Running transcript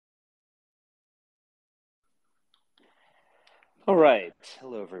All right.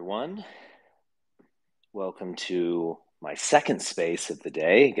 Hello, everyone. Welcome to my second space of the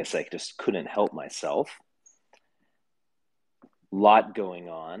day. I guess I just couldn't help myself. Lot going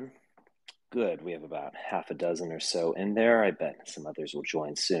on. Good. We have about half a dozen or so in there. I bet some others will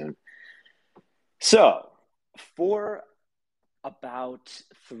join soon. So, for about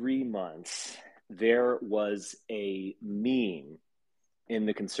 3 months, there was a meme in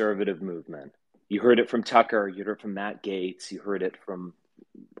the conservative movement. You heard it from Tucker, you heard it from Matt Gaetz, you heard it from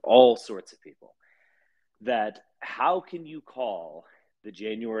all sorts of people that how can you call the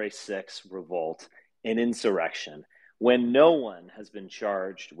January 6th revolt an insurrection when no one has been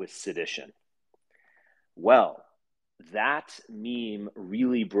charged with sedition? Well, that meme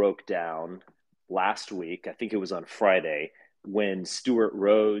really broke down last week. I think it was on Friday when Stuart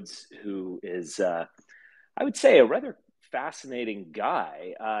Rhodes, who is, I would say, a rather fascinating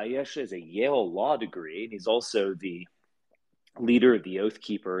guy, he actually has a Yale law degree, and he's also the leader of the Oath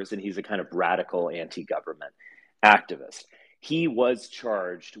Keepers, and he's a kind of radical anti government activist. He was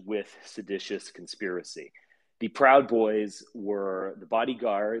charged with seditious conspiracy. The Proud Boys were the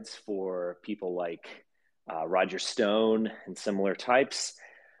bodyguards for people like Roger Stone and similar types,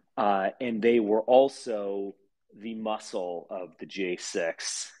 and they were also the muscle of the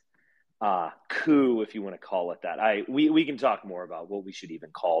J6 coup, if you want to call it that. We can talk more about what we should even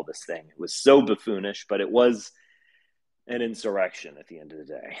call this thing. It was so buffoonish, but it was an insurrection at the end of the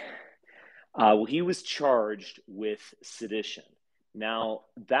day. Well, he was charged with sedition. Now,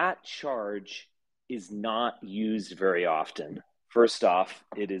 that charge is not used very often. First off,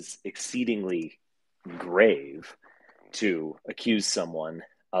 it is exceedingly grave to accuse someone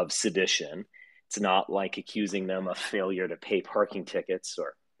of sedition. It's not like accusing them of failure to pay parking tickets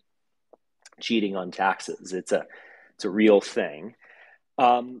or cheating on taxes. It's a real thing.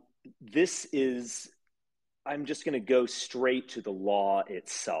 This is I'm just going to go straight to the law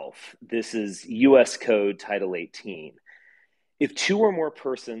itself. This is U.S. Code Title 18. If two or more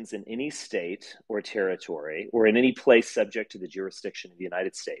persons in any state or territory or in any place subject to the jurisdiction of the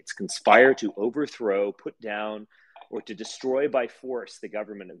United States conspire to overthrow, put down, or to destroy by force the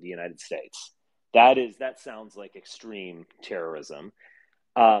government of the United States, that sounds like extreme terrorism.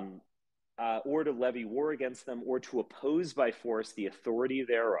 Um, or to levy war against them, or to oppose by force the authority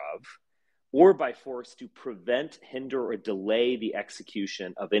thereof, or by force to prevent, hinder, or delay the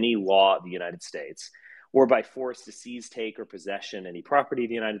execution of any law of the United States, or by force to seize, take, or possession any property of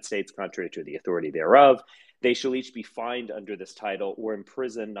the United States contrary to the authority thereof, they shall each be fined under this title or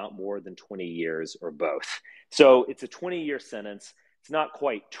imprisoned not more than 20 years or both. So it's a 20-year sentence. It's not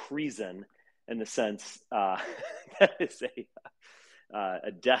quite treason in the sense that is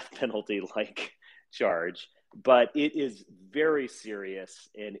a death penalty like charge, but it is very serious,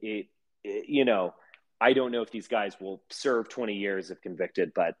 and I don't know if these guys will serve 20 years if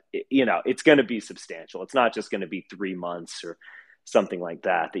convicted, but it's going to be substantial. It's not just going to be 3 months or something like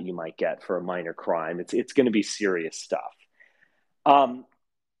that you might get for a minor crime. It's going to be serious stuff. Um,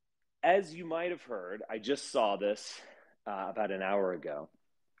 as you might have heard, I just saw this about an hour ago,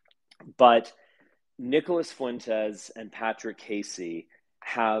 but Nicholas Fuentes and Patrick Casey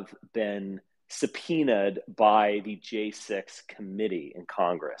have been subpoenaed by the J6 committee in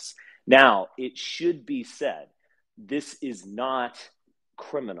Congress. Now, it should be said, this is not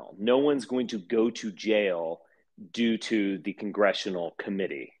criminal. No one's going to go to jail due to the congressional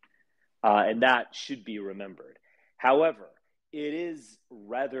committee, and that should be remembered. However, it is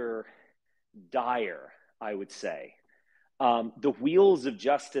rather dire, I would say. The wheels of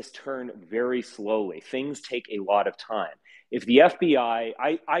justice turn very slowly. Things take a lot of time. If the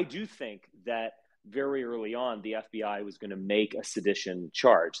FBI, I do think that very early on, the FBI was going to make a sedition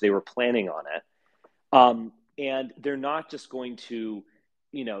charge. They were planning on it. And they're not just going to,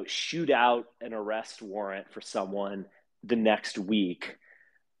 shoot out an arrest warrant for someone the next week.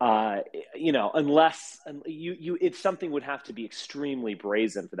 Unless it's something would have to be extremely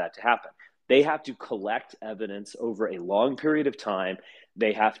brazen for that to happen. They have to collect evidence over a long period of time.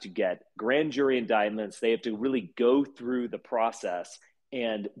 They have to get grand jury indictments. They have to really go through the process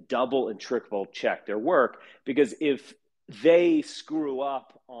and double and triple check their work, because if they screw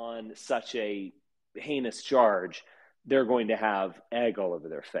up on such a heinous charge, they're going to have egg all over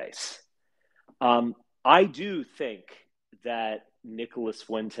their face. I do think that Nicholas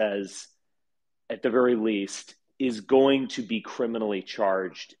Fuentes, at the very least, is going to be criminally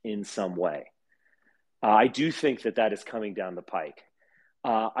charged in some way. I do think that is coming down the pike.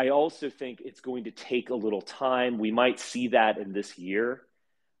 I also think it's going to take a little time. We might see that in this year,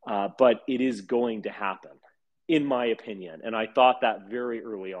 but it is going to happen, in my opinion. And I thought that very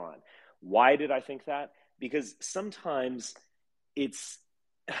early on. Why did I think that? Because sometimes it's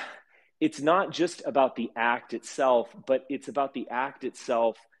it's not just about the act itself, but it's about the act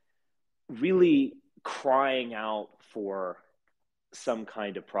itself really crying out for some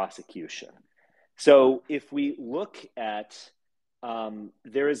kind of prosecution. So if we look at,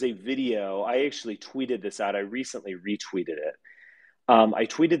 there is a video, I actually tweeted this out. I recently retweeted it. I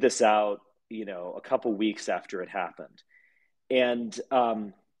tweeted this out, a couple weeks after it happened. And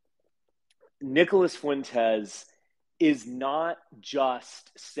Nicholas Fuentes is not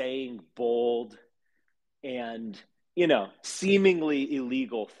just saying bold and, seemingly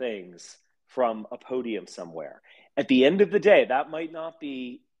illegal things from a podium somewhere. At the end of the day, that might not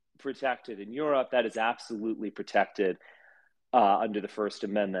be protected in Europe. That is absolutely protected under the First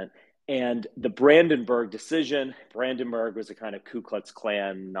Amendment. And the Brandenburg decision, Brandenburg was a kind of Ku Klux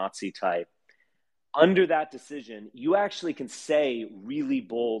Klan Nazi type. Under that decision, you actually can say really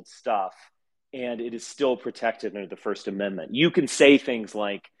bold stuff and it is still protected under the First Amendment. You can say things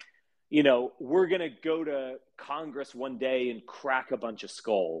like, we're going to go to Congress one day and crack a bunch of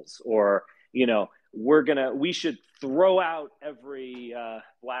skulls, or, we should throw out every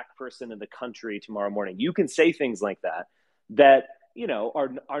black person in the country tomorrow morning. You can say things like that,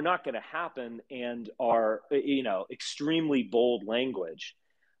 are not going to happen and are, extremely bold language.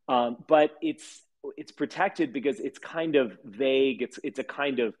 But it's protected because it's kind of vague. It's a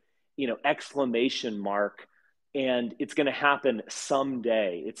kind of, exclamation mark, and it's going to happen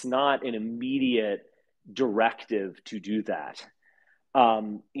someday. It's not an immediate directive to do that.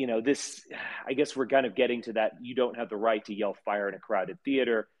 This, I guess we're kind of getting to that you don't have the right to yell fire in a crowded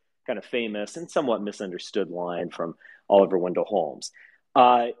theater, kind of famous and somewhat misunderstood line from Oliver Wendell Holmes.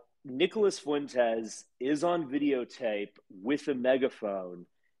 Nicholas Fuentes is on videotape with a megaphone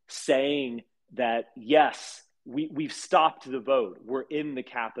saying that, yes, we've stopped the vote. We're in the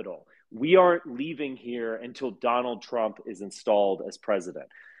Capitol. We aren't leaving here until Donald Trump is installed as president.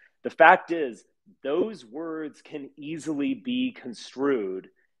 The fact is, those words can easily be construed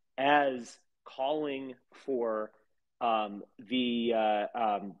as calling for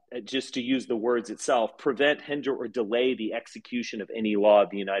just to use the words itself, prevent, hinder, or delay the execution of any law of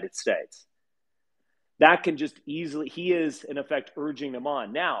the United States. That can just easily, he is in effect urging them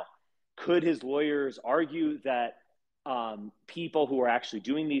on. Now, could his lawyers argue that people who are actually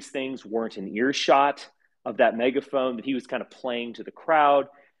doing these things weren't in earshot of that megaphone, that he was kind of playing to the crowd?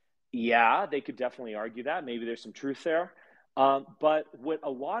 Yeah, they could definitely argue that. Maybe there's some truth there. But what a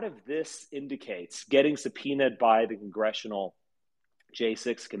lot of this indicates, getting subpoenaed by the Congressional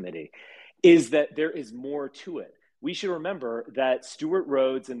J6 committee, is that there is more to it. We should remember that Stuart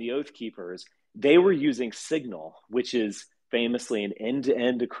Rhodes and the Oath Keepers, they were using Signal, which is famously an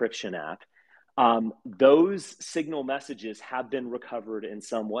end-to-end encryption app. Those Signal messages have been recovered in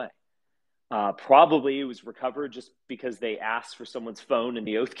some way. Probably it was recovered just because they asked for someone's phone in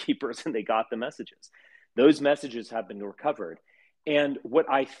the Oath Keepers and they got the messages. Those messages have been recovered. And what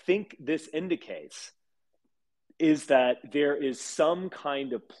I think this indicates is that there is some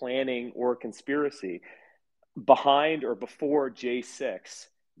kind of planning or conspiracy behind or before J6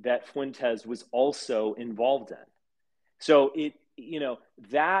 that Fuentes was also involved in. So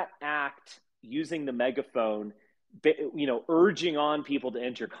that act, using the megaphone, urging on people to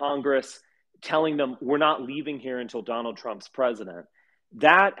enter Congress, telling them we're not leaving here until Donald Trump's president,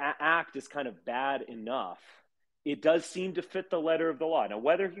 that act is kind of bad enough. It does seem to fit the letter of the law. Now,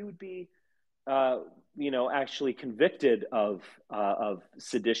 whether he would be, actually convicted of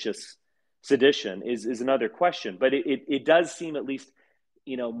sedition is another question. But it does seem at least,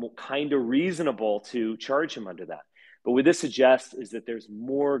 kind of reasonable to charge him under that. But what this suggests is that there's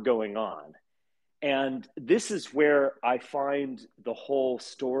more going on. And this is where I find the whole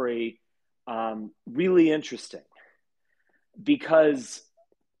story really interesting, because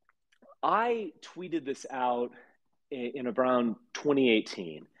I tweeted this out in around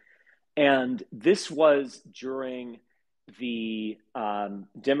 2018. And this was during the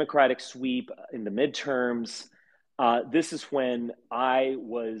Democratic sweep in the midterms. This is when I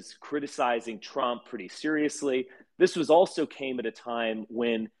was criticizing Trump pretty seriously. This also came at a time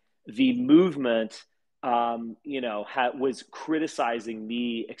when the movement, was criticizing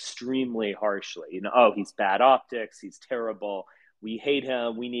me extremely harshly. Oh, he's bad optics. He's terrible. We hate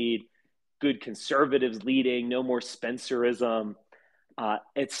him. We need good conservatives leading. No more Spencerism,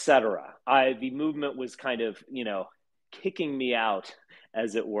 etc. The movement was kind of, kicking me out,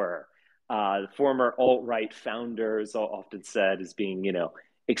 as it were. The former alt-right founders often said as being,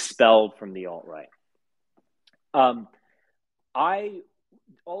 expelled from the alt-right. I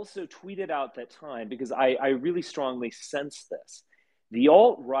also tweeted out that time because I really strongly sensed this. The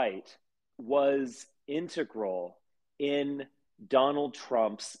alt-right was integral in Donald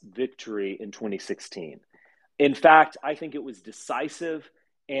Trump's victory in 2016. In fact, I think it was decisive,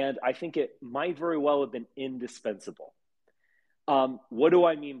 and I think it might very well have been indispensable. What do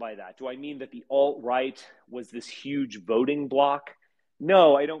I mean by that? Do I mean that the alt-right was this huge voting bloc?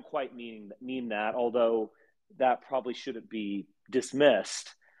 No, I don't quite mean that, although that probably shouldn't be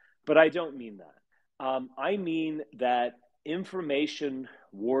dismissed. But I don't mean that. I mean that information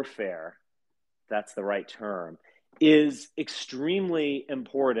warfare, that's the right term, is extremely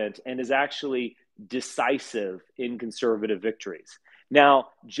important and is actually decisive in conservative victories. Now,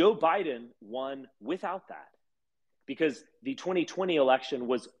 Joe Biden won without that because the 2020 election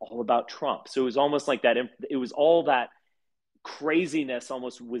was all about Trump. So it was almost like that. It was all that craziness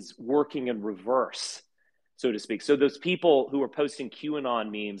almost was working in reverse, so to speak. So those people who were posting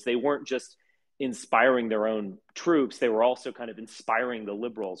QAnon memes, they weren't just inspiring their own troops. They were also kind of inspiring the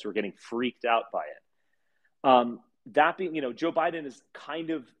liberals who were getting freaked out by it. That being, Joe Biden is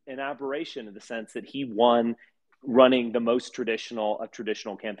kind of an aberration in the sense that he won running the most traditional of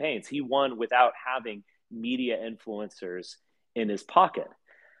traditional campaigns. He won without having media influencers in his pocket.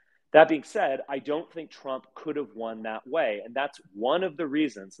 That being said, I don't think Trump could have won that way. And that's one of the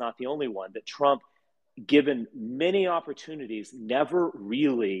reasons, not the only one, that Trump, given many opportunities, never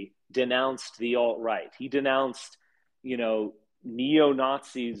really denounced the alt-right. He denounced,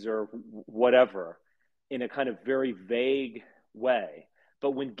 neo-Nazis or whatever in a kind of very vague way.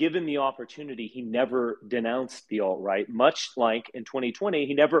 But when given the opportunity, he never denounced the alt-right, much like in 2020,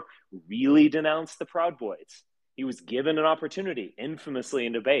 he never really denounced the Proud Boys. He was given an opportunity, infamously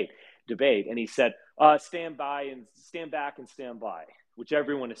in debate, and he said, stand back and stand by, which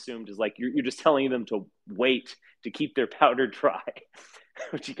everyone assumed is like, you're just telling them to wait to keep their powder dry,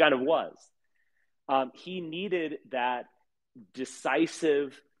 which he kind of was. He needed that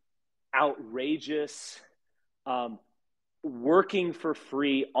decisive, outrageous, working for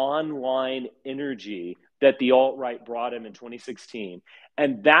free online energy that the alt-right brought him in 2016.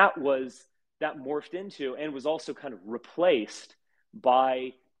 And that morphed into and was also kind of replaced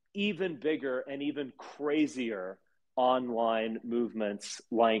by even bigger and even crazier online movements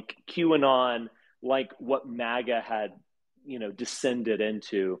like QAnon, like what MAGA had, descended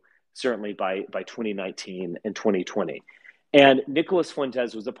into certainly by 2019 and 2020. And Nicholas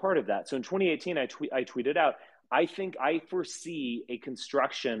Fuentes was a part of that. So in 2018, I tweeted out, I think I foresee a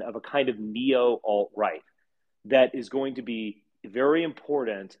construction of a kind of neo-alt-right that is going to be very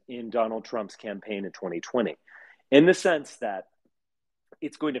important in Donald Trump's campaign in 2020, in the sense that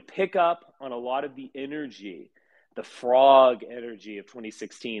it's going to pick up on a lot of the energy, the frog energy of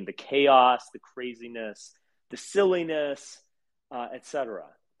 2016, the chaos, the craziness, the silliness, etc.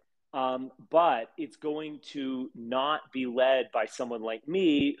 But it's going to not be led by someone like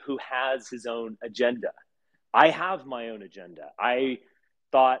me who has his own agenda. I have my own agenda. I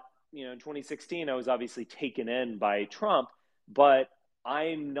thought, in 2016, I was obviously taken in by Trump, but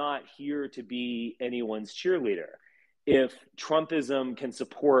I'm not here to be anyone's cheerleader. If Trumpism can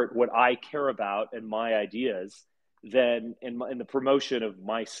support what I care about and my ideas, then in the promotion of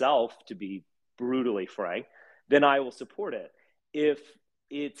myself, to be brutally frank, then I will support it. If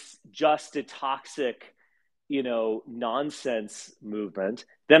it's just a toxic, nonsense movement,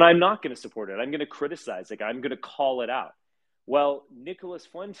 then I'm not going to support it. I'm going to criticize it. I'm going to call it out. Well, Nicholas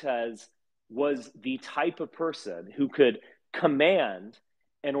Fuentes was the type of person who could command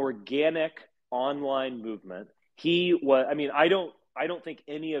an organic online movement. He was, I don't think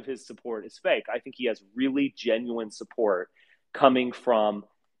any of his support is fake. I think he has really genuine support coming from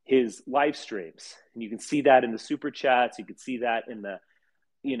his live streams. And you can see that in the super chats. You can see that in the,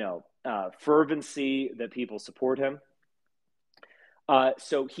 fervency that people support him.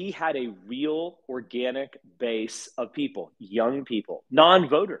 So he had a real organic base of people, young people,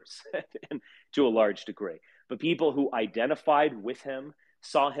 non-voters to a large degree, but people who identified with him,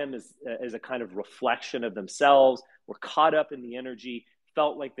 saw him as a kind of reflection of themselves, were caught up in the energy,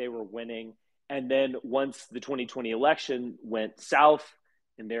 felt like they were winning. And then once the 2020 election went south,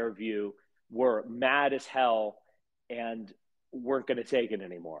 in their view, were mad as hell and weren't going to take it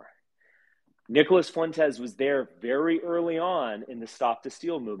anymore. Nicholas Fuentes was there very early on in the Stop the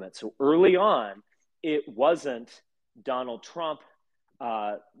Steal movement. So early on, it wasn't Donald Trump,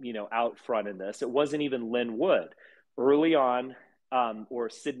 out front in this. It wasn't even Lynn Wood. Early on, or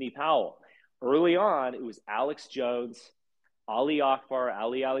Sidney Powell. Early on, it was Alex Jones, Ali Akbar,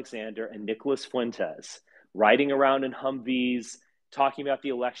 Ali Alexander, and Nicholas Fuentes riding around in Humvees, talking about the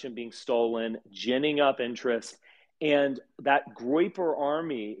election being stolen, ginning up interest. And that Groyper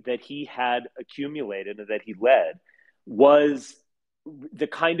army that he had accumulated and that he led was the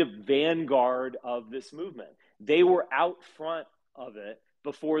kind of vanguard of this movement. They were out front of it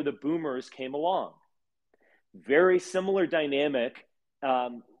before the boomers came along. Very similar dynamic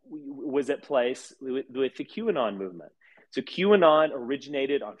was at place with the QAnon movement. So QAnon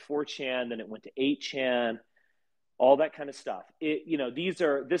originated on 4chan, then it went to 8chan, all that kind of stuff.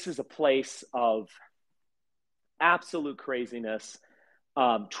 This is a place of absolute craziness,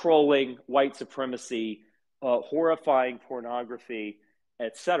 trolling, white supremacy, horrifying pornography,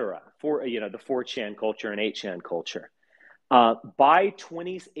 etc. For the 4chan culture and 8chan culture. By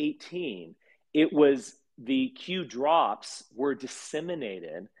 2018, it was the Q drops were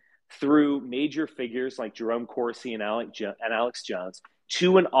disseminated through major figures like Jerome Corsi and Alex Jones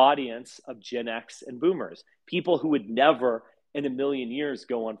to an audience of Gen X and boomers, people who would never in a million years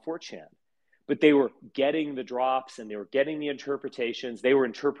go on 4chan. But they were getting the drops and they were getting the interpretations. They were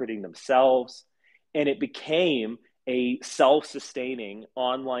interpreting themselves. And it became a self-sustaining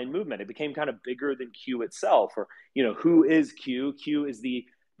online movement. It became kind of bigger than Q itself. Or, who is Q? Q is the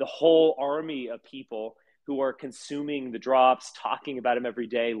whole army of people who are consuming the drops, talking about them every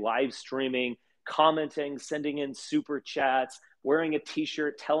day, live streaming, commenting, sending in super chats, wearing a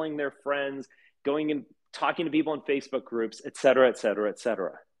t-shirt, telling their friends, going and talking to people in Facebook groups, et cetera, et cetera, et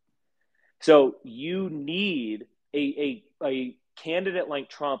cetera. So you need a candidate like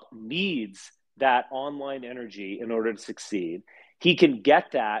Trump needs that online energy in order to succeed. He can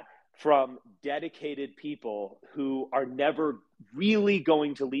get that from dedicated people who are never really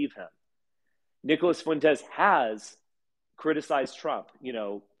going to leave him. Nicholas Fuentes has criticized Trump,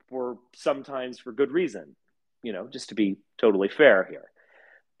 sometimes for good reason, just to be totally fair here.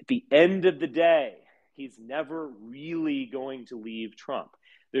 At the end of the day, he's never really going to leave Trump.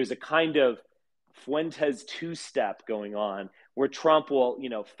 There's a kind of Fuentes two-step going on where Trump will,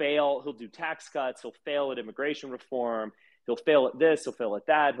 fail. He'll do tax cuts. He'll fail at immigration reform. He'll fail at this. He'll fail at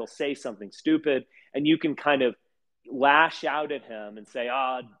that. He'll say something stupid. And you can kind of lash out at him and say,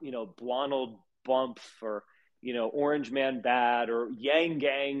 Blonald bump for, Orange Man bad or Yang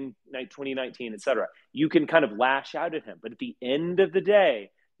Gang 2019, et cetera. You can kind of lash out at him. But at the end of the day,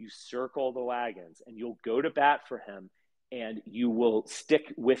 you circle the wagons and you'll go to bat for him and you will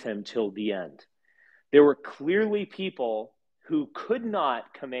stick with him till the end. There were clearly people who could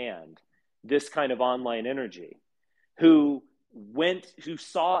not command this kind of online energy, who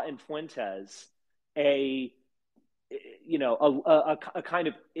saw in Fuentes a kind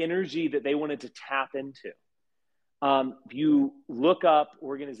of energy that they wanted to tap into. You look up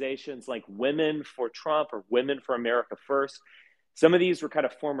organizations like Women for Trump or Women for America First. Some of these were kind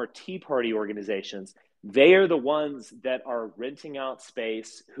of former Tea Party organizations. They are the ones that are renting out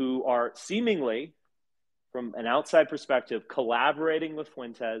space, who are seemingly, from an outside perspective, collaborating with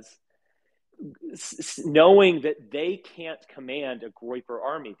Fuentes, knowing that they can't command a Groyper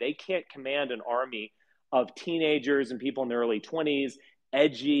army. They can't command an army of teenagers and people in their early 20s,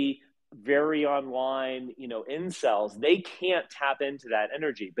 edgy, very online, incels. They can't tap into that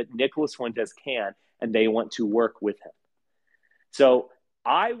energy, but Nicholas Fuentes can, and they want to work with him. So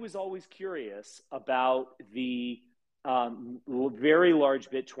I was always curious about the very large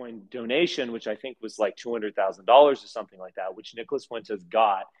Bitcoin donation, which I think was like $200,000 or something like that, which Nicholas Fuentes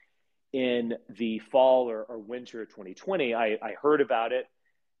got in the fall or winter of 2020. I heard about it,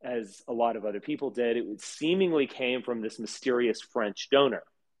 as a lot of other people did. It seemingly came from this mysterious French donor.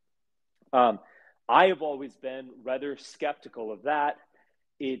 I have always been rather skeptical of that.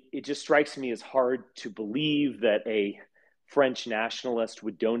 It just strikes me as hard to believe that a French nationalist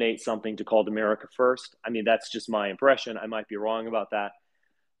would donate something to Called America First. I mean, that's just my impression. I might be wrong about that.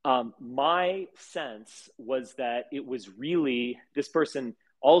 My sense was that it was really, this person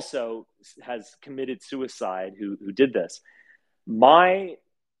also has committed suicide who did this. My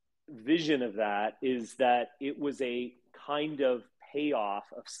vision of that is that it was a kind of payoff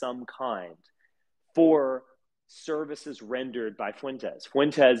of some kind for services rendered by Fuentes.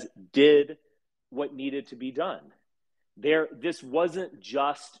 Fuentes did what needed to be done. This wasn't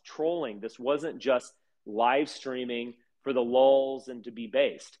just trolling. This wasn't just live streaming for the lulz and to be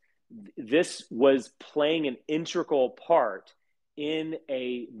based. This was playing an integral part in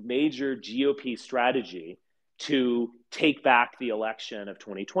a major GOP strategy to take back the election of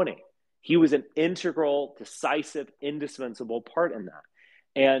 2020. He was an integral, decisive, indispensable part in that.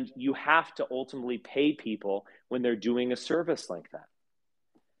 And you have to ultimately pay people when they're doing a service like that.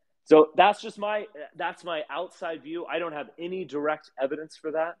 So that's my outside view. I don't have any direct evidence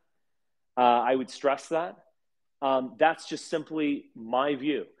for that. I would stress that. That's just simply my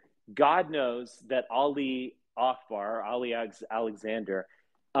view. God knows that Ali Alexander,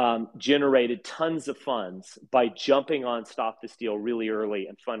 generated tons of funds by jumping on Stop This Deal really early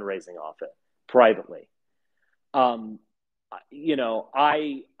and fundraising off it privately. Um,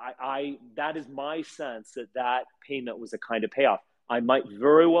 that is my sense that that payment was a kind of payoff. I might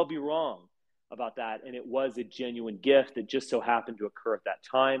very well be wrong about that, and it was a genuine gift that just so happened to occur at that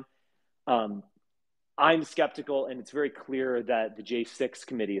time. Um, I'm skeptical, and it's very clear that the J6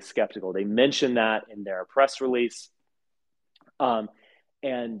 committee is skeptical. They mention that in their press release, um,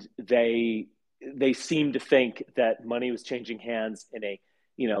 and they seem to think that money was changing hands in a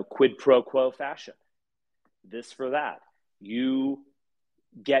quid pro quo fashion. This for that. You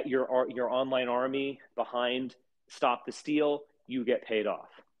get your online army behind Stop the Steal, you get paid off.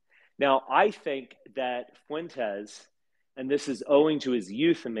 Now, I think that Fuentes, and this is owing to his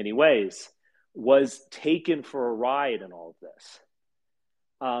youth in many ways, was taken for a ride in all of this.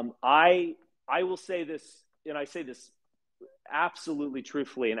 I will say this, and I say this absolutely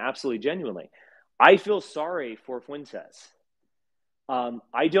truthfully and absolutely genuinely. I feel sorry for Fuentes.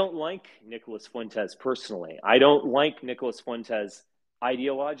 I don't like Nicolas Fuentes personally. I don't like Nicolas Fuentes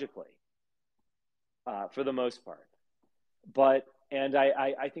ideologically, for the most part. And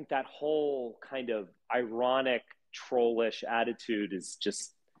I think that whole kind of ironic, trollish attitude is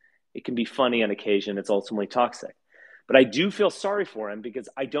just, it can be funny on occasion. It's ultimately toxic. But I do feel sorry for him because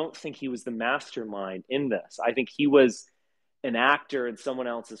I don't think he was the mastermind in this. I think he was an actor in someone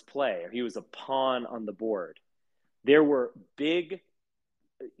else's play, or he was a pawn on the board. There were big,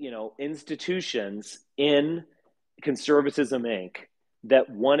 institutions in Conservatism Inc. that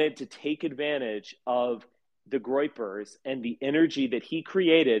wanted to take advantage of the Groypers and the energy that he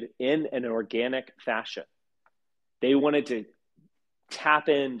created in an organic fashion. They wanted to tap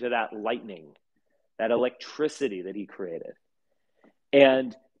into that lightning, that electricity that he created.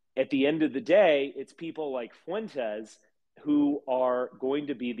 And at the end of the day, it's people like Fuentes who are going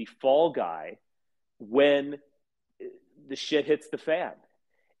to be the fall guy when the shit hits the fan.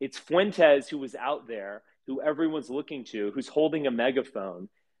 It's Fuentes who was out there, who everyone's looking to, who's holding a megaphone,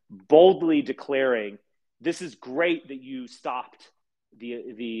 boldly declaring, "This is great that you stopped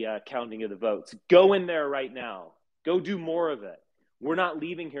the counting of the votes. Go in there right now. Go do more of it. We're not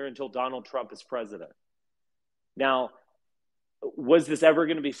leaving here until Donald Trump is president." Now, was this ever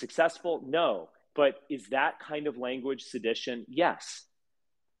going to be successful? No. But is that kind of language sedition? Yes.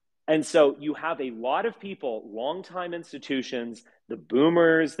 And so you have a lot of people, longtime institutions, the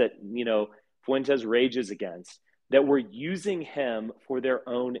boomers that, Fuentes rages against, that were using him for their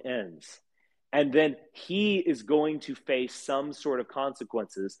own ends. And then he is going to face some sort of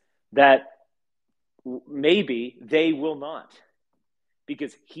consequences that maybe they will not,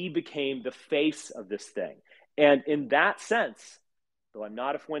 because he became the face of this thing. And in that sense, though I'm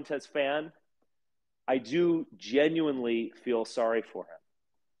not a Fuentes fan, I do genuinely feel sorry for him.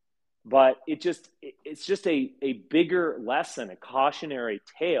 But it's just a bigger lesson, a cautionary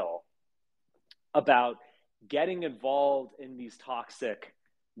tale about getting involved in these toxic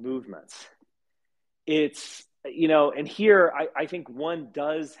movements. It's, and here I think one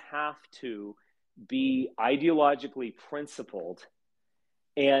does have to be ideologically principled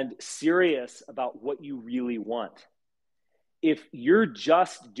and serious about what you really want. If you're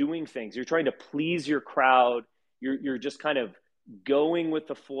just doing things, you're trying to please your crowd, you're just kind of going with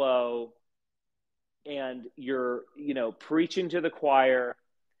the flow, and you're preaching to the choir,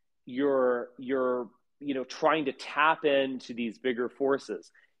 you're trying to tap into these bigger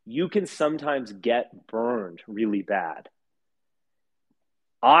forces, you can sometimes get burned really bad.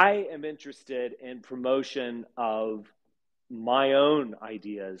 I am interested in promotion of my own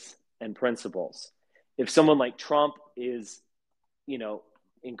ideas and principles. If someone like Trump is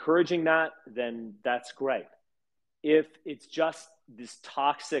encouraging that, then that's great. If it's just this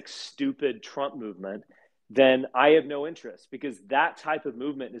toxic, stupid Trump movement, then I have no interest, because that type of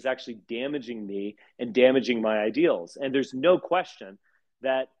movement is actually damaging me and damaging my ideals. And there's no question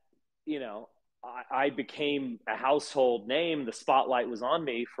that, I became a household name. The spotlight was on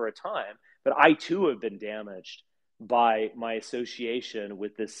me for a time, but I too have been damaged by my association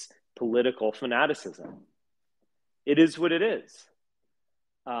with this political fanaticism. It is what it is.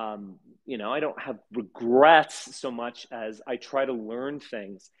 I don't have regrets so much as I try to learn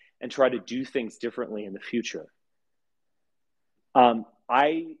things and try to do things differently in the future.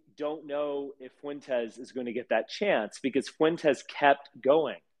 I don't know if Fuentes is going to get that chance, because Fuentes kept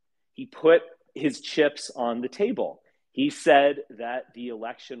going. He put his chips on the table. He said that the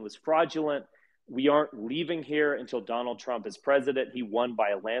election was fraudulent. We aren't leaving here until Donald Trump is president. He won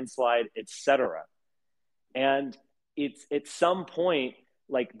by a landslide, etc. And it's at some point,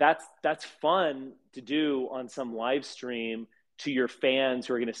 like, that's fun to do on some live stream to your fans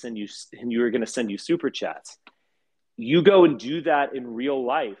who are going to send you super chats. You go and do that in real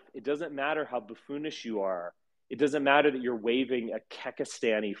life. It doesn't matter how buffoonish you are. It doesn't matter that you're waving a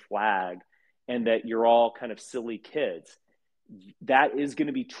Kekistani flag and that you're all kind of silly kids. That is going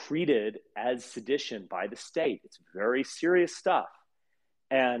to be treated as sedition by the state. It's very serious stuff.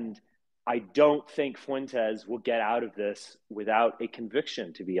 And I don't think Fuentes will get out of this without a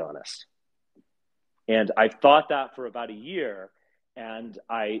conviction, to be honest. And I've thought that for about a year, and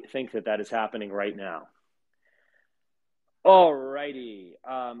I think that that is happening right now. All righty.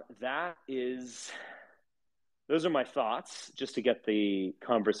 Those are my thoughts, just to get the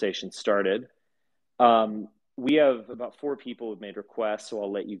conversation started. We have about 4 people who've made requests, so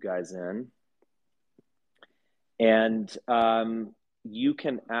I'll let you guys in. And you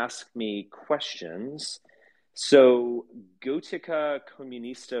can ask me questions. So, Gotica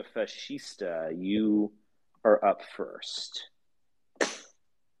Comunista Fascista, you are up first.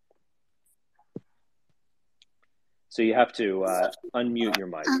 So you have to unmute your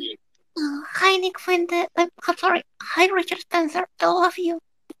mic. Hi, Nick Fuente. I'm sorry. Hi, Richard Spencer. I love you.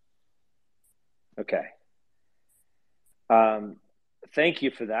 Okay. Thank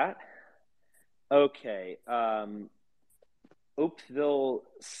you for that. Okay. Oakville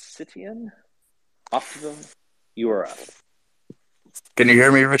Citian? Oakville? You are up. Can you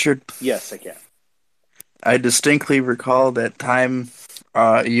hear me, Richard? Yes, I can. I distinctly recall that time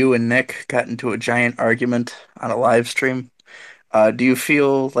you and Nick got into a giant argument on a live stream. Do you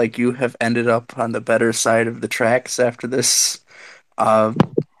feel like you have ended up on the better side of the tracks after this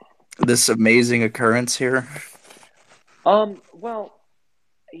this amazing occurrence here? Well,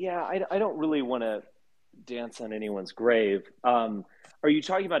 yeah, I don't really want to dance on anyone's grave. Are you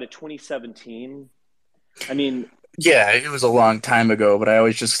talking about a 2017? I mean, yeah, it was a long time ago, but I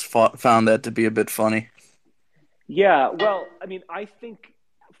always just found that to be a bit funny. Yeah, well, I mean, I think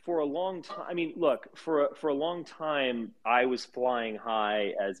for a long time, I mean, look, for a long time, I was flying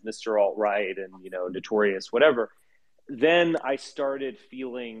high as Mr. Alt-Right and, notorious, whatever. Then I started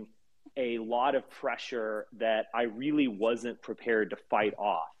feeling a lot of pressure that I really wasn't prepared to fight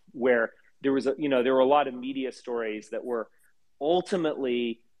off, where there was there were a lot of media stories that were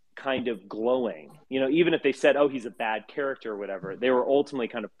ultimately kind of glowing, even if they said, oh, he's a bad character or whatever, they were ultimately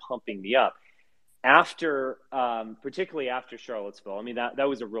kind of pumping me up. After, particularly after Charlottesville, I mean, that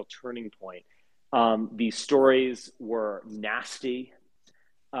was a real turning point. The stories were nasty.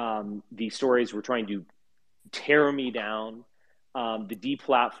 The stories were trying to tear me down. The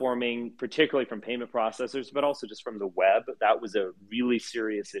deplatforming, particularly from payment processors, but also just from the web, that was a really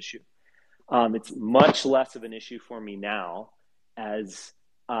serious issue. It's much less of an issue for me now, as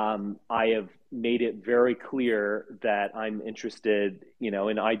I have made it very clear that I'm interested,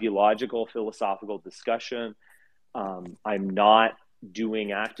 in ideological, philosophical discussion. I'm not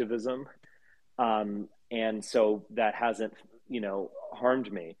doing activism. And so that hasn't,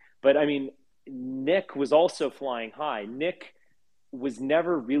 harmed me. But I mean, Nick was also flying high. Nick was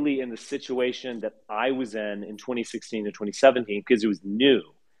never really in the situation that I was in 2016 to 2017 because it was new.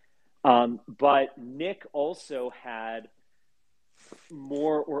 But Nick also had a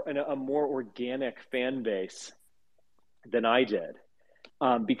more organic fan base than I did,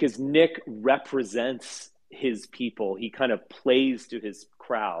 because Nick represents his people. He kind of plays to his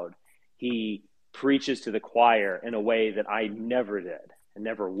crowd. He preaches to the choir in a way that I never did and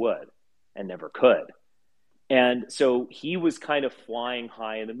never would and never could. And so he was kind of flying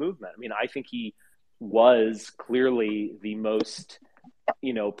high in the movement. I mean, I think he was clearly the most,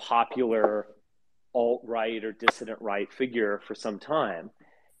 popular alt-right or dissident right figure for some time.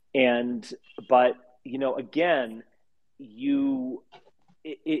 But again,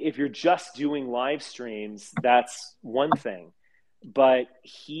 if you're just doing live streams, that's one thing. But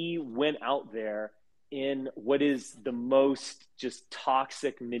he went out there in what is the most just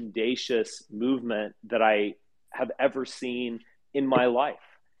toxic, mendacious movement that I have ever seen in my life.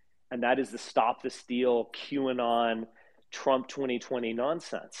 And that is the Stop the Steal, QAnon, Trump 2020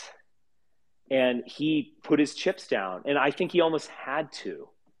 nonsense. And he put his chips down. And I think he almost had to,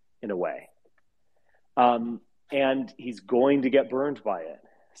 in a way. And he's going to get burned by it.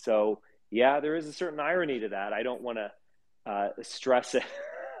 So, yeah, there is a certain irony to that. I don't want to stress it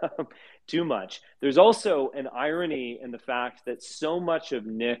too much. There's also an irony in the fact that so much of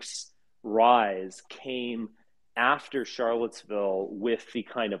Nick's rise came after Charlottesville with the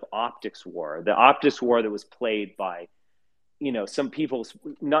kind of optics war, the optics war that was played by, some people,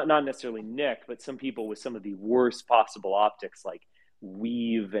 not necessarily Nick, but some people with some of the worst possible optics, like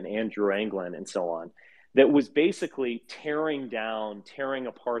Weave and Andrew Anglin and so on, that was basically tearing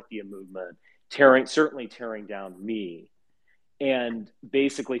apart the movement, certainly tearing down me, and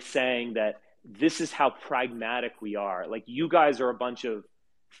basically saying that this is how pragmatic we are. Like, you guys are a bunch of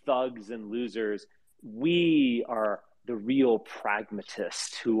thugs and losers. we are the real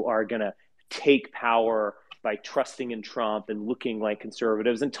pragmatists who are going to take power by trusting in Trump and looking like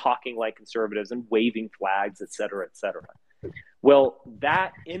conservatives and talking like conservatives and waving flags, et cetera, et cetera. Well,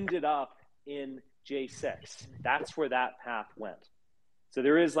 that ended up in J6. That's where that path went. So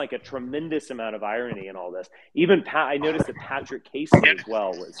there is like a tremendous amount of irony in all this. Even I noticed that Patrick Casey as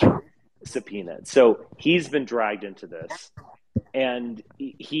well was subpoenaed. So he's been dragged into this. And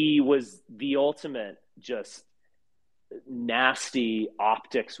he was the ultimate just nasty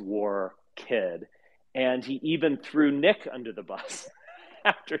optics war kid. And he even threw Nick under the bus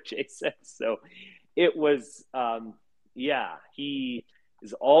after J6. So it was, he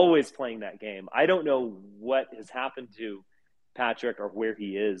is always playing that game. I don't know what has happened to Patrick or where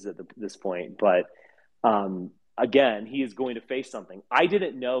he is at this point, but again, he is going to face something. I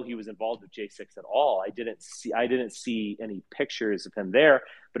didn't know he was involved with J6 at all. I didn't see any pictures of him there,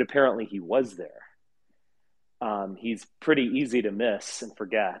 but apparently he was there. He's pretty easy to miss and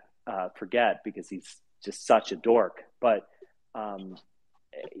forget because he's just such a dork. But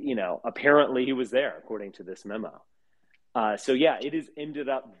apparently he was there according to this memo. So yeah, it has ended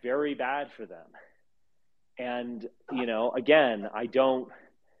up very bad for them. And, again,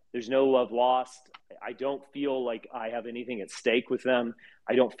 there's no love lost. I don't feel like I have anything at stake with them.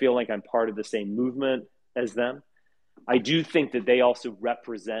 I don't feel like I'm part of the same movement as them. I do think that they also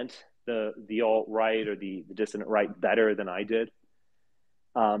represent the alt-right or the dissident right better than I did.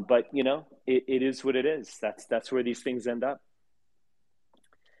 But, it is what it is. That's where these things end up.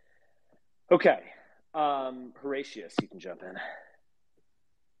 Okay. Horatius, you can jump in.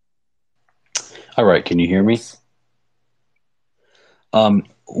 All right, can you hear me?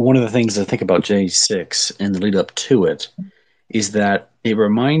 One of the things I think about J6 and the lead up to it is that it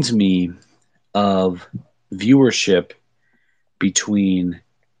reminds me of viewership between,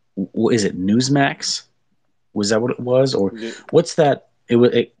 what is it, Newsmax? Was that what it was? Or what's that?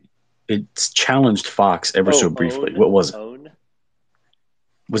 It's challenged Fox ever so briefly. What was it? OWN?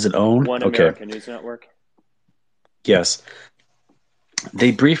 Was it OWN? One American News Network? Yes.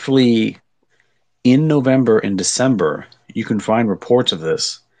 They briefly, in November and December, you can find reports of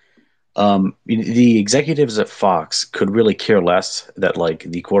this. The executives at Fox could really care less that, like,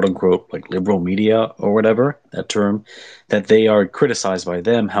 the quote unquote like liberal media or whatever, that term, that they are criticized by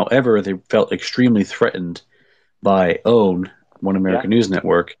them. However, they felt extremely threatened by OWN, One American News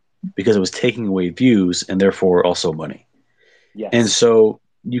Network, because it was taking away views and therefore also money. Yes. And so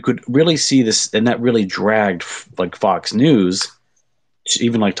you could really see this, and that really dragged like Fox News,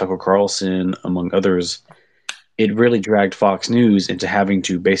 even like Tucker Carlson, among others. It really dragged Fox News into having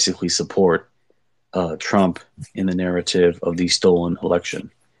to basically support Trump in the narrative of the stolen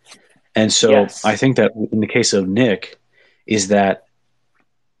election. And so I think that in the case of Nick, is that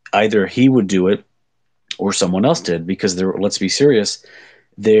either he would do it or someone else did, because let's be serious,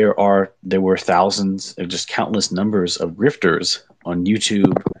 there were thousands, just countless numbers of grifters on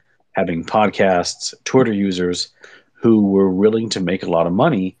YouTube, having podcasts, Twitter users who were willing to make a lot of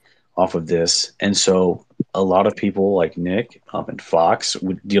money off of this. And so a lot of people like Nick and Fox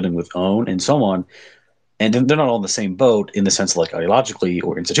dealing with OWN and so on, and they're not all in the same boat in the sense like ideologically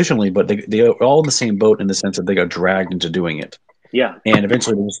or institutionally, but they are all in the same boat in the sense that they got dragged into doing it. Yeah. And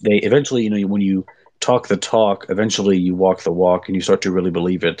eventually, when you talk the talk, eventually you walk the walk and you start to really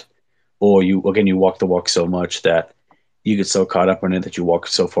believe it. Or you walk the walk so much that you get so caught up in it that you walk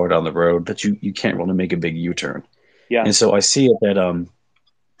so far down the road that you can't really make a big U-turn. Yeah. And so I see it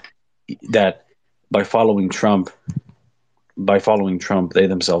that by following Trump, they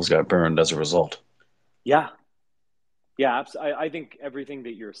themselves got burned as a result. Yeah. Yeah. I think everything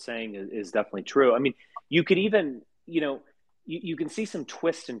that you're saying is definitely true. I mean, you could even, you can see some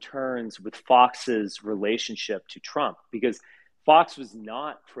twists and turns with Fox's relationship to Trump, because Fox was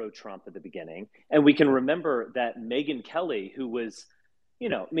not pro-Trump at the beginning. And we can remember that Megyn Kelly, who was,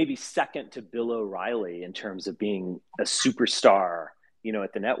 maybe second to Bill O'Reilly in terms of being a superstar,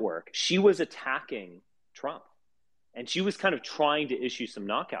 at the network, she was attacking Trump. And she was kind of trying to issue some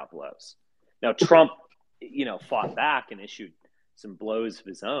knockout blows. Now, Trump, fought back and issued some blows of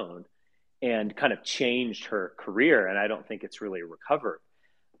his own and kind of changed her career. And I don't think it's really recovered.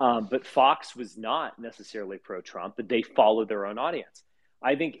 But Fox was not necessarily pro-Trump, but they followed their own audience.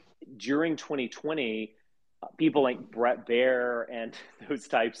 I think during 2020, people like Brett Baer and those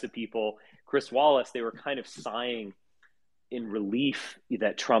types of people, Chris Wallace, they were kind of sighing in relief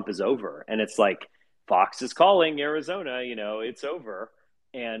that Trump is over. And it's like, Fox is calling Arizona, it's over.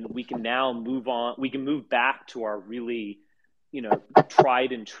 And we can now move on. We can move back to our really,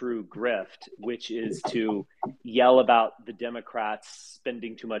 tried and true grift, which is to yell about the Democrats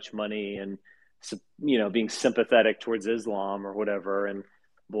spending too much money and being sympathetic towards Islam or whatever, and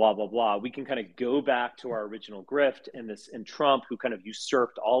blah blah blah. We can kind of go back to our original grift, and Trump, who kind of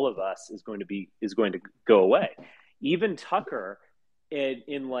usurped all of us, is going to go away. Even Tucker,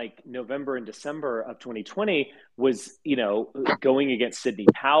 in like November and December of 2020, was going against Sidney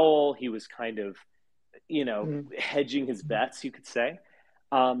Powell. He was kind of hedging his bets, you could say,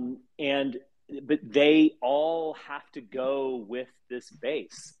 but they all have to go with this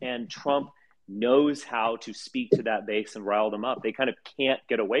base, and Trump knows how to speak to that base and rile them up. They kind of can't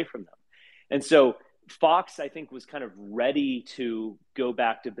get away from them. And so Fox, I think, was kind of ready to go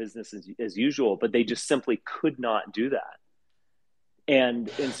back to business as usual, but they just simply could not do that. And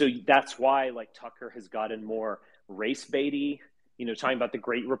so that's why like Tucker has gotten more race baity, talking about the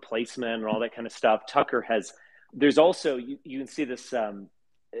great replacement and all that kind of stuff. There's also, you can see this,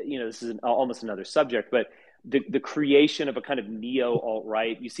 this is almost another subject, but the creation of a kind of neo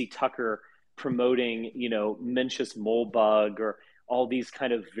alt-right. You see Tucker promoting, Mencius Moldbug or all these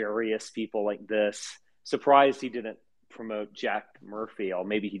kind of various people like this. Surprised he didn't promote Jack Murphy, or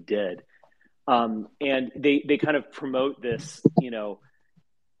maybe he did. And they kind of promote this,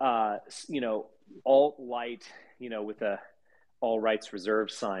 alt-light, with a all rights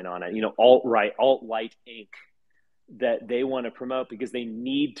reserved sign on it, alt-light Inc. that they want to promote because they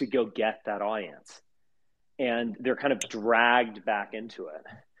need to go get that audience. And they're kind of dragged back into it.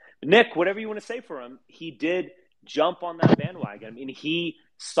 Nick, whatever you want to say for him, he did jump on that bandwagon. I mean, he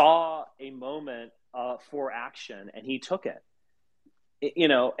saw a moment for action and he took it.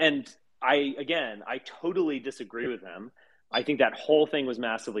 And I totally disagree with him. I think that whole thing was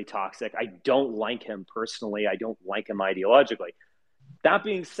massively toxic. I don't like him personally. I don't like him ideologically. That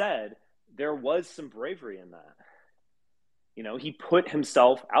being said, there was some bravery in that. He put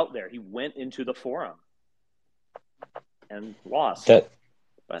himself out there. He went into the forum and lost.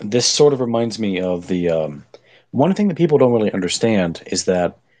 This sort of reminds me of the one thing that people don't really understand is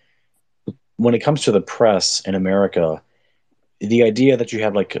that when it comes to the press in America, the idea that you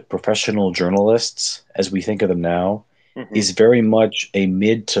have like professional journalists, as we think of them now, is very much a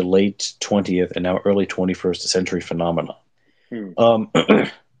mid to late 20th and now early 21st century phenomenon.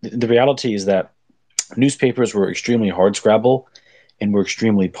 The reality is that newspapers were extremely hardscrabble and were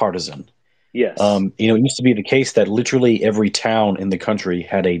extremely partisan. Yes. It used to be the case that literally every town in the country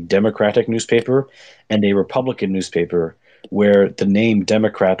had a Democratic newspaper and a Republican newspaper where the name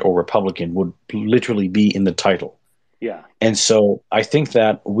Democrat or Republican would literally be in the title. Yeah. And so I think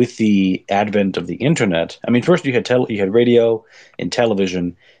that with the advent of the internet, I mean, first you had radio and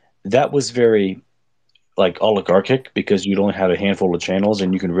television. That was very like oligarchic because you'd only had a handful of channels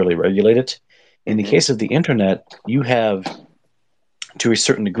and you can really regulate it. In the case of the internet, you have, to a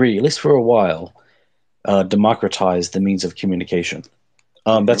certain degree, at least for a while, democratized the means of communication.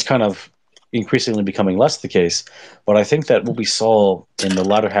 That's kind of increasingly becoming less the case. But I think that what we saw in the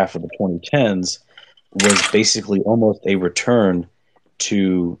latter half of the 2010s was basically almost a return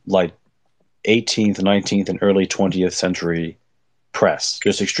to like 18th, 19th, and early 20th century press.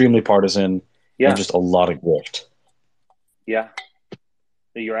 Just extremely partisan and just a lot of grift. Yeah,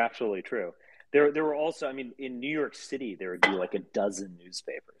 you're absolutely true. There were also, I mean, in New York City, there would be like a dozen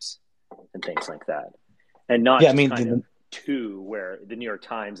newspapers and things like that. And not two, where the New York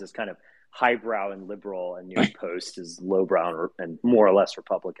Times is kind of highbrow and liberal and New York Post is lowbrow and more or less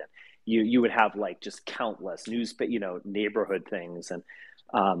Republican. You would have like just countless neighborhood things and,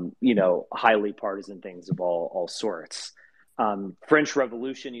 highly partisan things of all sorts. French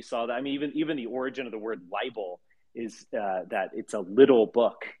Revolution, you saw that. I mean, even the origin of the word libel is that it's a little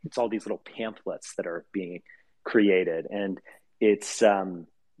book. It's all these little pamphlets that are being created. And it's,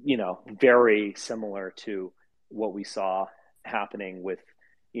 very similar to what we saw happening with,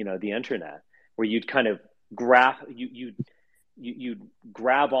 the internet, where you'd kind of you'd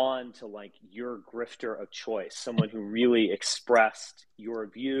grab on to like your grifter of choice, someone who really expressed your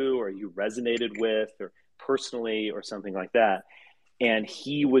view or you resonated with or personally or something like that. And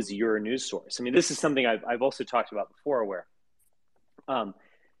he was your news source. I mean, this is something I've also talked about before, where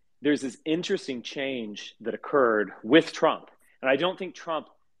there's this interesting change that occurred with Trump. And I don't think Trump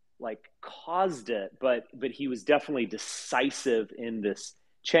like caused it, but he was definitely decisive in this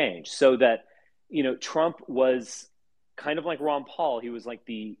change. So that, Trump was kind of like Ron Paul. He was like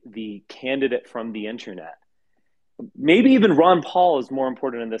the candidate from the internet. Maybe even Ron Paul is more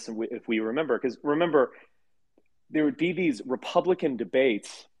important in this if we remember, because remember, there would be these Republican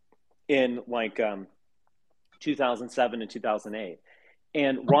debates in like 2007 and 2008.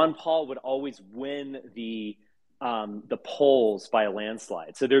 And Ron Paul would always win the polls by a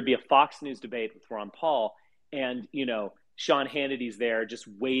landslide. So there'd be a Fox News debate with Ron Paul, and Sean Hannity's there just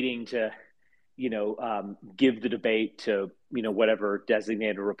waiting to give the debate to, whatever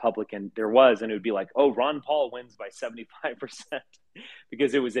designated Republican there was. And it would be like, oh, Ron Paul wins by 75%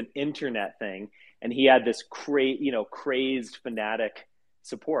 because it was an internet thing. And he had this crazed fanatic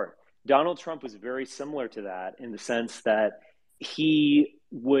support. Donald Trump was very similar to that in the sense that he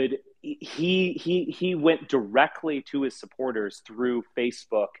went directly to his supporters through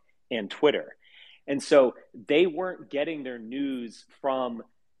Facebook and Twitter. And so they weren't getting their news from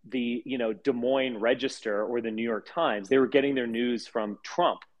the Des Moines Register or the New York Times. They were getting their news from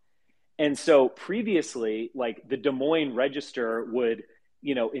Trump. And so previously, like, the Des Moines Register would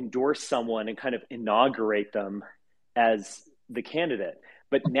endorse someone and kind of inaugurate them as the candidate.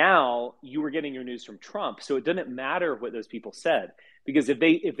 But now you were getting your news from Trump, so it didn't matter what those people said, because if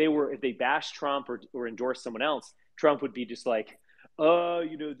they bashed Trump or endorsed someone else, Trump would be just like,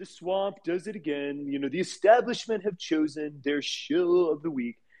 the swamp does it again. The establishment have chosen their shill of the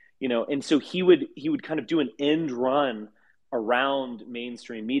week. And so he would kind of do an end run around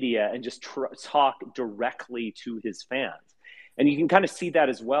mainstream media and just talk directly to his fans. And you can kind of see that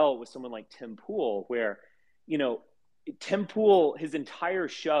as well with someone like Tim Pool, where, Tim Pool, his entire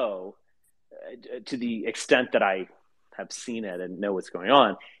show, to the extent that I have seen it and know what's going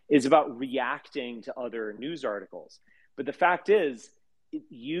on, is about reacting to other news articles. But the fact is,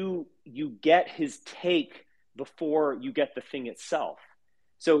 you get his take before you get the thing itself.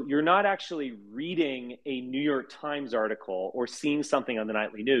 So you're not actually reading a New York Times article or seeing something on the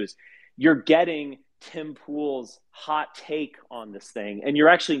nightly news. You're getting Tim Pool's hot take on this thing, and you're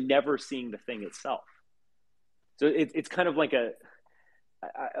actually never seeing the thing itself. So it's kind of like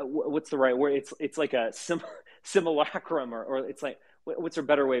what's the right word? It's like a simulacrum, or it's like, what's a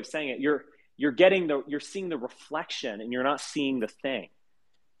better way of saying it? You're seeing the reflection, and you're not seeing the thing.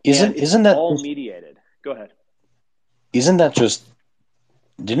 Isn't that all mediated? Go ahead. Isn't that just?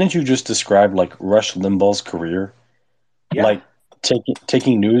 Didn't you just describe like Rush Limbaugh's career? Yeah. Like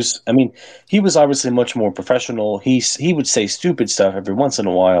taking news. I mean, he was obviously much more professional. He would say stupid stuff every once in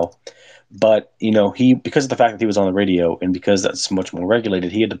a while, but he, because of the fact that he was on the radio and because that's much more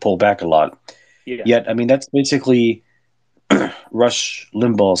regulated, he had to pull back a lot. Yeah. Yet, I mean, that's basically Rush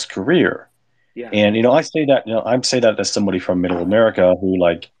Limbaugh's career. Yeah. And I say that as somebody from Middle America who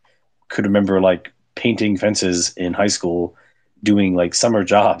like could remember like painting fences in high school, doing like summer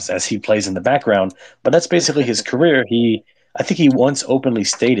jobs as he plays in the background. But that's basically his career. I think he once openly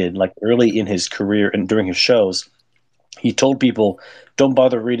stated, like early in his career and during his shows, he told people, "Don't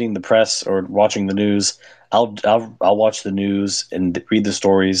bother reading the press or watching the news. I'll watch the news and read the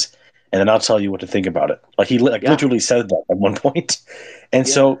stories, and then I'll tell you what to think about it." Like he literally said that at one point. And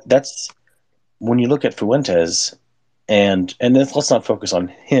so that's when you look at Fuentes, and let's not focus on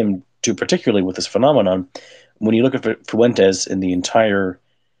him too particularly with this phenomenon. When you look at Fuentes in the entire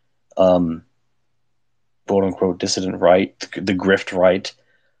quote unquote dissident right, the grift right,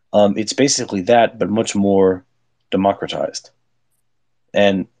 it's basically that, but much more democratized.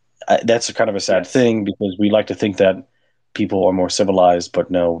 And that's a kind of a sad thing, because we like to think that people are more civilized, but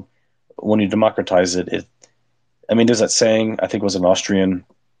no, when you democratize it, I mean, there's that saying, I think it was an Austrian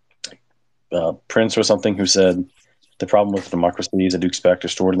prince or something, who said, the problem with democracy is that you expect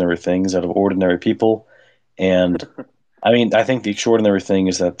extraordinary things out of ordinary people. And I mean, I think the extraordinary thing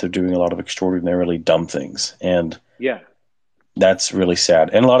is that they're doing a lot of extraordinarily dumb things. And that's really sad.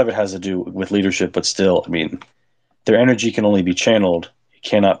 And a lot of it has to do with leadership, but still, I mean, their energy can only be channeled. It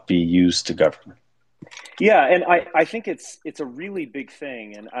cannot be used to govern. Yeah, and I think it's a really big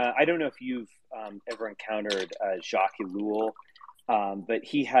thing. And I don't know if you've ever encountered Jacques Ellul, but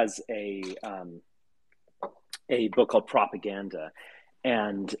he has a book called Propaganda.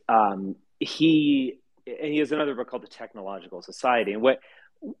 And he has another book called The Technological Society. And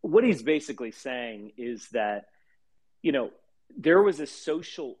what he's basically saying is that, there was a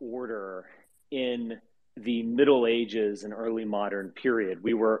social order in the Middle Ages and early modern period.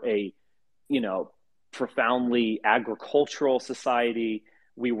 We were a, profoundly agricultural society.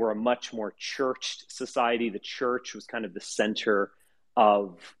 We were a much more churched society. The church was kind of the center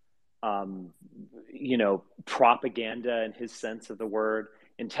of, propaganda in his sense of the word,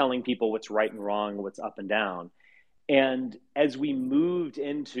 and telling people what's right and wrong, what's up and down. And as we moved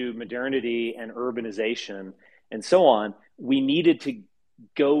into modernity and urbanization and so on, we needed to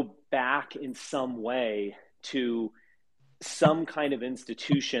go back in some way to some kind of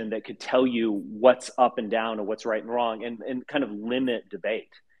institution that could tell you what's up and down or what's right and wrong, and kind of limit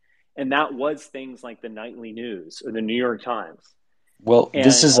debate. And that was things like the nightly news or the New York Times. Well,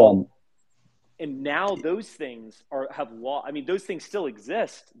 and now those things have law. I mean, those things still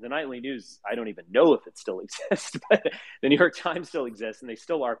exist. The nightly news, I don't even know if it still exists, but the New York Times still exists, and they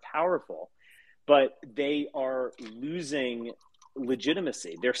still are powerful. but they are losing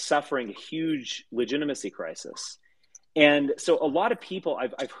legitimacy. They're suffering a huge legitimacy crisis. And so a lot of people,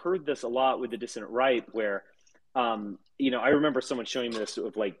 I've heard this a lot with the dissident right, where, I remember someone showing this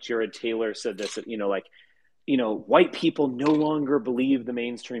of like Jared Taylor said this, white people no longer believe the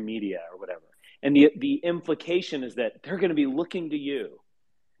mainstream media or whatever. And the implication is that they're going to be looking to you.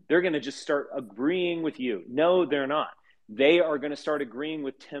 They're going to just start agreeing with you. No, they're not. They are going to start agreeing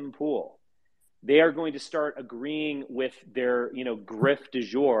with Tim Pool. They are going to start agreeing with their, grift du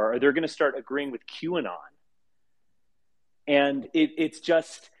jour, or they're going to start agreeing with QAnon. And it's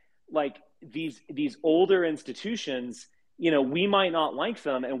just like these older institutions, we might not like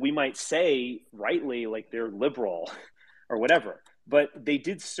them, and we might say rightly like they're liberal or whatever, but they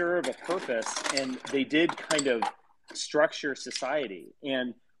did serve a purpose, and they did kind of structure society.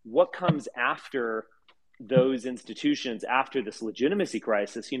 And what comes after those institutions, after this legitimacy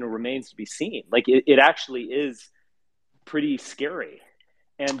crisis, remains to be seen. Like it actually is pretty scary.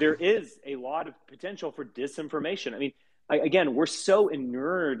 And there is a lot of potential for disinformation. I mean, again, we're so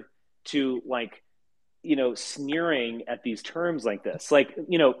inured to sneering at these terms like this. Like,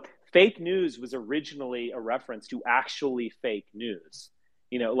 fake news was originally a reference to actually fake news.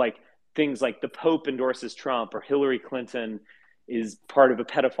 Like things like the Pope endorses Trump, or Hillary Clinton is part of a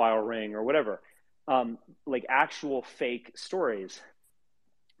pedophile ring, or whatever. Like actual fake stories.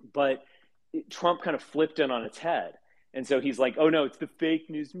 But Trump kind of flipped it on its head. And so he's like, oh no, it's the fake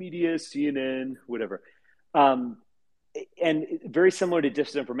news media, CNN, whatever. And very similar to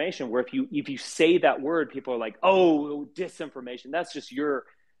disinformation, where if you say that word, people are like, oh, disinformation, that's just your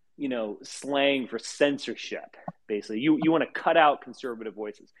slang for censorship. Basically, you want to cut out conservative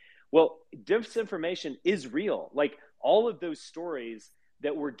voices. Well, disinformation is real. Like all of those stories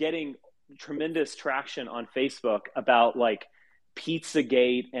that were getting tremendous traction on Facebook about like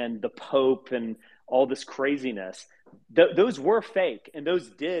Pizzagate and the Pope and all this craziness, those were fake, and those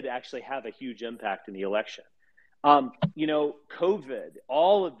did actually have a huge impact in the election. COVID,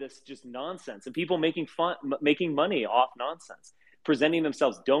 all of this just nonsense, and people making money off nonsense, presenting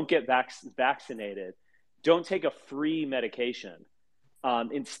themselves, don't get vaccinated, don't take a free medication.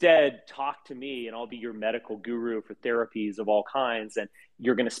 Instead, talk to me and I'll be your medical guru for therapies of all kinds, and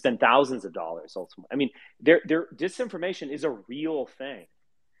you're going to spend thousands of dollars ultimately. I mean, disinformation is a real thing.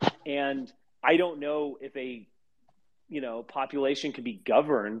 And I don't know if a population can be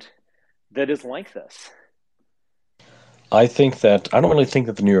governed that is like this. I don't really think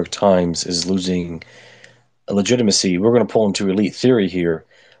that the New York Times is losing legitimacy. We're going to pull into elite theory here,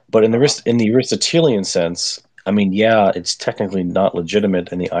 but in the Aristotelian sense, I mean, yeah, it's technically not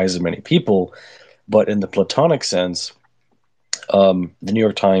legitimate in the eyes of many people, but in the Platonic sense, the New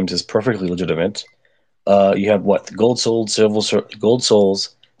York Times is perfectly legitimate. You have what? Gold souls, silver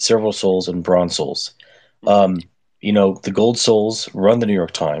souls, and bronze souls. The gold souls run the New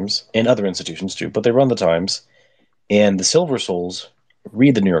York Times, and other institutions too, but they run the Times. And the silver souls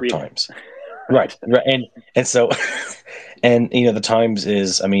read the New York Times. Right. And so, and, the Times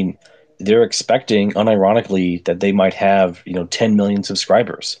is, I mean, they're expecting unironically that they might have, 10 million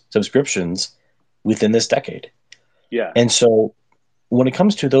subscriptions within this decade. Yeah. And so when it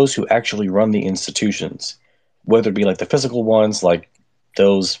comes to those who actually run the institutions, whether it be like the physical ones, like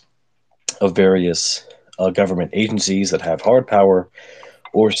those of various government agencies that have hard power,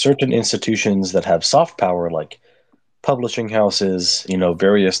 or certain institutions that have soft power, like publishing houses,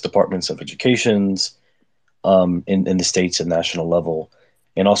 various departments of educations in the states and national level,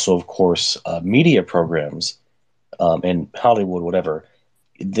 and also, of course, media programs in Hollywood, whatever.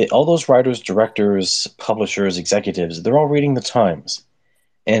 All those writers, directors, publishers, executives, they're all reading the Times.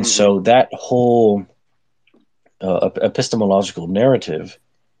 And so that whole epistemological narrative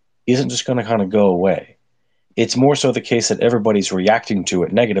isn't just going to kind of go away. It's more so the case that everybody's reacting to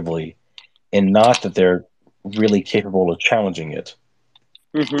it negatively, and not that they're really capable of challenging it.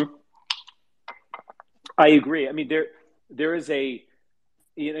 I agree. I mean, there is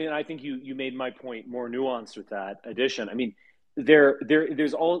and I think you made my point more nuanced with that addition. I mean,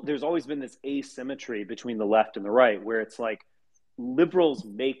 there's always been this asymmetry between the left and the right, where it's like liberals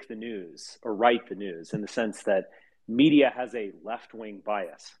make the news or write the news, in the sense that media has a left-wing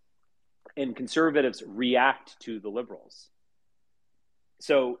bias, and conservatives react to the liberals.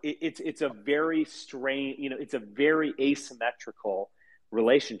 So it's a very strange, it's a very asymmetrical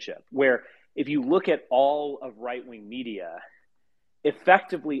relationship, where if you look at all of right-wing media,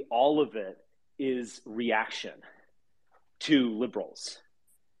 effectively all of it is reaction to liberals.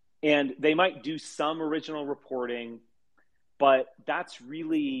 And they might do some original reporting, but that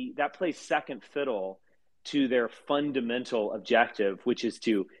plays second fiddle to their fundamental objective, which is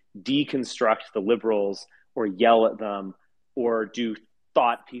to deconstruct the liberals or yell at them or do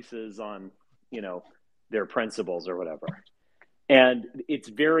thought pieces on, their principles or whatever. And it's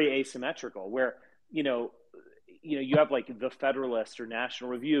very asymmetrical where, you have like the Federalist or National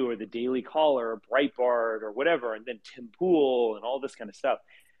Review or the Daily Caller or Breitbart or whatever, and then Tim Pool and all this kind of stuff.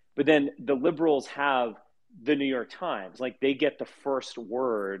 But then the liberals have the New York Times, like they get the first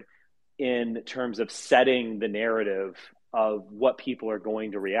word in terms of setting the narrative of what people are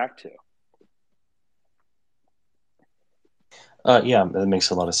going to react to. Yeah, that makes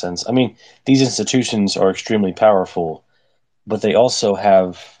a lot of sense. I mean, these institutions are extremely powerful, but they also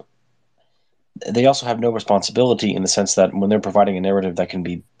have no responsibility in the sense that when they're providing a narrative that can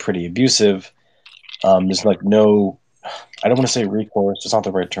be pretty abusive, there's like no, I don't want to say recourse, it's not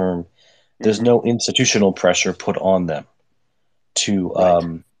the right term. There's no institutional pressure put on them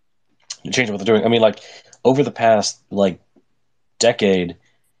to change what they're doing. I mean, like over the past like decade,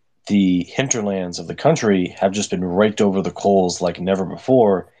 the hinterlands of the country have just been raked over the coals like never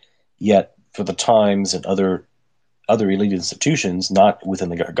before. Yet, for the Times and other elite institutions, not within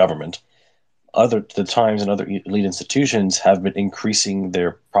the government, the Times and other elite institutions have been increasing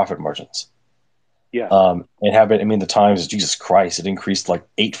their profit margins. Yeah. And have been. I mean, the Times, Jesus Christ, it increased like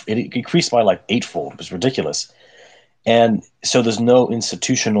it increased by like eightfold. It was ridiculous. And so there's no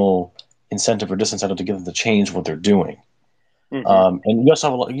institutional incentive or disincentive to get them to change what they're doing. And you also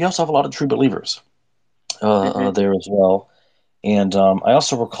have a lot of true believers there as well. And I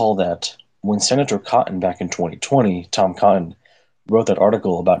also recall that when Senator Cotton back in 2020, Tom Cotton, wrote that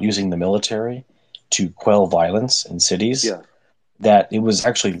article about using the military to quell violence in cities, that it was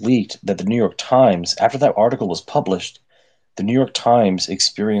actually leaked that the New York Times, after that article was published, the New York Times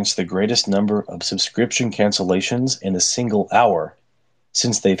experienced the greatest number of subscription cancellations in a single hour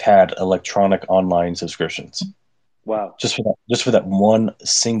since they've had electronic online subscriptions. Wow. Just for that one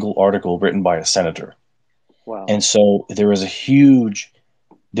single article written by a senator. Wow. And so there's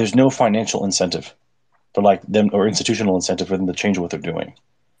no financial incentive for like them or institutional incentive for them to change what they're doing.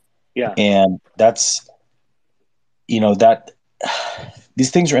 Yeah. And that's, that these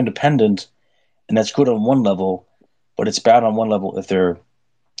things are independent, and that's good on one level, but it's bad on one level if they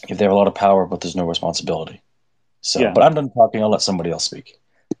have a lot of power, but there's no responsibility. So, but I'm done talking. I'll let somebody else speak.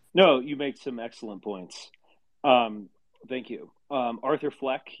 No, you make some excellent points. Thank you. Arthur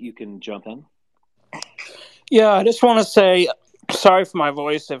Fleck, you can jump in. Yeah, I just want to say, sorry for my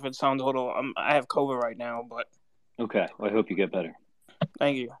voice if it sounds a little, I have COVID right now, but. Okay, well, I hope you get better.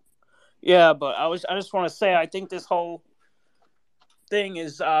 Thank you. Yeah, but I just want to say, I think this whole thing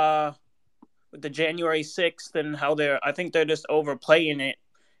is, with the January 6th and how I think they're just overplaying it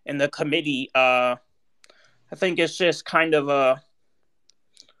in the committee. I think it's just kind of a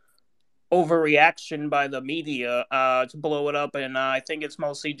overreaction by the media to blow it up, and I think it's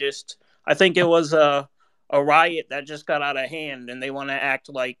mostly I think it was a riot that just got out of hand, and they want to act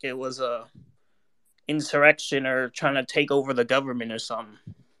like it was a insurrection or trying to take over the government or something.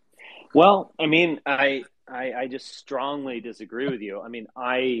 Well, I mean, I just strongly disagree with you. I mean,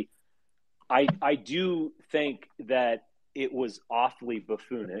 I do think that it was awfully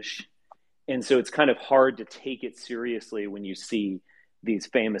buffoonish, and so it's kind of hard to take it seriously when you see these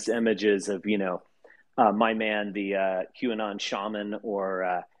famous images of, my man, the QAnon shaman,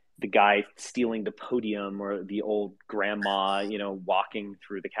 or the guy stealing the podium, or the old grandma, walking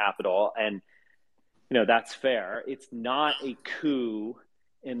through the Capitol. And, that's fair. It's not a coup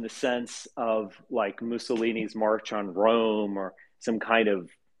in the sense of like Mussolini's March on Rome or some kind of,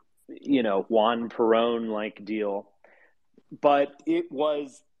 Juan Perón like deal. But it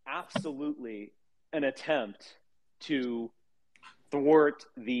was absolutely an attempt to thwart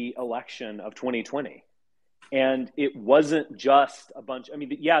the election of 2020. And it wasn't just a bunch. I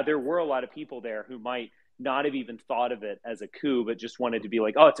mean, yeah, there were a lot of people there who might not have even thought of it as a coup, but just wanted to be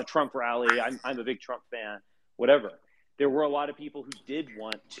like, oh, it's a Trump rally. I'm a big Trump fan, whatever. There were a lot of people who did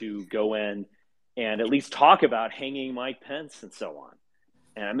want to go in and at least talk about hanging Mike Pence and so on.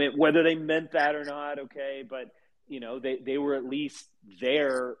 And I mean, whether they meant that or not, okay, but, they were at least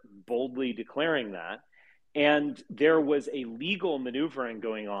there boldly declaring that. And there was a legal maneuvering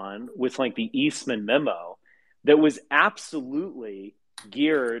going on with like the Eastman memo that was absolutely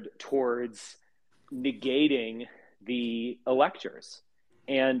geared towards negating the electors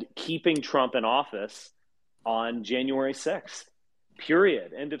and keeping Trump in office on January 6th.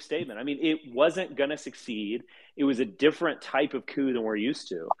 Period. End of statement. I mean, it wasn't going to succeed. It was a different type of coup than we're used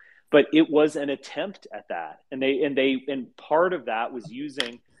to, but it was an attempt at that. And part of that was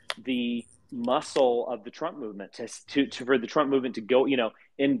using the muscle of the Trump movement for the Trump movement to go,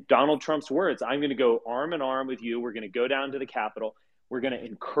 in Donald Trump's words, I'm going to go arm in arm with you. We're going to go down to the Capitol. We're going to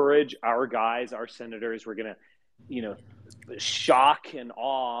encourage our guys, our senators. We're going to, shock and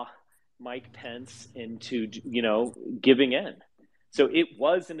awe Mike Pence into, giving in. So it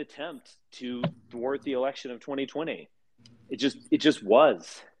was an attempt to thwart the election of 2020. It just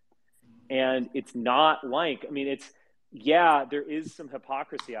was. And it's not like, there is some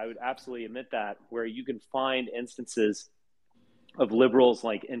hypocrisy. I would absolutely admit that, where you can find instances of liberals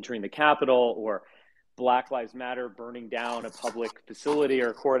like entering the Capitol, or Black Lives Matter burning down a public facility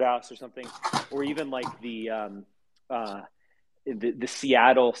or a courthouse or something, or even like the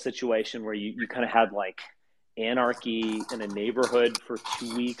Seattle situation where you kind of had like anarchy in a neighborhood for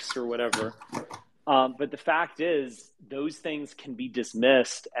 2 weeks or whatever. But the fact is, those things can be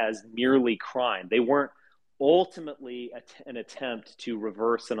dismissed as merely crime. They weren't ultimately an attempt to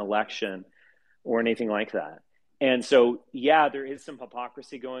reverse an election or anything like that. And so, yeah, there is some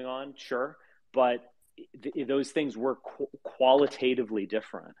hypocrisy going on, sure, but those things were qualitatively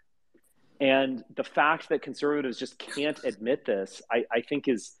different. And the fact that conservatives just can't admit this, I think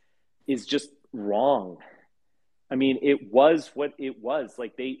is just wrong. It was what it was.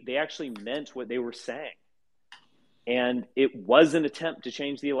 Like they actually meant what they were saying. And it was an attempt to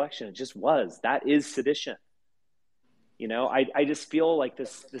change the election. It just was. That is sedition. I just feel like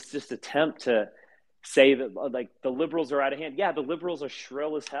this just attempt to say that like the liberals are out of hand. Yeah, the liberals are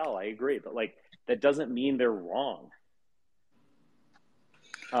shrill as hell. I agree. But like, that doesn't mean they're wrong.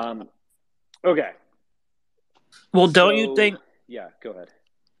 Okay. Well, don't you think? Yeah, go ahead.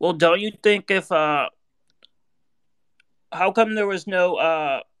 Well, don't you think if how come there was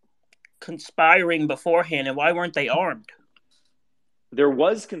no conspiring beforehand, and why weren't they armed? There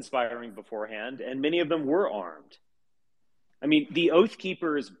was conspiring beforehand, and many of them were armed. The Oath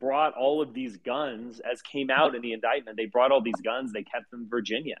Keepers brought all of these guns, as came out in the indictment. They brought all these guns. They kept them in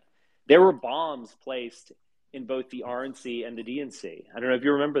Virginia. There were bombs placed in both the RNC and the DNC. I don't know if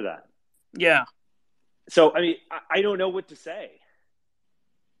you remember that. Yeah. So, I don't know what to say.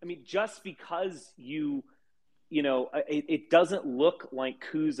 Just because it doesn't look like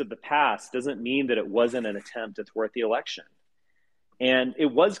coups of the past doesn't mean that it wasn't an attempt to thwart the election. And it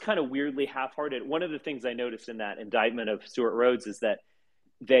was kind of weirdly half-hearted. One of the things I noticed in that indictment of Stuart Rhodes is that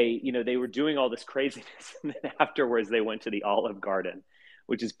they were doing all this craziness, and then afterwards they went to the Olive Garden,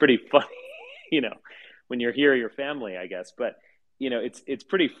 which is pretty funny, when you're here, your family, I guess. But, it's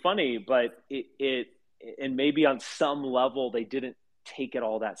pretty funny, but and maybe on some level they didn't take it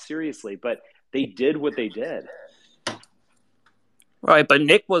all that seriously, but they did what they did. Right, but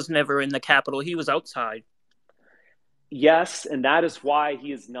Nick was never in the Capitol. He was outside. Yes, and that is why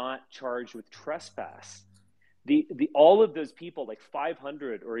he is not charged with trespass. All of those people, like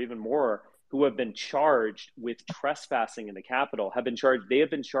 500 or even more, who have been charged with trespassing in the Capitol have been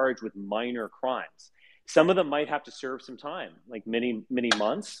charged with minor crimes. Some of them might have to serve some time, like many, many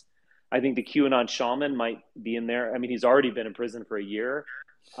months. I think the QAnon shaman might be in there. He's already been in prison for a year.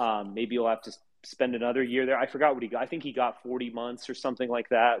 Maybe he'll have to spend another year there. I forgot what he got. I think he got 40 months or something like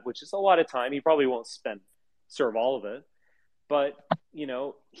that, which is a lot of time. He probably won't serve all of it. But,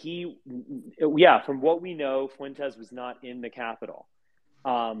 from what we know, Fuentes was not in the Capitol.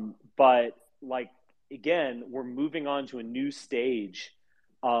 But, again, we're moving on to a new stage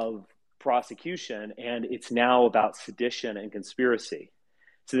of prosecution, and it's now about sedition and conspiracy.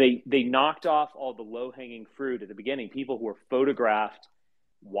 So they knocked off all the low-hanging fruit at the beginning, people who were photographed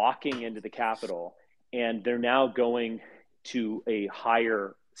walking into the Capitol, and they're now going to a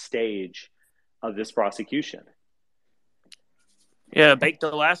higher stage of this prosecution. Yeah, Baked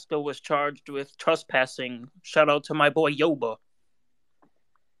Alaska was charged with trespassing. Shout out to my boy Yoba.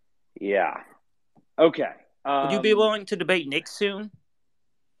 Yeah. Okay. Would you be willing to debate Nick soon?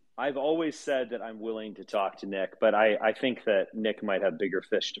 I've always said that I'm willing to talk to Nick, but I think that Nick might have bigger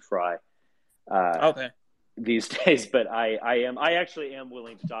fish to fry these days. But I actually am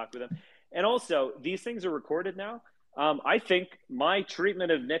willing to talk with him. And also, these things are recorded now. I think my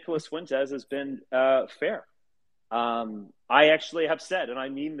treatment of Nicholas Fuentes has been fair. I actually have said, and I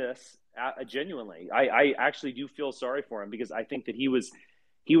mean this genuinely, I actually do feel sorry for him, because I think that he was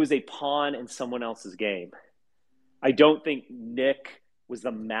a pawn in someone else's game. I don't think Nick was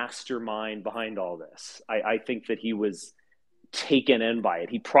the mastermind behind all this. I think that he was taken in by it.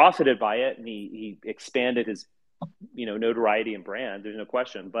 He profited by it, and he expanded his notoriety and brand. There's no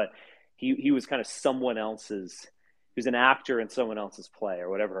question. But he was kind of someone else's. He was an actor in someone else's play, or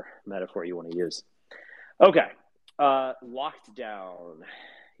whatever metaphor you want to use. Okay. Locked down.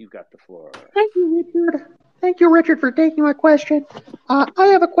 You've got the floor. Thank you, Richard. Thank you, Richard, for taking my question. I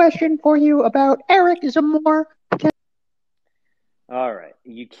have a question for you about Eric Zamor. All right.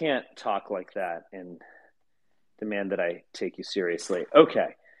 You can't talk like that and demand that I take you seriously.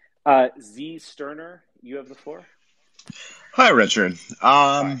 Okay. Z Sterner, you have the floor. Hi, Richard.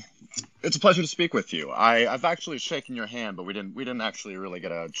 Hi. It's a pleasure to speak with you. I've actually shaken your hand, but we didn't actually really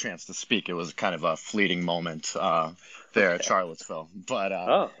get a chance to speak. It was kind of a fleeting moment there at Charlottesville. But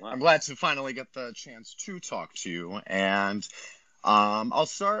Oh, wow. I'm glad to finally get the chance to talk to you. And I'll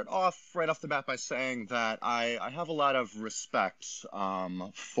start off right off the bat by saying that I have a lot of respect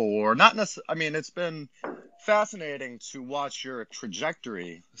for not necessarily. I mean, it's been fascinating to watch your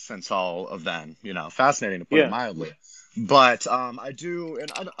trajectory since all of then. Fascinating to put it Yeah. mildly. But I do,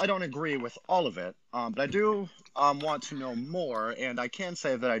 and I don't agree with all of it, but I do want to know more, and I can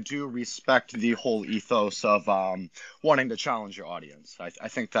say that I do respect the whole ethos of wanting to challenge your audience. I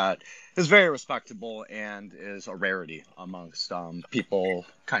think that is very respectable and is a rarity amongst people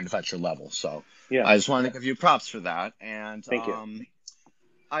kind of at your level. So Yeah. I just wanted to give you props for that. And Thank you.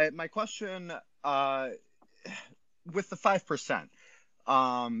 my question with the 5%.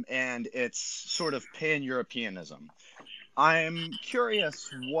 And its sort of pan-Europeanism. I'm curious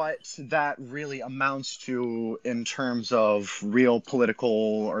what that really amounts to in terms of real political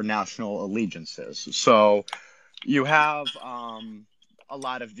or national allegiances. So you have a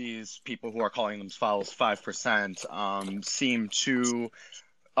lot of these people who are calling themselves 5% seem to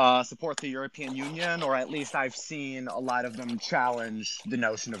support the European Union, or at least I've seen a lot of them challenge the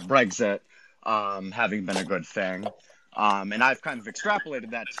notion of Brexit having been a good thing. And I've kind of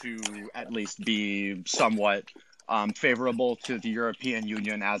extrapolated that to at least be somewhat favorable to the European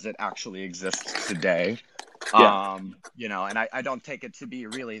Union as it actually exists today. Yeah. And I don't take it to be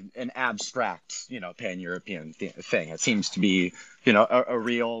really an abstract, pan-European thing. It seems to be, a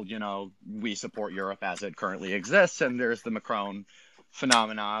real, we support Europe as it currently exists. And there's the Macron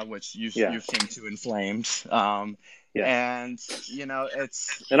phenomena, which you Yeah. seem to inflamed. Yeah. And,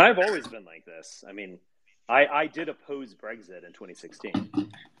 it's... And I've always been like this. I mean, I did oppose Brexit in 2016.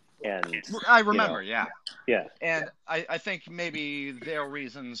 And I remember, yeah. Yeah. And I think maybe their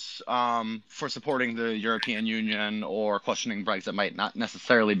reasons for supporting the European Union or questioning Brexit might not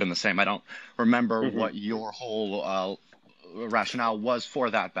necessarily been the same. I don't remember what your whole rationale was for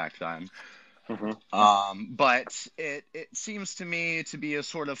that back then. But it seems to me to be a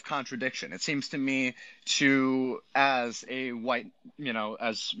sort of contradiction. It seems to me as a white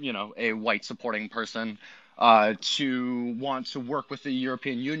supporting person, to want to work with the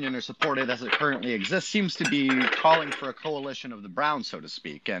European Union or support it as it currently exists seems to be calling for a coalition of the brown, so to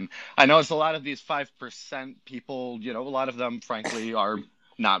speak. And I notice a lot of these 5% people, a lot of them, frankly, are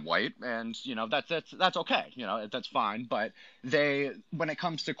not white, and that's okay, that's fine. But when it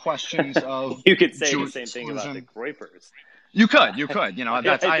comes to questions of You could say Jewish the same thing about the exclusion, Groypers. You could.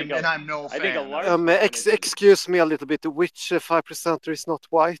 I'm no fan. Excuse me a little bit. Which 5% is not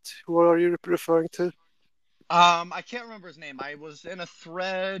white? Who are you referring to? I can't remember his name. I was in a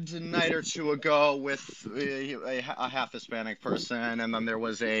thread a night or two ago with a half Hispanic person, and then there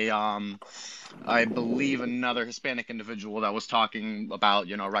was I believe another Hispanic individual that was talking about,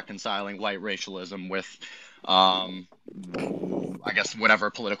 reconciling white racialism with, I guess whatever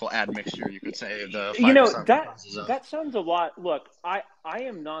political admixture you could say the 5% that sounds a lot. Look, I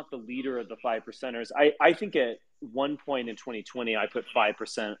am not the leader of the 5%ers. I think at one point in 2020 I put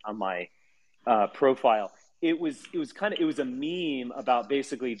 5% on my profile. It was a meme about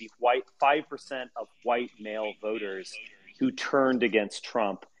basically the 5% of white male voters who turned against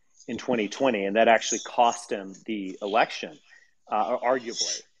Trump in 2020, and that actually cost him the election,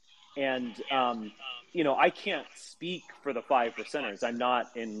 arguably. And I can't speak for the 5%ers. I'm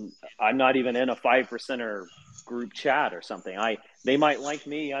not even in a 5%er group chat or something. They might like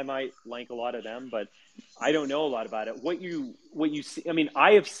me, I might like a lot of them, but I don't know a lot about it. What you see, I mean,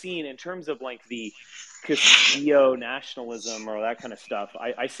 I have seen in terms of like the Castillo nationalism or that kind of stuff,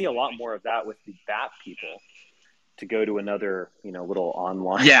 I see a lot more of that with the BAP people, to go to another, little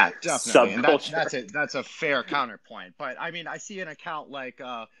online definitely. subculture. And that's a fair counterpoint. But I mean, I see an account like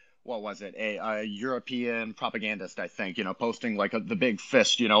what was it, a European propagandist, I think, posting like the big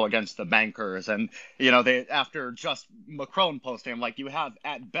fist, against the bankers, and they, after just Macron posting, I'm like, you have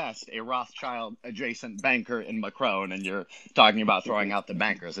at best a Rothschild adjacent banker in Macron, and you're talking about throwing out the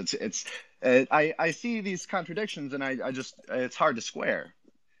bankers. I see these contradictions, and I just, it's hard to square.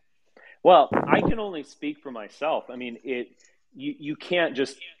 Well, I can only speak for myself. I mean, you can't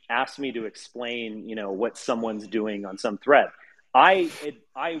just ask me to explain, what someone's doing on some thread. I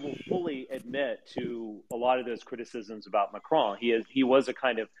will fully admit to a lot of those criticisms about Macron. He was a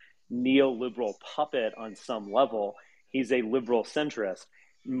kind of neoliberal puppet on some level. He's a liberal centrist.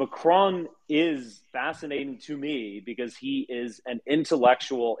 Macron is fascinating to me because he is an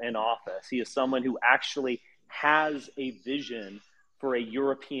intellectual in office. He is someone who actually has a vision for a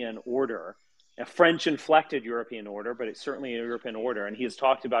European order, a French-inflected European order, but it's certainly a European order. And he has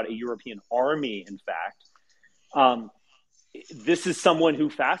talked about a European army, in fact. This is someone who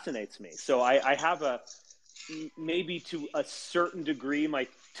fascinates me. So I have maybe to a certain degree, my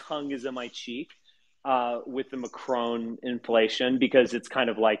tongue is in my cheek with the Macron inflation, because it's kind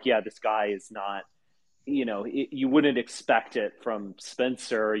of like, yeah, this guy is not, you wouldn't expect it from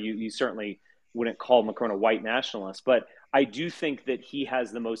Spencer. You certainly wouldn't call Macron a white nationalist, but I do think that he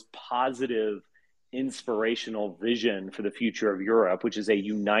has the most positive, inspirational vision for the future of Europe, which is a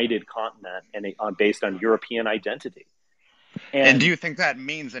united continent and based on European identity. And do you think that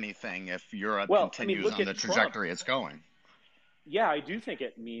means anything if Europe continues on the trajectory it's going? Yeah, I do think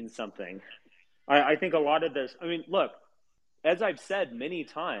it means something. I think a lot of this, look, as I've said many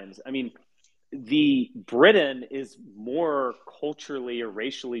times, the Britain is more culturally or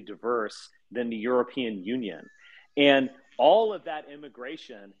racially diverse than the European Union. And all of that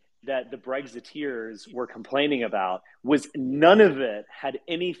immigration that the Brexiteers were complaining about none of it had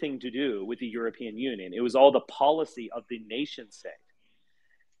anything to do with the European Union. It was all the policy of the nation state.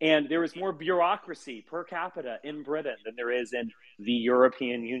 And there is more bureaucracy per capita in Britain than there is in the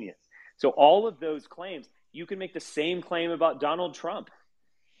European Union. So all of those claims, you can make the same claim about Donald Trump.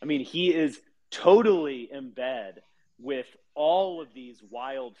 He is totally in bed with all of these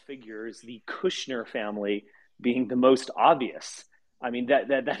wild figures, the Kushner family being the most obvious.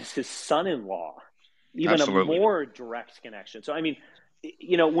 That is his son-in-law, even Absolutely. A more direct connection. So,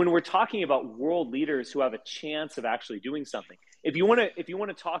 when we're talking about world leaders who have a chance of actually doing something, if you want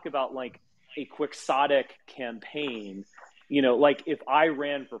to talk about like a quixotic campaign, like if I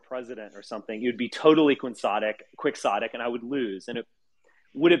ran for president or something, it would be totally quixotic, and I would lose. And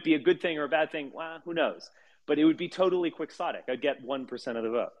would it be a good thing or a bad thing? Well, who knows? But it would be totally quixotic. I'd get 1% of the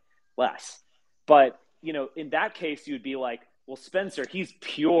vote, less. But, in that case, you'd be like, well, Spencer, he's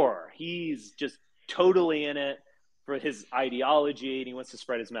pure. He's just totally in it for his ideology, and he wants to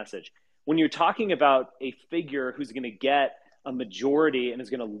spread his message. When you're talking about a figure who's going to get a majority and is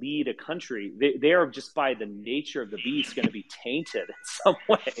going to lead a country, they are just by the nature of the beast going to be tainted in some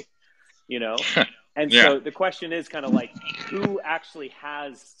way, And so the question is kind of like, who actually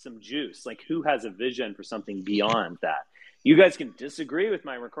has some juice? Like, who has a vision for something beyond that? You guys can disagree with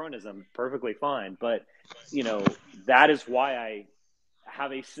my Macronism, perfectly fine. But, that is why I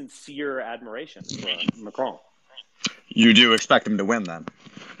have a sincere admiration for Macron. You do expect him to win, then?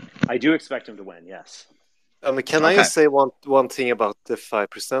 I do expect him to win, yes. Can I just say one thing about the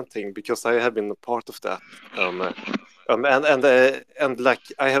 5% thing, because I have been a part of that. And like,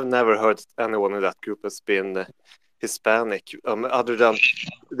 I have never heard anyone in that group has been Hispanic. Other than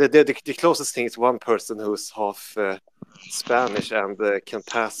the closest thing is one person who's half Spanish and can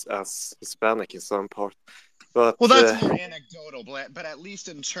pass as Hispanic in some part. But that's more anecdotal. But at least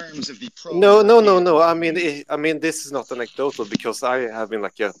in terms of the no. This is not anecdotal, because I have been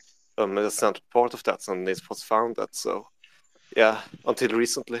like a central part of that since it was founded. So yeah, until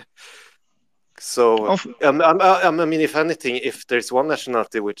recently. So if anything, if there's one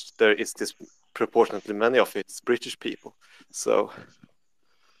nationality which there is disproportionately many of, it's British people. So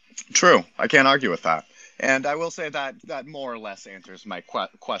true, I can't argue with that. And I will say that more or less answers my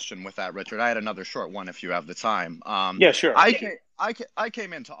question with that, Richard. I had another short one if you have the time. Yeah, sure. I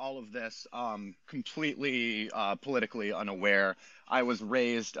came into all of this completely politically unaware. I was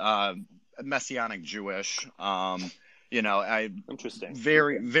raised Messianic Jewish. Interesting.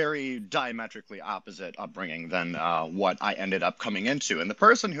 Very, very diametrically opposite upbringing than what I ended up coming into. And the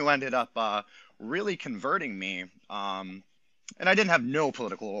person who ended up really converting me, and I didn't have no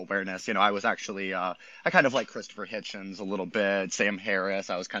political awareness. I was actually, I kind of like Christopher Hitchens a little bit, Sam Harris.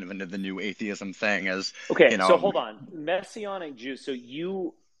 I was kind of into the new atheism thing Okay, so hold on. Messianic Jews. So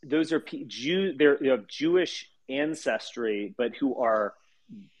those are they have Jewish ancestry, but who are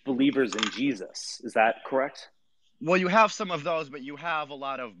believers in Jesus. Is that correct? Well, you have some of those, but you have a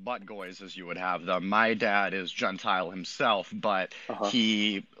lot of butt-goys, as you would have them. My dad is Gentile himself, but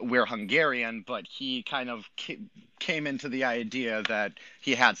we're Hungarian, but he kind of came into the idea that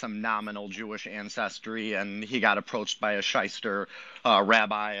he had some nominal Jewish ancestry, and he got approached by a shyster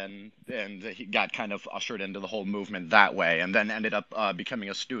rabbi, and he got kind of ushered into the whole movement that way, and then ended up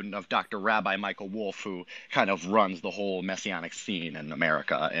becoming a student of Dr. Rabbi Michael Wolff, who kind of runs the whole Messianic scene in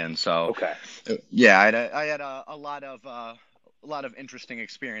America. And so, yeah, I had a lot of interesting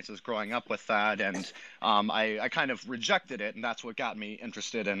experiences growing up with that, and I kind of rejected it, and that's what got me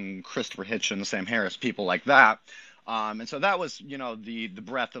interested in Christopher Hitchens, Sam Harris, people like that. And so that was, the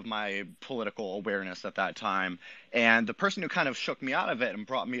breadth of my political awareness at that time. And the person who kind of shook me out of it and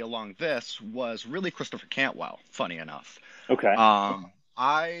brought me along this was really Christopher Cantwell, funny enough. Okay.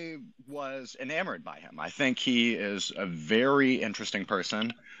 I was enamored by him. I think he is a very interesting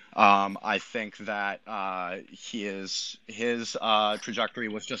person. I think that his trajectory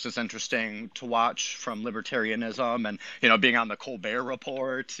was just as interesting to watch, from libertarianism and being on the Colbert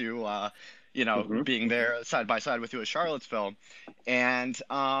Report to being there side by side with you at Charlottesville. And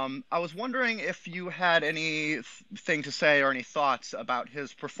I was wondering if you had anything to say or any thoughts about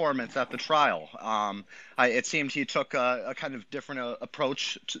his performance at the trial. It seemed he took a kind of different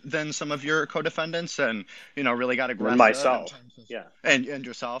approach than some of your co-defendants, and really got aggressive. And myself, yeah, and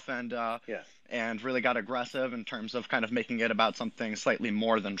yourself, and yeah. And really got aggressive in terms of kind of making it about something slightly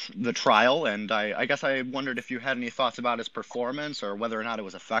more than the trial. And I guess I wondered if you had any thoughts about his performance, or whether or not it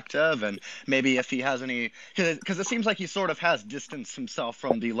was effective, and maybe if he has any, because it seems like he sort of has distanced himself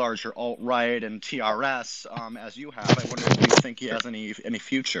from the larger alt-right and TRS, as you have. I wonder if you think he has any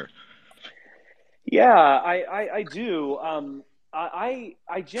future. Yeah, I do. I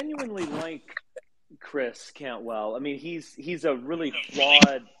genuinely like Chris Cantwell. I mean, he's a really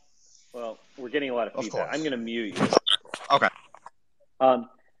flawed. Well, we're getting a lot of feedback. I'm going to mute you. Okay.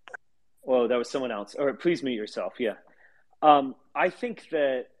 Well, that was someone else. All right, please mute yourself. Yeah. I think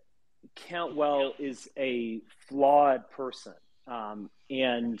that Cantwell is a flawed person,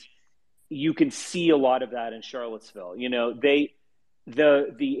 and you can see a lot of that in Charlottesville. The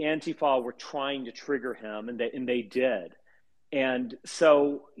Antifa were trying to trigger him, and they did. And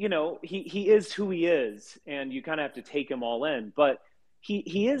so, he is who he is, and you kind of have to take him all in. But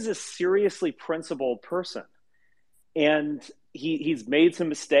he is a seriously principled person, and he's made some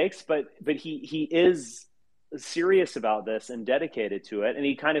mistakes, but he is serious about this and dedicated to it, and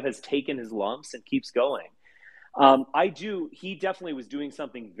he kind of has taken his lumps and keeps going. He definitely was doing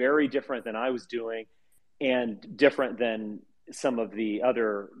something very different than I was doing, and different than some of the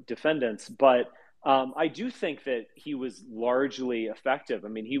other defendants, but I do think that he was largely effective. I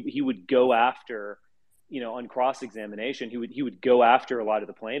mean, he would go after, on cross-examination, he would go after a lot of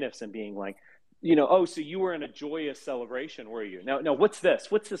the plaintiffs and being like, oh, so you were in a joyous celebration, were you? No, what's this?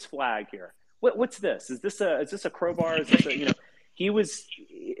 What's this flag here? What's this? Is this a crowbar? Is this a, he was,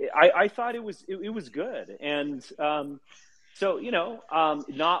 I thought it was good. And so,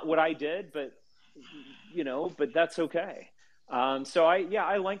 not what I did, but that's okay. So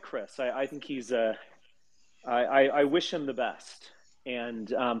I like Chris. I think he's I wish him the best.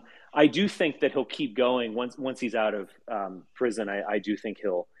 And I do think that he'll keep going once he's out of prison. I do think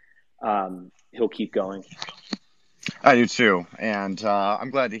he'll keep going. I do too, and I'm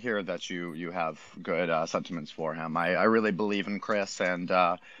glad to hear that you have good sentiments for him. I really believe in Chris, and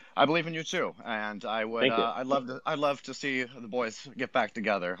I believe in you too. And I would I'd love to see the boys get back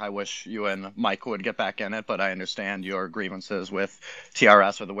together. I wish you and Mike would get back in it, but I understand your grievances with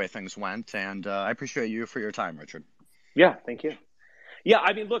TRS or the way things went, and I appreciate you for your time, Richard. Yeah, thank you. Yeah,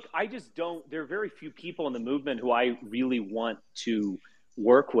 I mean, look, I just don't. There are very few people in the movement who I really want to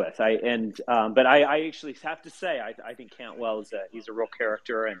work with. But I actually have to say, I think Cantwell he's a real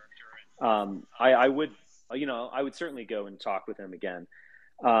character, and I would certainly go and talk with him again.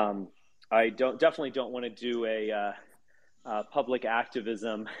 I definitely don't want to do a public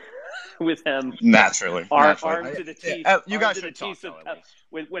activism with him. Naturally, armed to the teeth. You guys should talk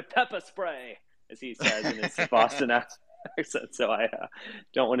with pepper spray, as he says in his Boston accent. So I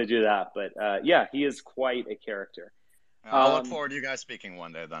don't want to do that. But yeah, he is quite a character. I'll look forward to you guys speaking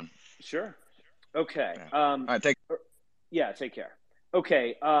one day then. Sure. Okay. Yeah. All right, take care.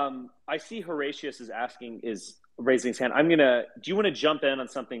 Okay. I see Horatius is raising his hand. Do you want to jump in on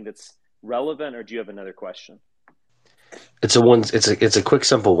something that's relevant, or do you have another question? It's a quick,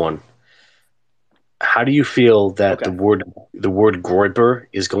 simple one. How do you feel that the word Groyper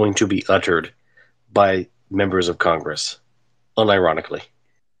is going to be uttered by members of Congress, unironically?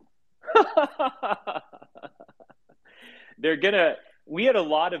 We had a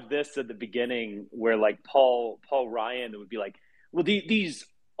lot of this at the beginning, where like Paul Ryan would be like, well, these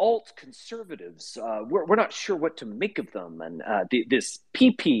alt conservatives, we're not sure what to make of them, and this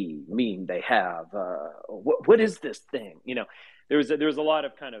PP meme they have, what is this thing? There was a lot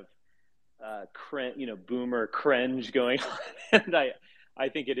of kind of boomer cringe going on, and I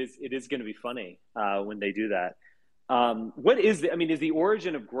think it is going to be funny when they do that. Is the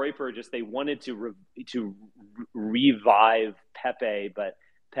origin of Groyper just they wanted to revive Pepe, but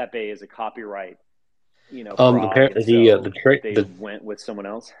Pepe is a copyright, apparently they went with someone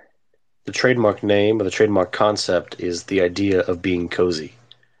else. The trademark name or the trademark concept is the idea of being cozy.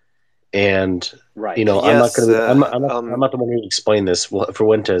 And Right. you know, I'm not Yes, going to. I'm not the one who explain this.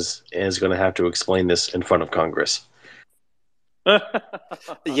 Fuentes is going to have to explain this in front of Congress.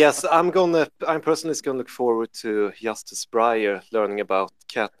 yes, I'm personally going to look forward to Justice Breyer learning about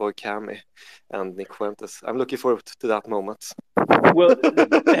Catboy Cammy and Nick Fuentes. I'm looking forward to that moment. Well,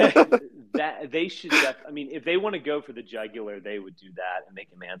 that they should I mean, if they want to go for the jugular, they would do that and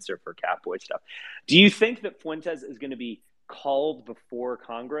make him answer for Catboy stuff. Do you think that Fuentes is going to be called before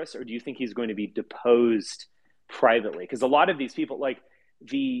Congress, or do you think he's going to be deposed privately? Because a lot of these people, like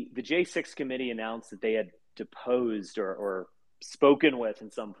the J6 committee, announced that they had deposed or spoken with in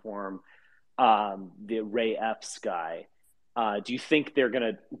some form the Ray Epps guy. Do you think they're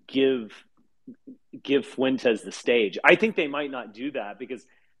going to give Fuentes the stage? I think they might not do that because,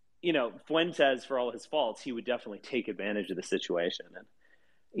 you know, Fuentes, for all his faults, he would definitely take advantage of the situation, and,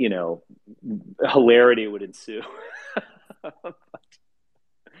 you know, hilarity would ensue. But,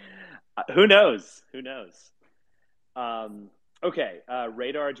 who knows? Who knows? Okay,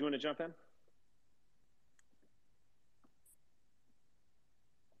 Radar, do you want to jump in?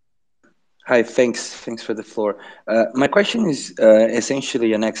 Hi, thanks for the floor. My question is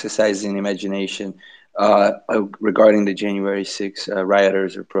essentially an exercise in imagination regarding the January 6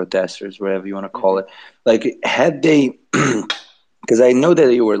 rioters or protesters, whatever you want to call it. Like, had they, because I know that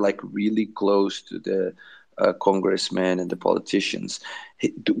they were like really close to the congressmen and the politicians.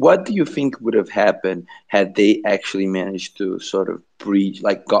 What do you think would have happened had they actually managed to sort of breach,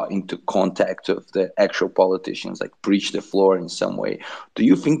 like got into contact of the actual politicians, like breach the floor in some way? Do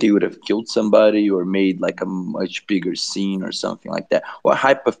you think they would have killed somebody or made like a much bigger scene or something like that? Or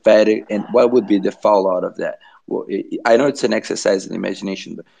hypothetical, and what would be the fallout of that? Well, I know it's an exercise in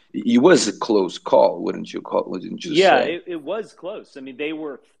imagination, but it was a close call, wouldn't you say? It was close. I mean, they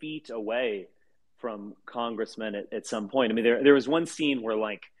were feet away from congressmen at some point. I mean, there was one scene where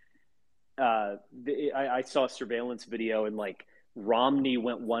like I saw a surveillance video and like Romney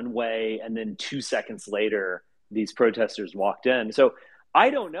went one way and then 2 seconds later these protesters walked in. So I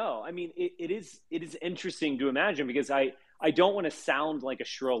don't know. I mean, it is interesting to imagine because I don't want to sound like a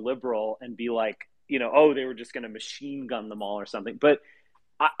shrill liberal and be like, you know, oh, they were just going to machine gun them all or something. But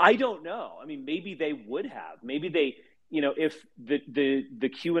I don't know. I mean, maybe they would have. Maybe they, you know, if the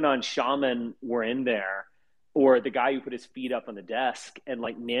QAnon shaman were in there, or the guy who put his feet up on the desk, and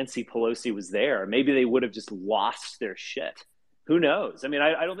like Nancy Pelosi was there, maybe they would have just lost their shit. Who knows? I mean,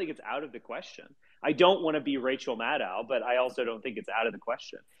 I don't think it's out of the question. I don't want to be Rachel Maddow, but I also don't think it's out of the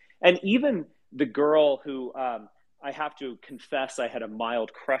question. And even the girl who I have to confess I had a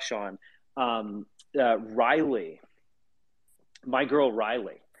mild crush on, Riley, my girl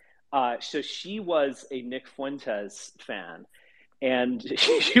Riley. So she was a Nick Fuentes fan, and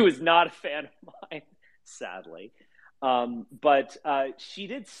she was not a fan of mine, sadly. But she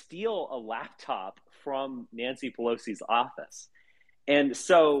did steal a laptop from Nancy Pelosi's office. And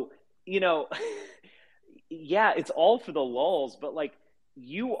so, you know, yeah, it's all for the lulz, but like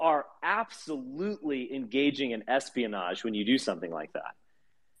you are absolutely engaging in espionage when you do something like that.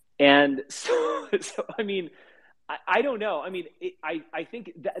 And so I mean, I don't know. I mean, I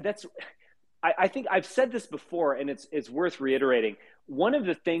think I think I've said this before, and it's worth reiterating. One of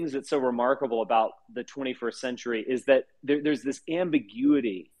the things that's so remarkable about the 21st century is that there's this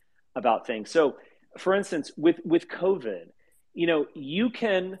ambiguity about things. So, for instance, with COVID, you know, you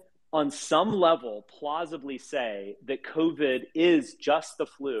can, on some level, plausibly say that COVID is just the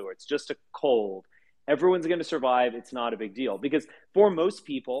flu, or it's just a cold. Everyone's going to survive. It's not a big deal. Because for most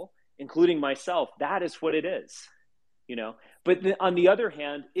people, including myself, that is what it is. You know, but on the other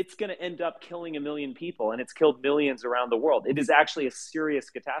hand, it's going to end up killing 1 million people, and it's killed millions around the world. It is actually a serious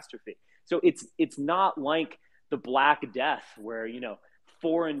catastrophe. So it's not like the Black Death where, you know,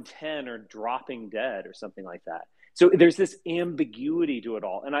 4 in 10 are dropping dead or something like that. So there's this ambiguity to it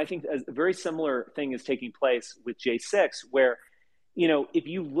all. And I think a very similar thing is taking place with J6, where, you know, if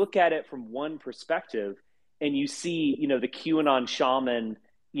you look at it from one perspective and you see, you know, the QAnon shaman,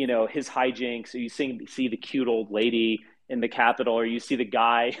 you know, his hijinks, or you see the cute old lady in the Capitol, or you see the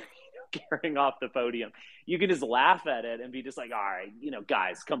guy, you know, carrying off the podium, you can just laugh at it and be just like, all right, you know,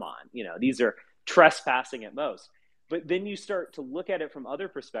 guys, come on, you know, these are trespassing at most. But then you start to look at it from other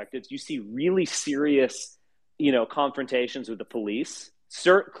perspectives. You see really serious, you know, confrontations with the police.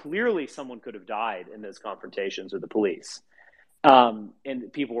 Clearly someone could have died in those confrontations with the police. And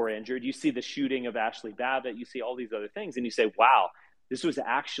people were injured. You see the shooting of Ashley Babbitt. You see all these other things, and you say, wow, this was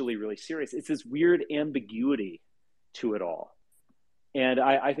actually really serious. It's this weird ambiguity to it all. And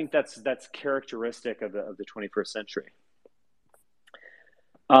I think that's characteristic of the 21st century.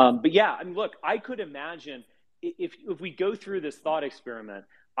 But yeah, I mean, look, I could imagine if we go through this thought experiment,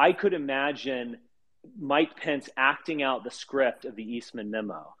 I could imagine Mike Pence acting out the script of the Eastman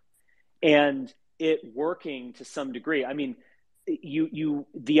memo and it working to some degree. I mean,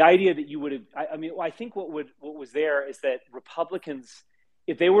 the idea that you would have, I think what was there is that Republicans,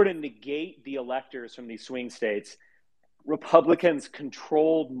 if they were to negate the electors from these swing states, Republicans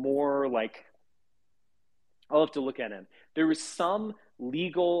controlled more, like, I'll have to look at it. There was some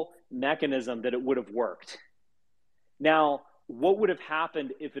legal mechanism that it would have worked. Now, what would have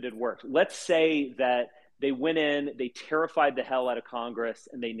happened if it had worked? Let's say that they went in, they terrified the hell out of Congress,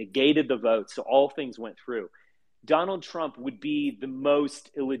 and they negated the vote, so all things went through. Donald Trump would be the most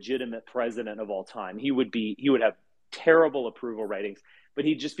illegitimate president of all time. He would have terrible approval ratings, but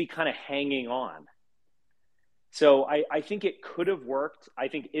he'd just be kind of hanging on. So I think it could have worked. I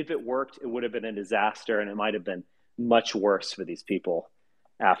think if it worked, it would have been a disaster, and it might have been much worse for these people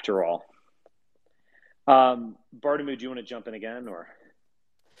after all. Bartemu, do you want to jump in again, or?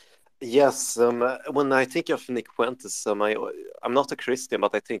 Yes, when I think of Nick Fuentes, I'm not a Christian,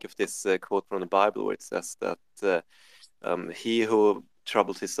 but I think of this quote from the Bible where it says that he who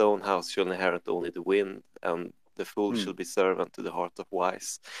troubles his own house shall inherit only the wind, and the fool shall be servant to the heart of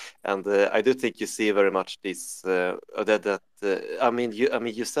wise. And I do think you see very much this. You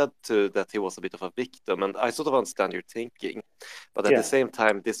said that he was a bit of a victim, and I sort of understand your thinking, but at the same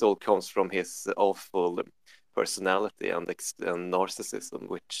time, this all comes from his awful personality and narcissism,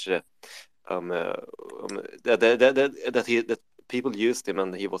 which that people used him,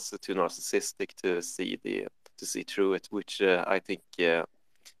 and he was too narcissistic to see through it, which I think.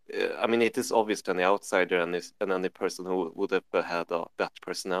 It is obvious to any outsider and any person who would have had that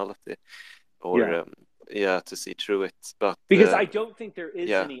personality, or to see through it. But because I don't think there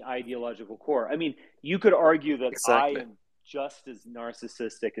is any ideological core. I mean, you could argue that I am just as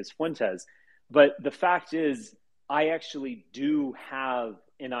narcissistic as Fuentes, but the fact is, I actually do have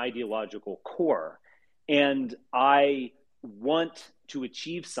an ideological core, and I want to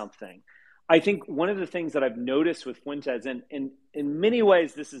achieve something. I think one of the things that I've noticed with Fuentes, and in many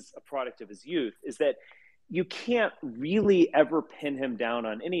ways this is a product of his youth, is that you can't really ever pin him down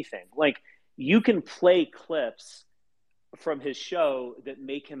on anything. Like, you can play clips from his show that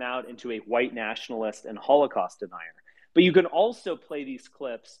make him out into a white nationalist and Holocaust denier. But you can also play these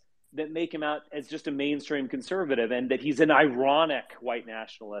clips that make him out as just a mainstream conservative, and that he's an ironic white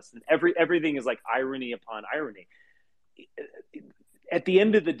nationalist, and everything is like irony upon irony. At the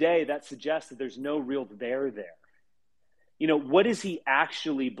end of the day, that suggests that there's no real there. You know, what does he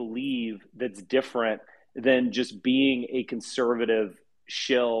actually believe that's different than just being a conservative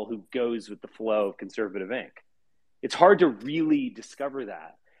shill who goes with the flow of conservative ink? It's hard to really discover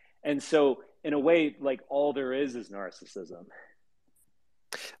that. And so, in a way, like, all there is narcissism.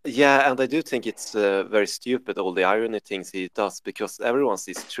 Yeah, and I do think it's very stupid, all the irony things he does, because everyone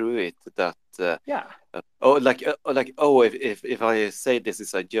sees through it that if I say this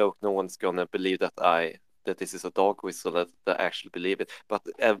is a joke, no one's gonna believe that this is a dog whistle, that I actually believe it. But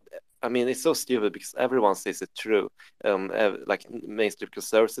it's so stupid because everyone sees it true. Like, mainstream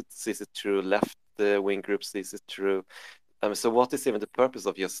conservatives sees it true, left wing groups sees it true. So what is even the purpose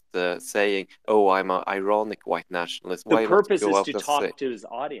of just saying, "Oh, I'm an ironic white nationalist"? The purpose is to talk to his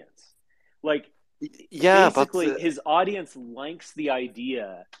audience. Like, basically, his audience likes the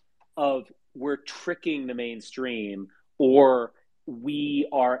idea of we're tricking the mainstream, or we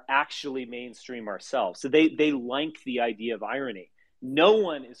are actually mainstream ourselves. So they like the idea of irony. No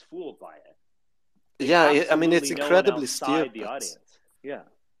one is fooled by it. It's incredibly stupid. The audience. Yeah.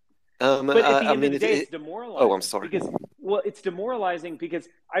 But at the end of the day, it's demoralizing. Oh, I'm sorry. It's demoralizing because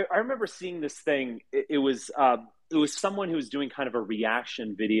I remember seeing this thing. It was someone who was doing kind of a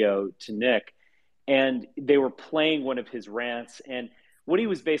reaction video to Nick, and they were playing one of his rants. And what he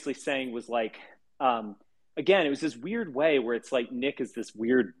was basically saying was like, again, it was this weird way where it's like Nick is this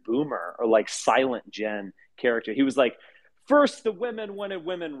weird boomer or like Silent Gen character. He was like, first, the women wanted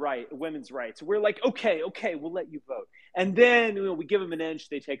women's rights. We're like, okay, we'll let you vote. And then we give them an inch,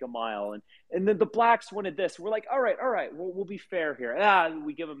 they take a mile. And then the blacks wanted this. We're like, all right, we'll be fair here.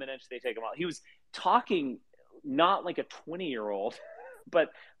 We give them an inch, they take a mile. He was talking not like a 20-year-old,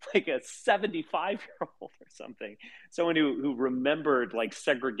 but like a 75-year-old or something. Someone who remembered like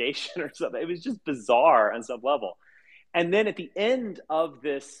segregation or something. It was just bizarre on some level. And then at the end of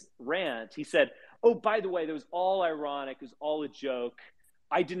this rant, he said, "Oh, by the way, that was all ironic. It was all a joke.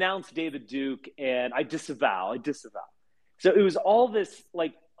 I denounce David Duke, and I disavow. So it was all this,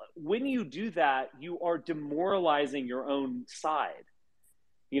 like, when you do that, you are demoralizing your own side.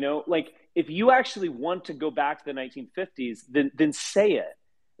 You know, like, if you actually want to go back to the 1950s, then say it.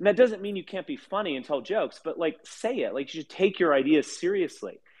 And that doesn't mean you can't be funny and tell jokes, but like say it. Like you should take your ideas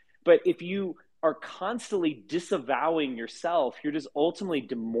seriously. But if you are constantly disavowing yourself, you're just ultimately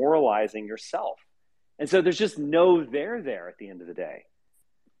demoralizing yourself. And so there's just no there at the end of the day.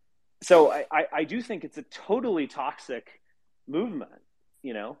 So I do think it's a totally toxic movement,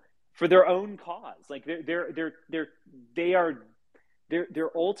 you know, for their own cause. Like they're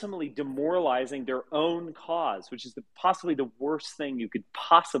ultimately demoralizing their own cause, which is possibly the worst thing you could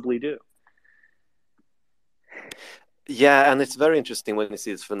possibly do. Yeah, and it's very interesting when you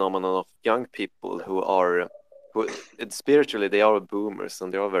see this phenomenon of young people who spiritually they are boomers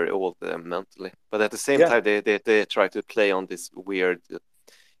and they are very old mentally, but at the same time they try to play on this weird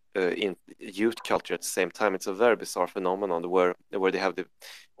in youth culture at the same time. It's a very bizarre phenomenon where they have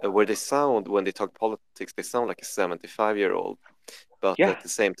where they sound, when they talk politics, they sound like a 75-year-old, but at the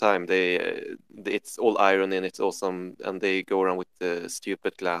same time it's all irony and it's awesome, and they go around with the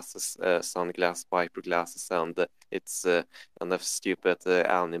stupid glasses, sunglass wiper glasses, and it's and the stupid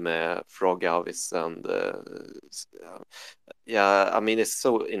anime frog Elvis, and I mean it's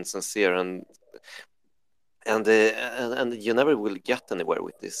so insincere, and you never will get anywhere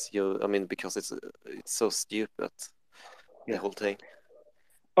with this. I mean, because it's so stupid, the whole thing.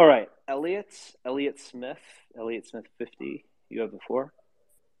 All right, Elliot Smith 50. You have the floor.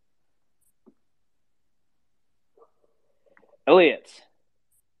 Elliot,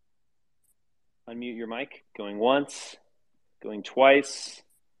 unmute your mic. Going once, going twice.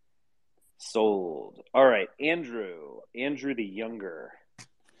 Sold. All right, Andrew the younger.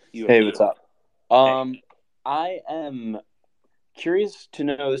 Hey, what's up? I am curious to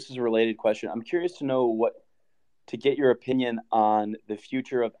know, this is a related question. I'm curious to get your opinion on the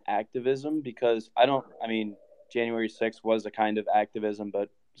future of activism, because January 6th was a kind of activism, but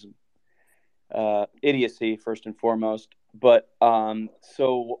idiocy first and foremost. But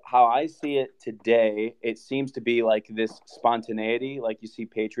so how I see it today, it seems to be like this spontaneity, like you see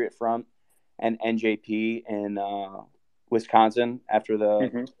Patriot Front and NJP in Wisconsin after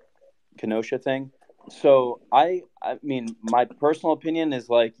the Kenosha thing. So I mean, my personal opinion is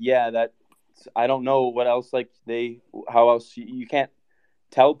like, that I don't know what else, how else you can't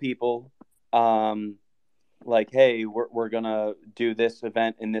tell people, like, hey, we're gonna do this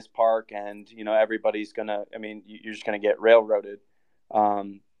event in this park, and everybody's gonna. I mean, you're just gonna get railroaded.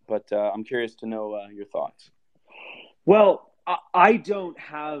 But I'm curious to know your thoughts. Well, I don't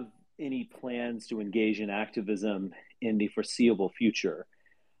have any plans to engage in activism in the foreseeable future.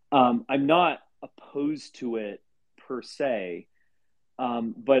 I'm not opposed to it per se,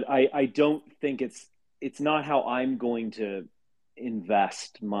 but I don't think it's not how I'm going to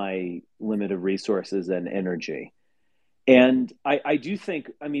invest my limited resources and energy. And I do think,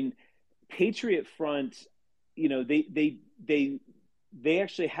 I mean, Patriot Front, they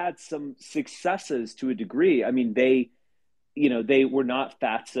actually had some successes to a degree. I mean, they were not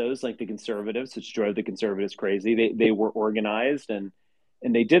fatsos like the conservatives, which drove the conservatives crazy. They were organized and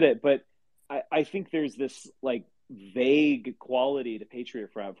they did it. But I think there's this like vague quality to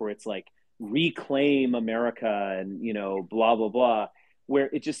Patriot Front where it's like reclaim America and blah blah blah, where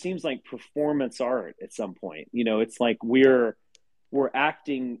it just seems like performance art at some point. It's like we're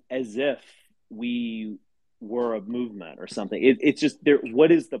acting as if we were a movement or something. It's just there.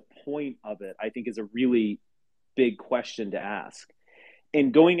 What is the point of it? I think is a really big question to ask.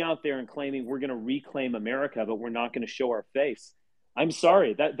 And going out there and claiming we're going to reclaim America, but we're not going to show our face. I'm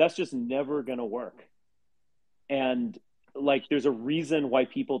sorry, that's just never going to work. And like, there's a reason why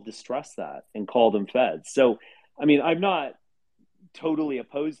people distrust that and call them feds. So, I mean, I'm not totally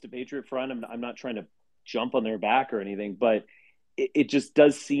opposed to Patriot Front. I'm not trying to jump on their back or anything, but it just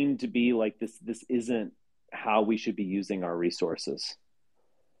does seem to be like this isn't how we should be using our resources.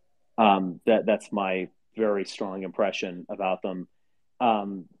 That's my very strong impression about them.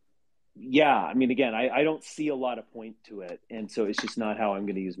 I mean, again, I don't see a lot of point to it, and so it's just not how I'm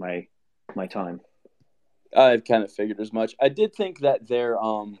going to use my time. I've kind of figured as much. I did think that their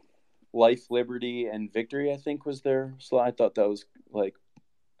life, liberty, and victory, I think, was their slide. I thought that was like,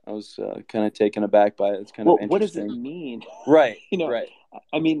 I was kind of taken aback by it. It's kind of interesting. What does it mean? Right. Right.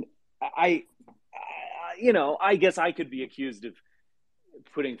 I mean, I guess I could be accused of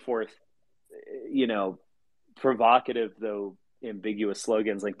putting forth, provocative though ambiguous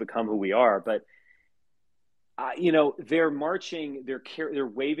slogans like "Become who we are," but they're marching, they're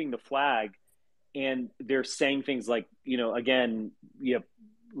waving the flag, and they're saying things like, again,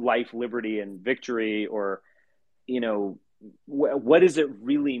 life, liberty, and victory, or what does it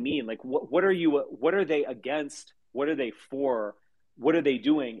really mean? Like, what are they against? What are they for? What are they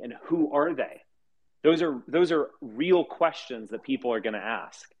doing? And who are they? those are real questions that people are going to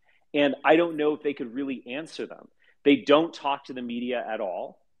ask. And I don't know if they could really answer them. They don't talk to the media at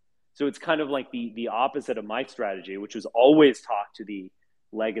all. So it's kind of like the opposite of my strategy, which was always talk to the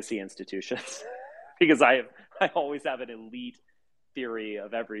legacy institutions because I always have an elite theory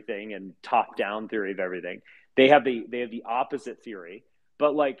of everything and top down theory of everything. They have the opposite theory,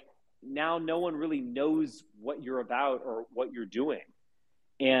 but like now no one really knows what you're about or what you're doing.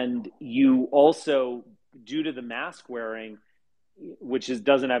 And you also, due to the mask wearing, which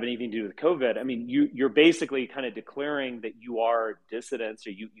doesn't have anything to do with COVID, I mean, you're basically kind of declaring that you are dissidents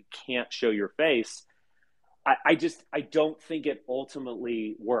or you can't show your face. I don't think it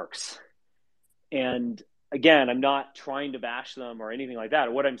ultimately works. And again, I'm not trying to bash them or anything like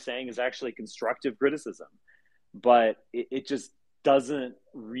that. What I'm saying is actually constructive criticism, but it just doesn't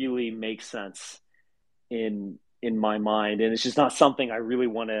really make sense in my mind. And it's just not something I really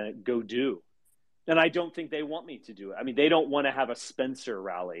want to go do. And I don't think they want me to do it. I mean, they don't want to have a Spencer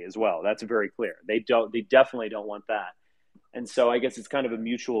rally as well. That's very clear. They definitely don't want that. And so I guess it's kind of a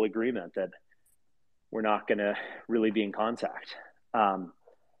mutual agreement that we're not going to really be in contact.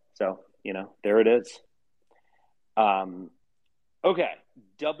 So, there it is. Okay.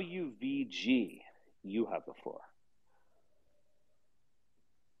 WVG, you have the floor.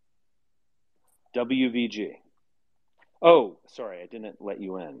 WVG. Oh, sorry, I didn't let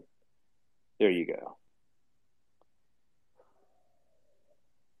you in. There you go.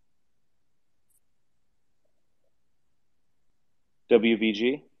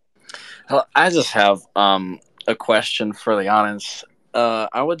 WVG? I just have a question for the audience.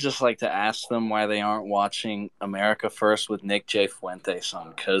 I would just like to ask them why they aren't watching America First with Nick J. Fuentes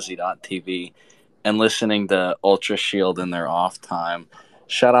on Cozy.tv and listening to Ultra Shield in their off time.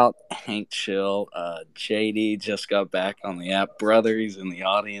 Shout out Hank Chill. JD just got back on the app. Brother, he's in the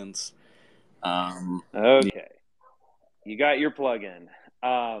audience. Okay. You got your plug in.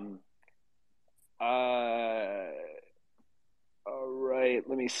 All right,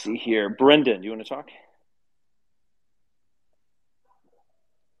 let me see here. Brendan, do you want to talk?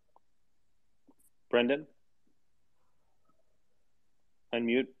 Brendan?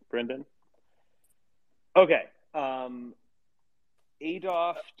 Unmute, Brendan. Okay.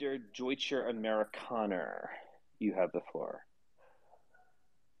 Adolf der Deutscher Amerikaner, you have the floor.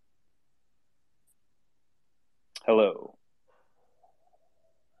 Hello.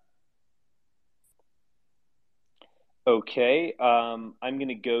 Okay, I'm going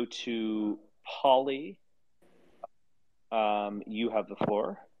to go to Polly. You have the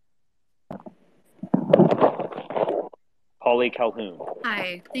floor. Polly Calhoun.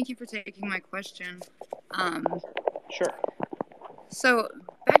 Hi, thank you for taking my question. Sure. So,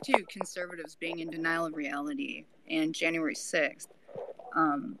 back to conservatives being in denial of reality and January 6th.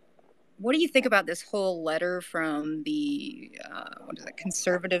 What do you think about this whole letter from the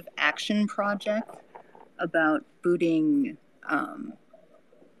Conservative Action Project about booting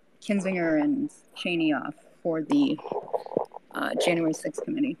Kinzinger and Cheney off for the January 6th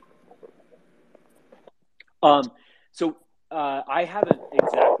committee? So I haven't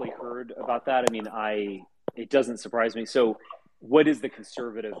exactly heard about that. I mean, it doesn't surprise me. So what is the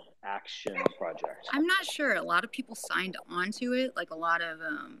Conservative Action Project? I'm not sure. A lot of people signed on to it, like a lot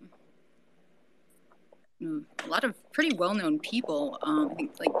of pretty well-known people. I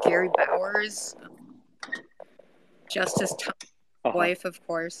think like Gary Bowers, Justice Thomas' wife, of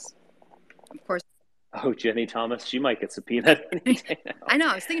course. Oh, Jenny Thomas, she might get subpoenaed any day now. I know.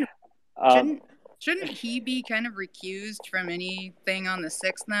 I was thinking, shouldn't he be kind of recused from anything on the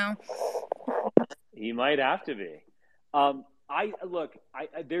 6th now? He might have to be.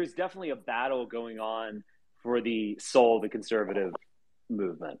 There's definitely a battle going on for the soul of the conservative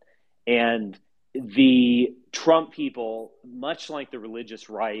movement. And the Trump people, much like the religious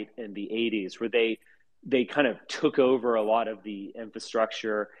right in the 80s, where they kind of took over a lot of the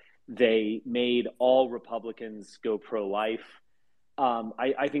infrastructure, they made all Republicans go pro-life.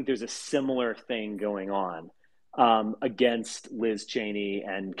 I think there's a similar thing going on against Liz Cheney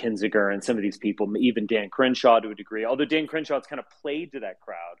and Kinzinger and some of these people, even Dan Crenshaw to a degree, although Dan Crenshaw's kind of played to that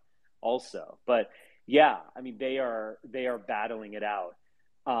crowd also. But yeah, I mean, they are battling it out.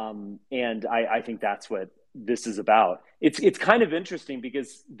 And I think that's what this is about. It's kind of interesting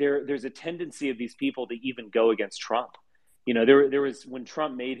because there's a tendency of these people to even go against Trump. There was, when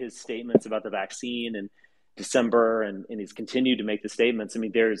Trump made his statements about the vaccine in December and he's continued to make the statements. I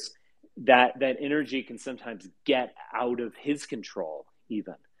mean, there's that energy can sometimes get out of his control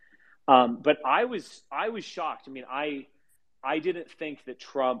even. But I was shocked. I mean, I didn't think that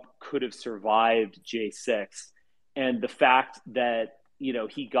Trump could have survived J6, and the fact that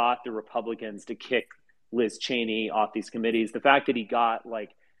he got the Republicans to kick Liz Cheney off these committees. The fact that he got like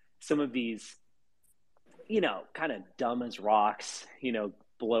some of these, kind of dumb as rocks,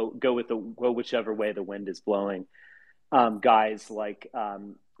 go whichever way the wind is blowing. Guys like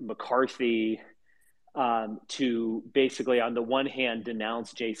McCarthy, to basically, on the one hand,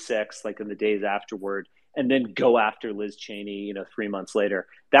 denounce J6 like in the days afterward, and then go after Liz Cheney, 3 months later.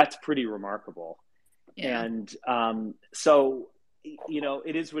 That's pretty remarkable. Yeah. And so,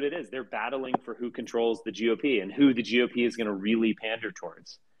 it is what it is. They're battling for who controls the GOP and who the GOP is going to really pander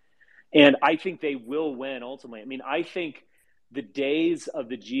towards. And I think they will win ultimately. I mean, I think the days of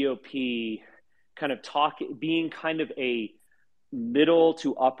the GOP kind of being kind of a middle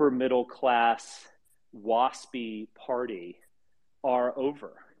to upper middle class waspy party are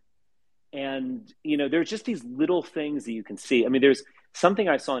over. And, there's just these little things that you can see. I mean, there's something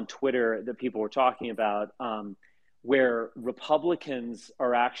I saw on Twitter that people were talking about, where Republicans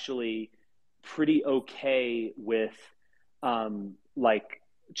are actually pretty okay with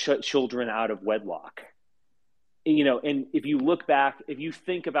children out of wedlock. And if you look back, if you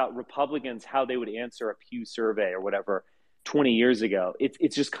think about Republicans, how they would answer a Pew survey or whatever 20 years ago,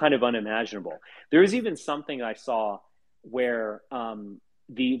 it's just kind of unimaginable. There was even something I saw where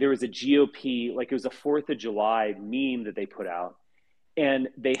there was a GOP, like it was a 4th of July meme that they put out. And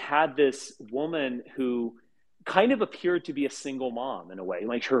they had this woman who kind of appeared to be a single mom in a way.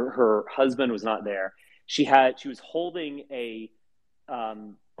 Like her husband was not there. She was holding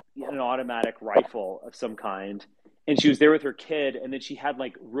an automatic rifle of some kind, and she was there with her kid, and then she had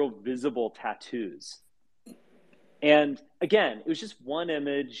like real visible tattoos. And again, it was just one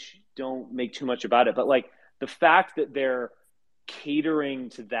image. Don't make too much about it. But like the fact that they're catering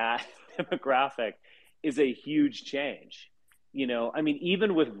to that demographic is a huge change. I mean,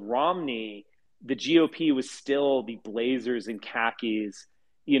 even with Romney, the GOP was still the blazers and khakis.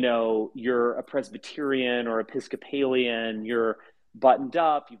 You're a Presbyterian or Episcopalian, you're buttoned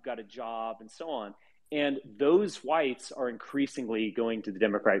up, you've got a job, and so on. And those whites are increasingly going to the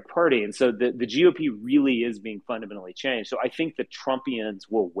Democratic Party. And so the GOP really is being fundamentally changed. So I think the Trumpians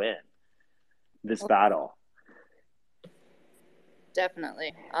will win this battle.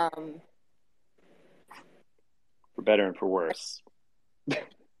 Definitely. For better and for worse.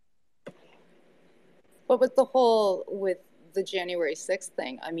 But with the January 6th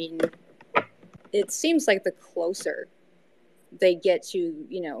thing, I mean, it seems like the closer they get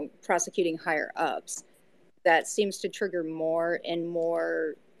to, prosecuting higher ups, that seems to trigger more and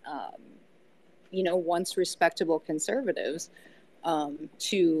more, once respectable conservatives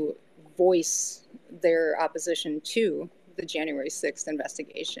to voice their opposition to the January 6th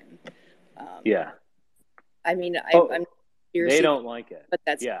investigation. Yeah. I mean, I'm they don't like it, but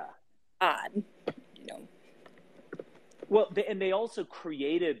that's odd. Well, they also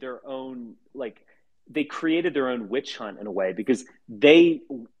created their own witch hunt in a way, because they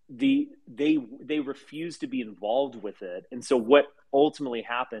refused to be involved with it. And so what ultimately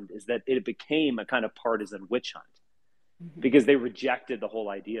happened is that it became a kind of partisan witch hunt, because they rejected the whole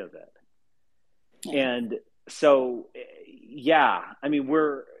idea of it. Yeah. And so, I mean,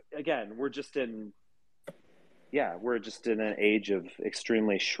 we're just in an age of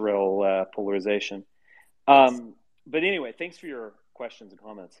extremely shrill polarization. But anyway, thanks for your questions and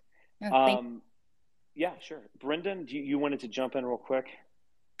comments. Yeah, sure. Brendan, you wanted to jump in real quick?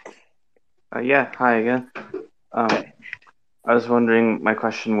 Yeah, hi again. Okay. I was wondering, my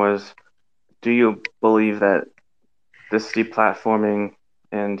question was, do you believe that this deplatforming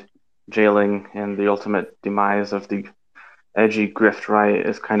and jailing and the ultimate demise of the edgy grift right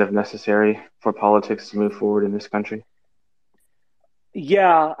is kind of necessary for politics to move forward in this country?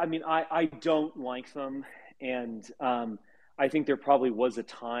 Yeah, I mean, I don't like them. And I think there probably was a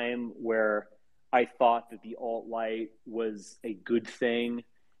time where I thought that the alt-right was a good thing,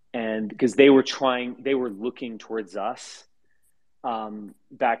 and because they were looking towards us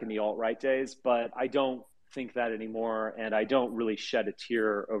back in the alt-right days, but I don't think that anymore, and I don't really shed a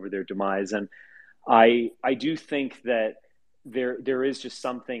tear over their demise. And I do think that there is just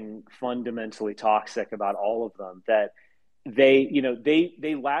something fundamentally toxic about all of them, that they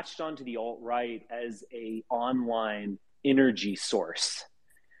latched onto the alt-right as a online energy source,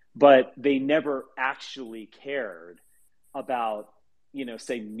 but they never actually cared about,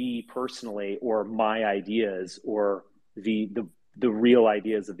 say me personally, or my ideas, or the real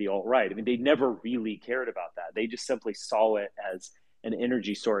ideas of the alt-right. I mean, they never really cared about that. They just simply saw it as an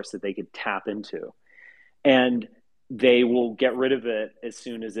energy source that they could tap into. And they will get rid of it as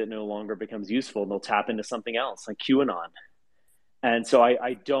soon as it no longer becomes useful, and they'll tap into something else, like QAnon. And so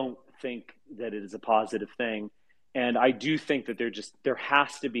I don't think that it is a positive thing. And I do think that there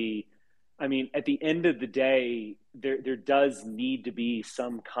has to be, I mean, at the end of the day, there does need to be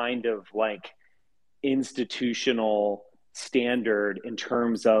some kind of like institutional standard in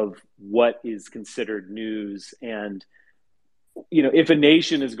terms of what is considered news. And, if a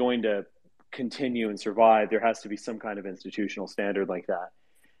nation is going to continue and survive, there has to be some kind of institutional standard like that.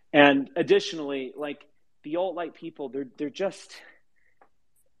 And additionally, like the alt-right people, they're just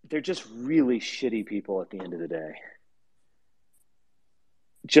really shitty people at the end of the day.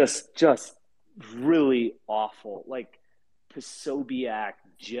 Just really awful. Like Posobiec,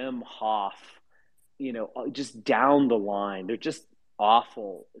 Jim Hoff, just down the line. They're just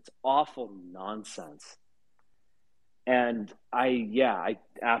awful. It's awful nonsense. And I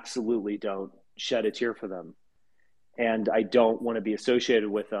absolutely don't shed a tear for them. And I don't want to be associated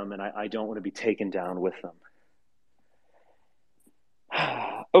with them, and I don't want to be taken down with them.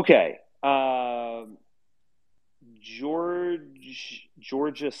 Okay.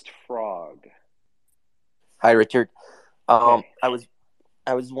 Georgist Frog. Hi, Richard. Hey.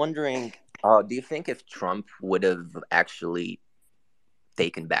 I was wondering, do you think if Trump would have actually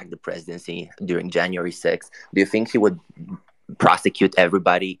taken back the presidency during January 6th, do you think he would prosecute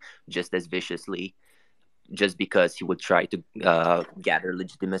everybody just as viciously, just because he would try to gather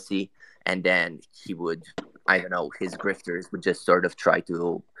legitimacy, and then he would, I don't know, his grifters would just sort of try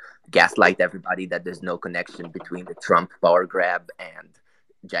to gaslight everybody that there's no connection between the Trump power grab and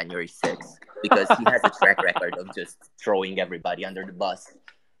January 6th, because he has a track record of just throwing everybody under the bus.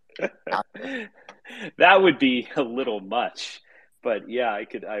 That would be a little much, but yeah,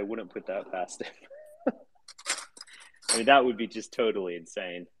 I wouldn't put that past him. I mean, that would be just totally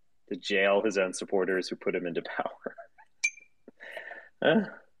insane to jail his own supporters who put him into power.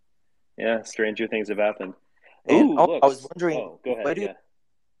 Yeah, stranger things have happened. And Ooh, look. I was wondering, go ahead.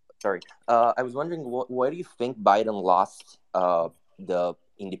 I was wondering, why do you think Biden lost the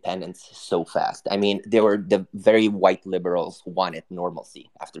independents so fast? I mean, they were the very white liberals who wanted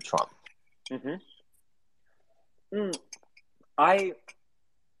normalcy after Trump. I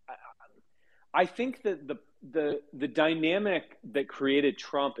think that the dynamic that created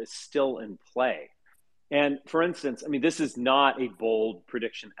Trump is still in play. And for instance, I mean, this is not a bold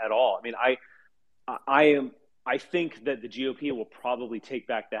prediction at all. I mean, I think that the GOP will probably take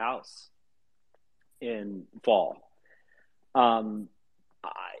back the House in fall. That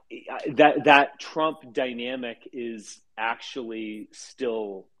Trump dynamic is actually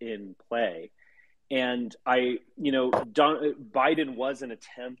still in play. And Biden was an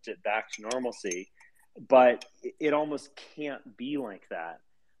attempt at back to normalcy, but it almost can't be like that.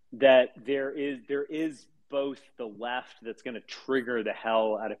 That there is both the left that's going to trigger the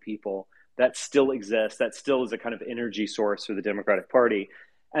hell out of people, that still exists, that still is a kind of energy source for the Democratic Party.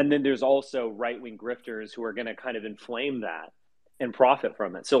 And then there's also right-wing grifters who are going to kind of inflame that and profit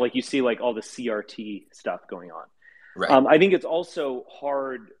from it. So like you see like all the CRT stuff going on. Right. I think it's also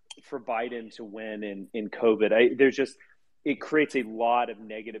hard for Biden to win in COVID. It creates a lot of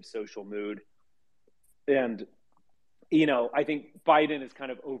negative social mood. And, I think Biden is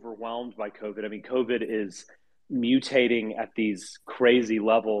kind of overwhelmed by COVID. I mean, COVID is mutating at these crazy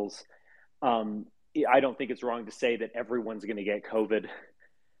levels. I don't think it's wrong to say that everyone's going to get COVID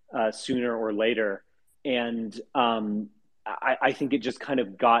sooner or later. And I think it just kind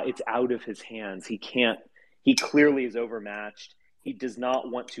of it's out of his hands. He clearly is overmatched. He does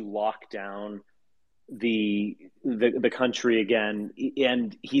not want to lock down the country again,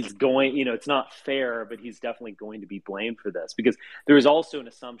 and he's going, it's not fair, but he's definitely going to be blamed for this, because there is also an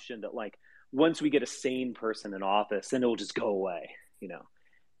assumption that like once we get a sane person in office, then it will just go away,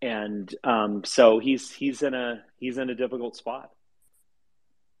 and so he's in a difficult spot.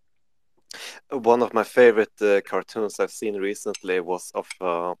 One of my favorite cartoons I've seen recently was of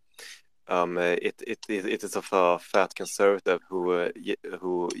it is of a fat conservative who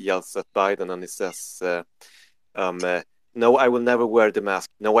yells at Biden, and he says, "No, I will never wear the mask.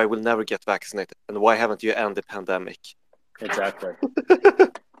 No, I will never get vaccinated. And why haven't you ended the pandemic?" Exactly.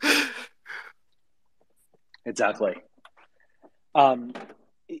 Exactly. And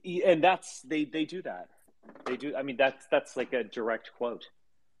they do that. They do. I mean, that's like a direct quote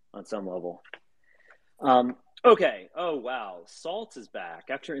on some level. Okay. Oh, wow. Salt is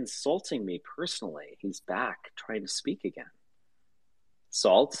back. After insulting me personally, he's back trying to speak again.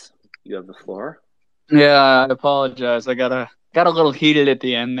 Salt, you have the floor. Yeah, I apologize. I got a little heated at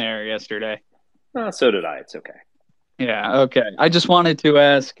the end there yesterday. So did I. It's okay. Yeah, okay. I just wanted to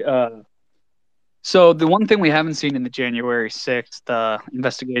ask, so the one thing we haven't seen in the January 6th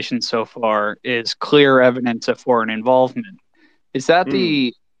investigation so far is clear evidence of foreign involvement. Is that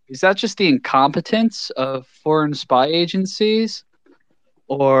the is that just the incompetence of foreign spy agencies,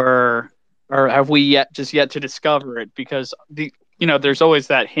 or have we yet to discover it? Because there's always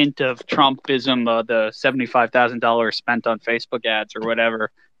that hint of Trumpism, the $75,000 spent on Facebook ads or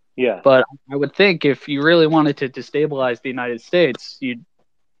whatever. Yeah. But I would think if you really wanted to destabilize the United States, you'd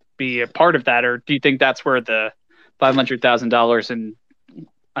be a part of that. Or do you think that's where the $500,000 in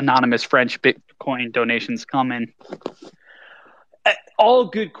anonymous French Bitcoin donations come in? All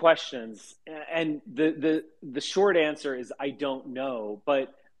good questions, and the short answer is I don't know,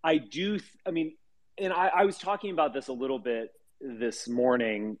 but I do. And I was talking about this a little bit this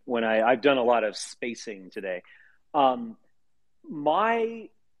morning when I've done a lot of spacing today. My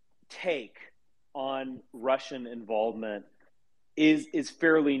take on Russian involvement is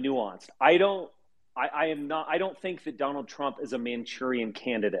fairly nuanced. I don't think that Donald Trump is a Manchurian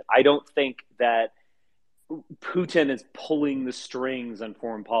candidate. I don't think that Putin is pulling the strings on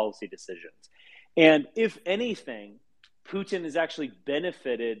foreign policy decisions. And if anything, Putin has actually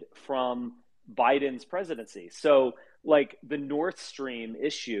benefited from Biden's presidency. So, like the Nord Stream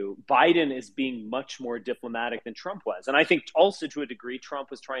issue, Biden is being much more diplomatic than Trump was. And I think also to a degree,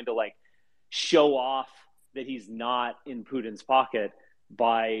 Trump was trying to show off that he's not in Putin's pocket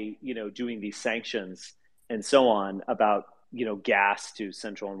by, doing these sanctions and so on about, gas to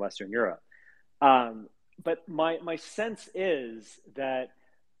Central and Western Europe. But my sense is that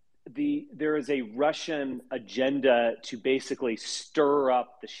there is a Russian agenda to basically stir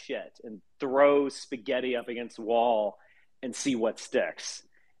up the shit and throw spaghetti up against the wall and see what sticks.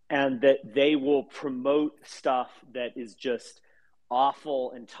 And that they will promote stuff that is just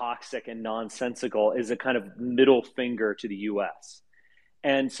awful and toxic and nonsensical as a kind of middle finger to the US.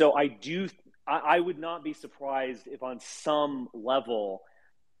 And so I would not be surprised if on some level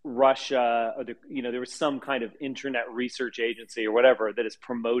Russia, or there was some kind of internet research agency or whatever that is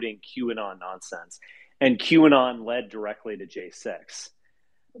promoting QAnon nonsense, and QAnon led directly to J6.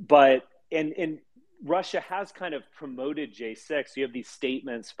 But and Russia has kind of promoted J6. You have these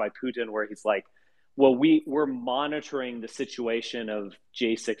statements by Putin where he's like, "Well, we're monitoring the situation of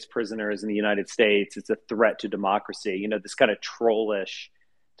J6 prisoners in the United States. It's a threat to democracy." This kind of trollish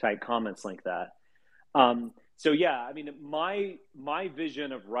type comments like that. So yeah, my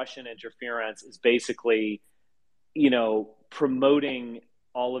vision of Russian interference is basically, promoting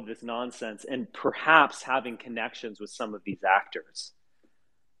all of this nonsense and perhaps having connections with some of these actors,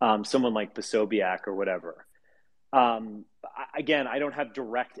 someone like Posobiec or whatever. Again, I don't have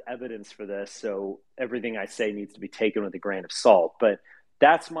direct evidence for this, so everything I say needs to be taken with a grain of salt. But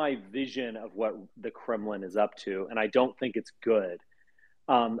that's my vision of what the Kremlin is up to, and I don't think it's good.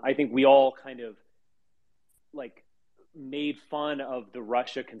 I think we all kind of made fun of the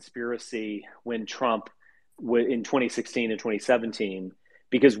Russia conspiracy when Trump in 2016 and 2017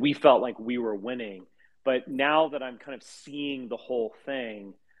 because we felt like we were winning. But now that I'm kind of seeing the whole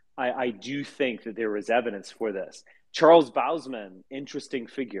thing, I do think that there is evidence for this. Charles Bausman, interesting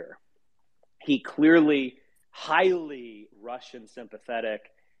figure. He clearly highly Russian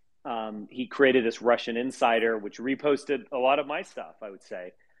sympathetic. He created this Russian Insider, which reposted a lot of my stuff, I would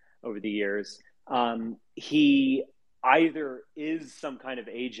say, over the years. He either is some kind of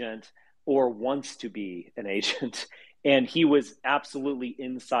agent or wants to be an agent. And he was absolutely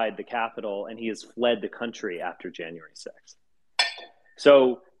inside the Capitol, and he has fled the country after January 6th.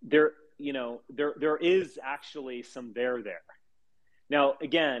 So there is actually some there. Now,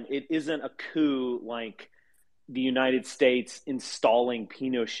 again, it isn't a coup like the United States installing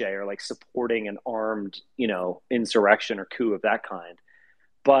Pinochet or supporting an armed, insurrection or coup of that kind.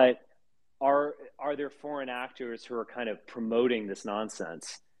 But are there foreign actors who are kind of promoting this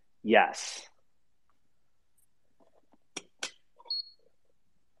nonsense? Yes.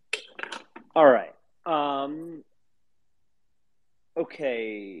 All right.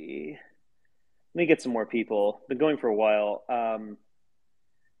 Okay. Let me get some more people. Been going for a while. Let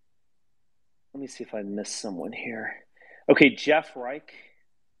me see if I missed someone here. Okay, Jeff Reich.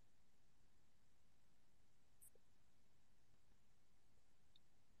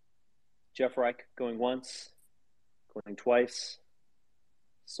 Jeff Reich going once, going twice,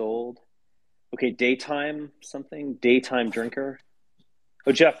 sold. Okay, daytime drinker.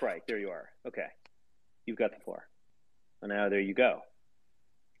 Oh, Jeff Reich, there you are. Okay, you've got the floor. And now there you go.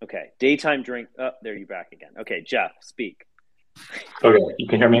 Okay, daytime drink. Oh, there you're back again. Okay, Jeff, speak. Okay, you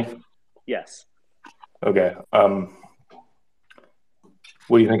can hear me? Yes. Okay.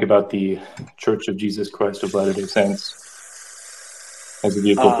 What do you think about the Church of Jesus Christ of Latter-day Saints as a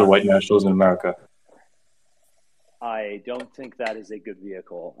vehicle for white nationalism in America? I don't think that is a good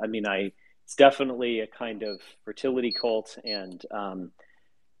vehicle. It's definitely a kind of fertility cult, and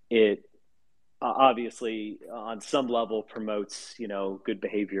it obviously on some level promotes, good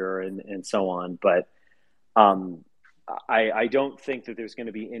behavior and so on. But I don't think that there's going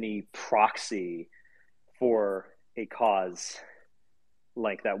to be any proxy for a cause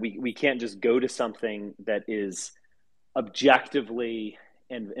like that. We can't just go to something that is objectively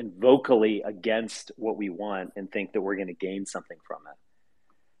and vocally against what we want and think that we're going to gain something from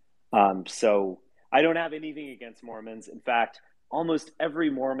it. So I don't have anything against Mormons. In fact, almost every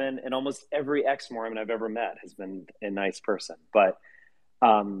Mormon and almost every ex-Mormon I've ever met has been a nice person. But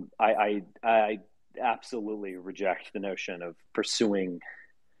I absolutely reject the notion of pursuing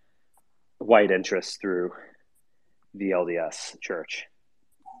white interests through the LDS Church.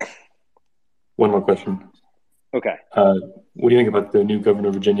 One more question. Okay. What do you think about the new governor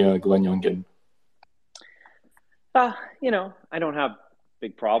of Virginia, Glenn Youngkin? I don't have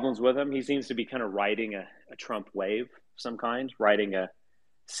big problems with him. He seems to be kind of riding a Trump wave of some kind, riding a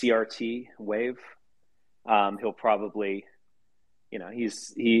CRT wave. He'll probably,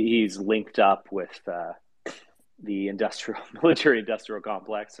 he's linked up with the military industrial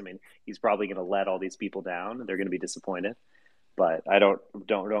complex. I mean, he's probably going to let all these people down. They're going to be disappointed. But I don't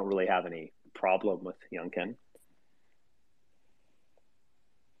really have any problem with Youngkin.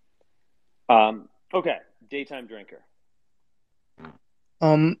 Okay, daytime drinker.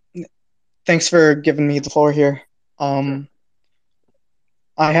 Thanks for giving me the floor here. I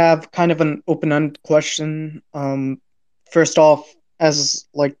have kind of an open-ended question. First off,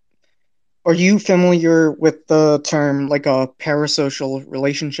 are you familiar with the term like a parasocial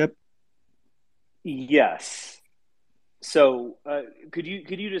relationship? Yes. So, could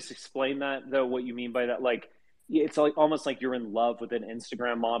you just explain that though? What you mean by that? Like, it's like almost like you're in love with an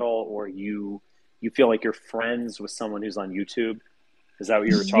Instagram model, or you feel like you're friends with someone who's on YouTube. Is that what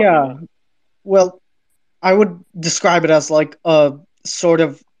you were talking about? Well, I would describe it as like a sort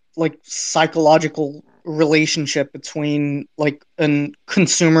of like psychological relationship between like a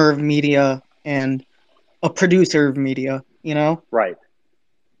consumer of media and a producer of media, Right.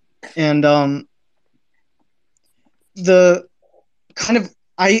 And the kind of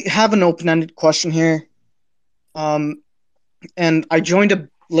I have an open-ended question here. And I joined a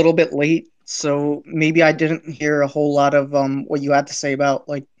little bit late, so maybe I didn't hear a whole lot of what you had to say about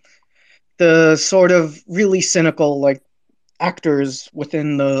like the sort of really cynical like actors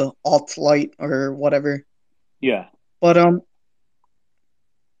within the alt-right or whatever. Yeah. But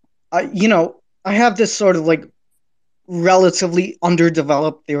I have this sort of like relatively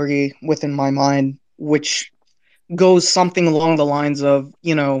underdeveloped theory within my mind, which goes something along the lines of,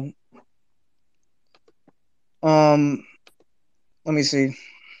 let me see.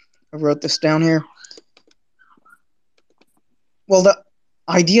 I wrote this down here. Well, the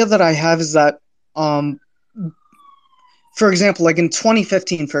idea that I have is that, for example, like in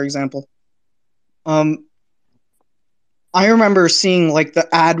 2015, for example, I remember seeing like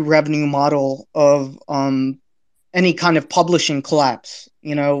the ad revenue model of any kind of publishing collapse.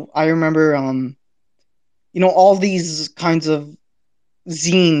 I remember all these kinds of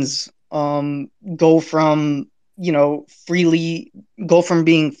zines go from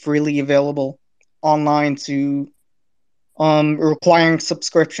being freely available online to requiring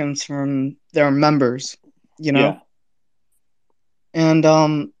subscriptions from their members, Yeah. And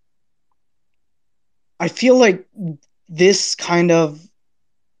I feel like this kind of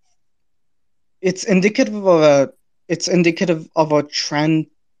it's indicative of a trend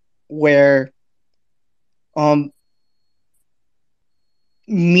where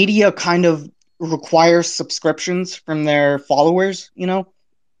media kind of requires subscriptions from their followers,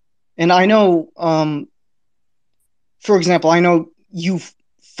 And I know, for example, I know you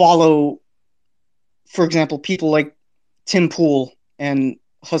follow, for example, people like Tim Pool and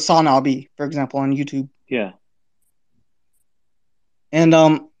Hassan Abi, for example, on YouTube. Yeah. And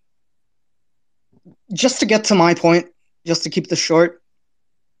just to get to my point, just to keep this short,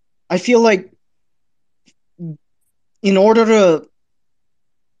 I feel like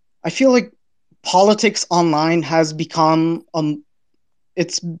politics online has become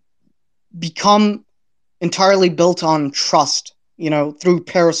it's become entirely built on trust, through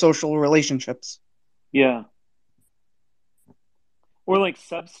parasocial relationships. Yeah. Or like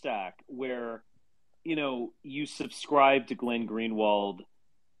Substack, where, you subscribe to Glenn Greenwald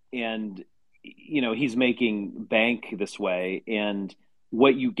and, he's making bank this way. And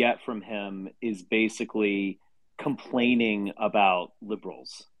what you get from him is basically complaining about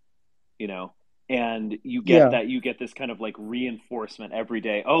liberals, and you get this kind of like reinforcement every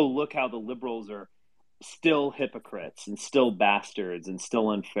day. Oh, look how the liberals are still hypocrites and still bastards and still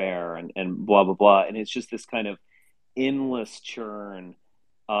unfair and blah, blah, blah. And it's just this kind of endless churn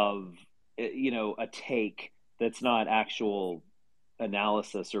of a take that's not actual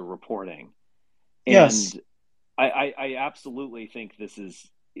analysis or reporting. Yes. And I absolutely think this is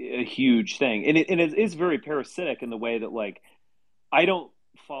a huge thing, and it is very parasitic in the way that, like, I don't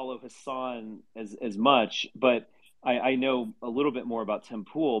follow Hassan as much, but I know a little bit more about Tim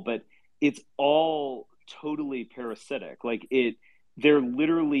Pool, but it's all totally parasitic. Like, they're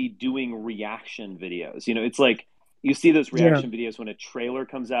literally doing reaction videos. It's like you see those Yeah. reaction videos when a trailer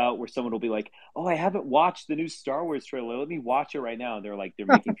comes out where someone will be like, "Oh, I haven't watched the new Star Wars trailer. Let me watch it right now." And they're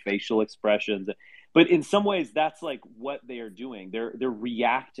making facial expressions. But in some ways, that's like what they are doing. They're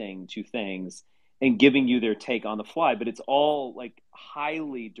reacting to things and giving you their take on the fly, but it's all like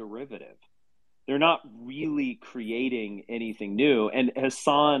highly derivative. They're not really creating anything new. And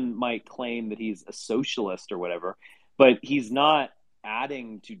Hassan might claim that he's a socialist or whatever, but he's not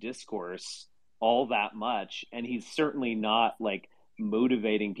adding to discourse all that much. And he's certainly not like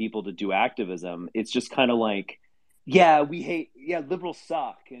motivating people to do activism. It's just kind of like, yeah, liberals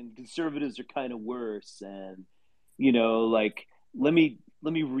suck and conservatives are kind of worse. And, like, let me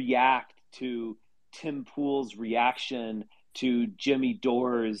react to Tim Pool's reaction to Jimmy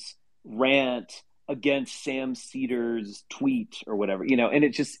Dore's rant against Sam Cedar's tweet or whatever, and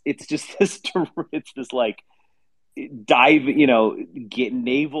it's just this it's this like dive, get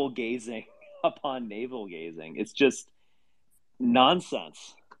navel gazing upon navel gazing. It's just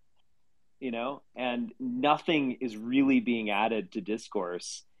nonsense, and nothing is really being added to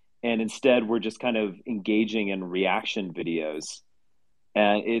discourse, and instead we're just kind of engaging in reaction videos,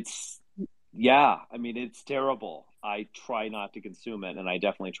 and it's terrible. I try not to consume it, and I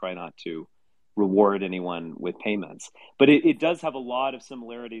definitely try not to reward anyone with payments. But it does have a lot of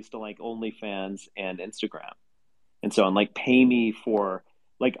similarities to like OnlyFans and Instagram, and so on. Like, pay me for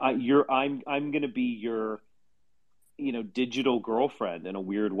like I'm gonna be your digital girlfriend in a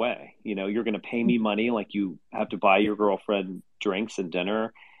weird way. You're gonna pay me money, like you have to buy your girlfriend drinks and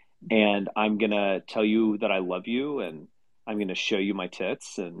dinner, and I'm gonna tell you that I love you, and I'm gonna show you my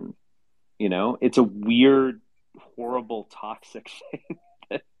tits, and it's a weird, horrible, toxic thing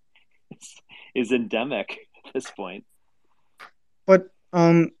that is endemic at this point. But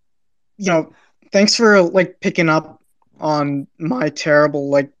thanks for like picking up on my terrible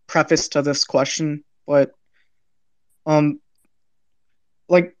like preface to this question. But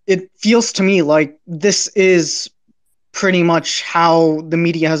like, it feels to me like this is pretty much how the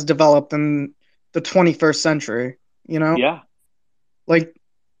media has developed in the 21st century. Yeah. Like,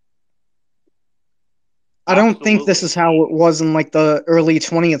 I don't think this Absolutely. is how it was in like the early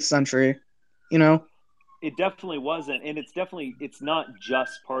 20th century. It definitely wasn't, and it's not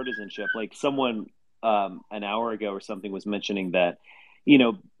just partisanship. Like, someone an hour ago or something was mentioning that,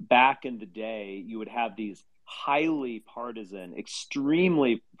 back in the day you would have these highly partisan,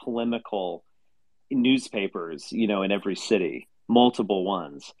 extremely polemical newspapers, in every city, multiple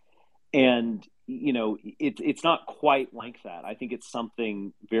ones. And it's not quite like that. I think it's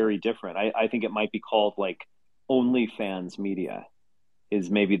something very different. I think it might be called like OnlyFans media is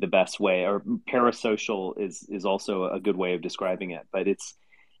maybe the best way, or parasocial is also a good way of describing it. But it's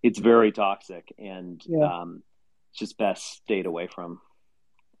very toxic, and Yeah. it's just best stayed away from.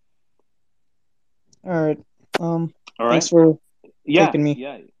 All right. All Thanks right. for Yeah, taking me.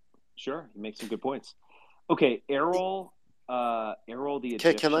 yeah, sure. You make some good points. Okay, Errol, the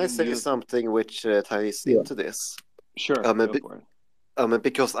Egyptian. Can I say something which ties Yeah. into this? Sure, go for it.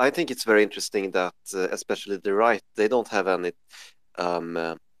 Because I think it's very interesting that especially the right, they don't have any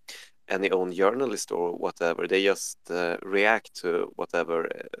own journalist or whatever. They just react to whatever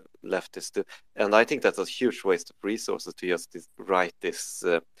leftists do, and I think that's a huge waste of resources to just write this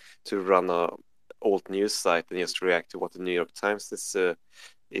to run a old news site and just react to what the New York Times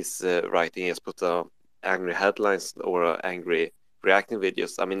is writing. Just put angry headlines or angry reacting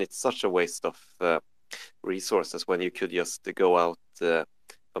videos. I mean, it's such a waste of resources when you could just go out.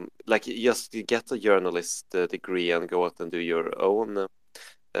 Like, just get a journalist degree and go out and do your own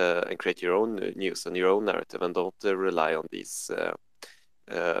and create your own news and your own narrative, and don't rely on these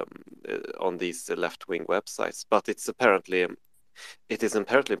left-wing websites. But it is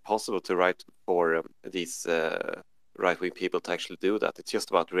apparently impossible to write for these right-wing people to actually do that. It's just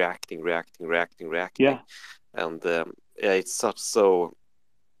about reacting. Yeah. And it's such so.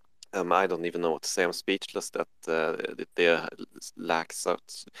 I don't even know what to say. I'm speechless that they lack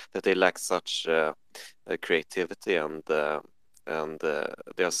such creativity, and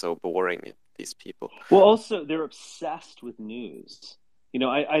they are so boring, these people. Well, also they're obsessed with news.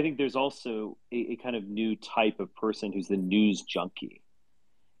 I think there's also a kind of new type of person who's the news junkie,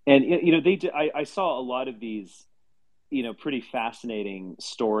 and they I saw a lot of these pretty fascinating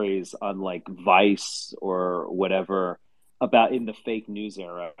stories on like Vice or whatever about in the fake news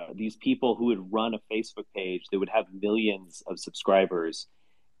era. These people who would run a Facebook page, they would have millions of subscribers,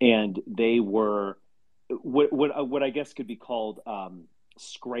 and they were what I guess could be called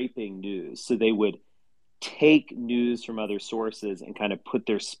scraping news. So they would take news from other sources and kind of put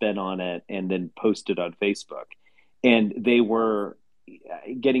their spin on it and then post it on Facebook. And they were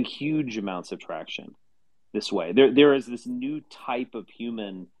getting huge amounts of traction this way. There is this new type of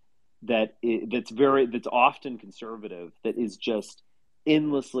human that's often conservative, that is just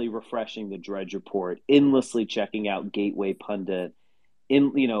endlessly refreshing the Drudge Report, endlessly checking out Gateway Pundit,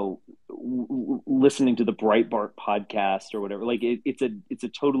 listening to the Breitbart podcast or whatever. Like it's a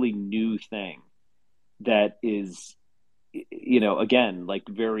totally new thing that is, again, like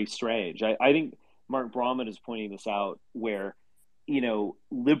very strange. I think Mark Brahman is pointing this out, where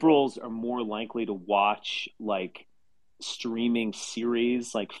liberals are more likely to watch like streaming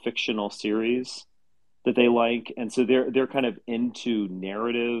series, like fictional series that they like, and so they're kind of into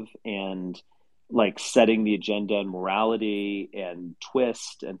narrative and like setting the agenda and morality and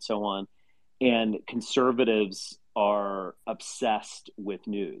twist and so on. And conservatives are obsessed with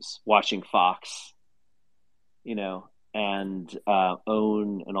news, watching Fox, and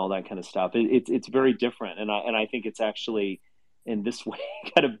OWN and all that kind of stuff. It's very different, and I think it's actually in this way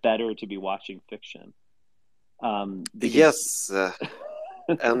kind of better to be watching fiction. Yes,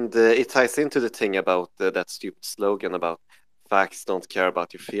 and it ties into the thing about that stupid slogan about facts don't care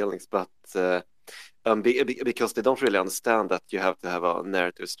about your feelings, but because they don't really understand that you have to have a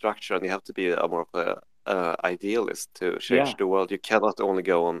narrative structure and you have to be a more of a idealist to change the world. You cannot only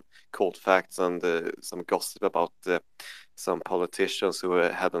go on cold facts and some gossip about some politicians who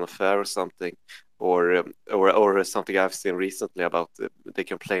had an affair or something, or something I've seen recently about they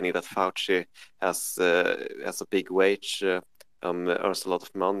complaining that Fauci has a big wage, earns a lot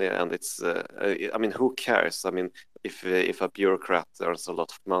of money, and it's I mean, who cares? I mean, if a bureaucrat earns a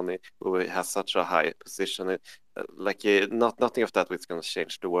lot of money who has such a high position, nothing of that is going to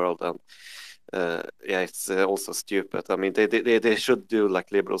change the world. And it's also stupid. I mean, they should do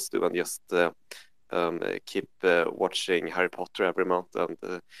like liberals do and just keep watching Harry Potter every month and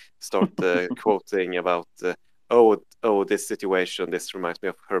start quoting about this situation, this reminds me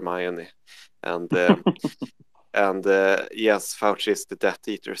of Hermione, and and yes, Fauci is the Death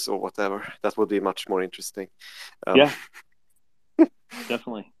Eaters or whatever. That would be much more interesting. Yeah,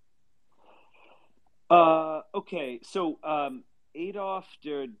 definitely. Okay, so Adolf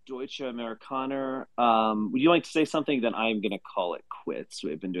der Deutsche Amerikaner, would you like to say something? Then I'm going to call it quits.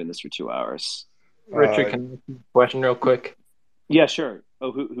 We've been doing this for 2 hours. Richard, can I ask you a question real quick? Yeah, sure.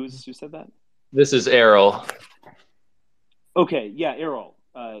 Oh, who said that? This is Errol. Okay, yeah, Errol.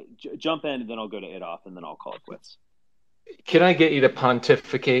 Jump in, and then I'll go to Adolf, and then I'll call it quits. Can I get you to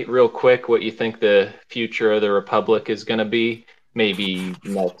pontificate real quick what you think the future of the Republic is going to be? Maybe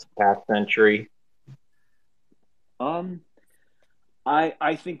next half century?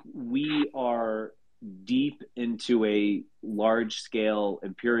 I think we are deep into a large-scale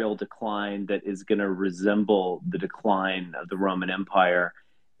imperial decline that is going to resemble the decline of the Roman Empire,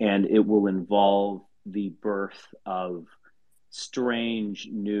 and it will involve the birth of strange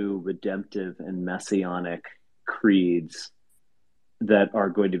new redemptive and messianic creeds that are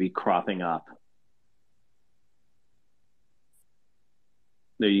going to be cropping up.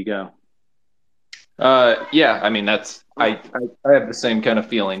 There you go. Yeah, I mean, I have the same kind of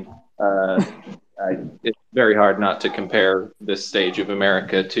feeling. It's very hard not to compare this stage of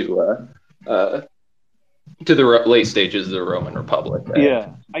America to the late stages of the Roman Republic.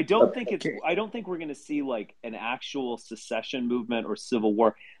 Yeah, I don't think we're going to see like an actual secession movement or civil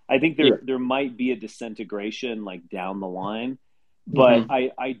war. I think there might be a disintegration like down the line, but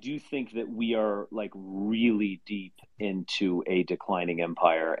I do think that we are like really deep into a declining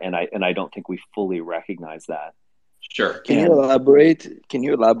empire, and I don't think we fully recognize that. Sure. Can you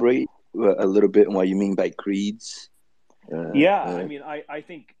elaborate a little bit on what you mean by creeds? I mean, I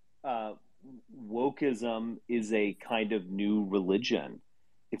think wokeism is a kind of new religion.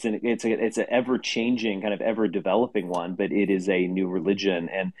 It's an ever changing, kind of ever developing one, but it is a new religion,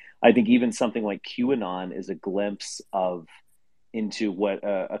 and I think even something like QAnon is a glimpse into what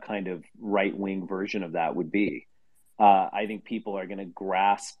a kind of right wing version of that would be. I think people are going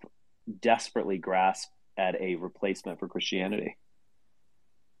to desperately grasp at a replacement for Christianity.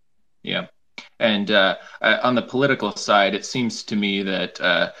 Yeah. And on the political side, it seems to me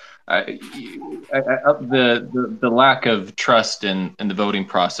that the lack of trust in the voting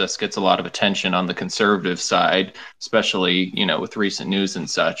process gets a lot of attention on the conservative side, especially with recent news and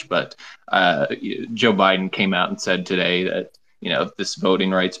such. But Joe Biden came out and said today that if this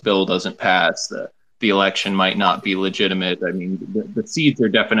voting rights bill doesn't pass, the election might not be legitimate. I mean, the seeds are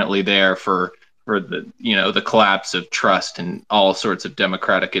definitely there for the collapse of trust in all sorts of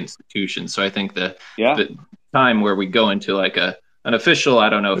democratic institutions. So I think the time where we go into like an official, I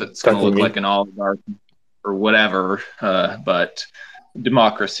don't know if it's going to look like an oligarchy or whatever, but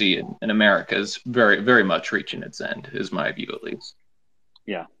democracy in America is very, very much reaching its end, is my view at least.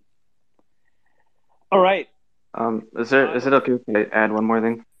 Yeah. All right. Is it okay if I add one more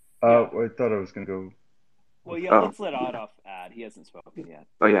thing? I thought I was going to go. Well, yeah, let's let Adolf add. He hasn't spoken yet.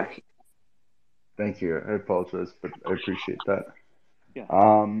 Oh, yeah. Thank you. I apologize, but I appreciate that. Yeah.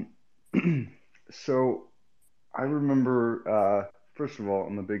 So I remember, first of all,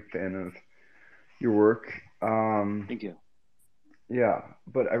 I'm a big fan of your work. Thank you. Yeah,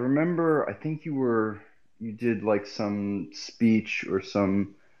 but I remember, I think you did like some speech or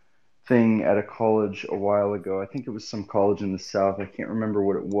some thing at a college a while ago. I think it was some college in the South. I can't remember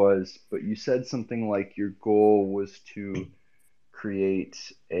what it was, but you said something like your goal was to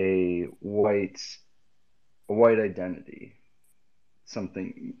create a white identity,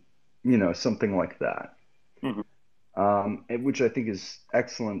 something, something like that. Which I think is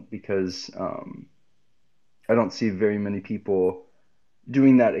excellent because I don't see very many people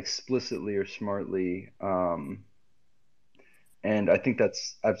doing that explicitly or smartly. And I think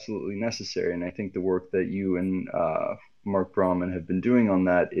that's absolutely necessary. And I think the work that you and Mark Brahman have been doing on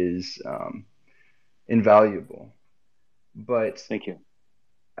that is invaluable. But thank you.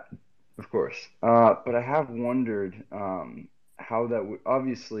 Of course. But I have wondered how that would,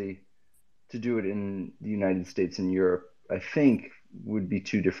 obviously, to do it in the United States and Europe, I think would be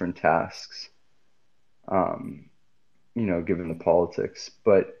two different tasks, given the politics.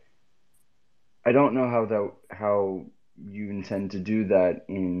 But I don't know how you intend to do that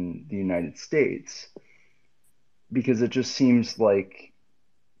in the United States, because it just seems like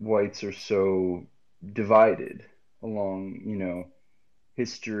whites are so divided along,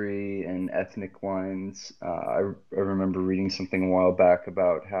 history and ethnic lines. I remember reading something a while back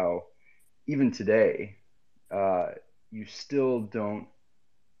about how even today, you still don't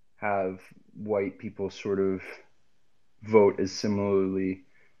have white people sort of vote as similarly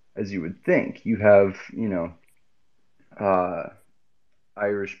as you would think. You have,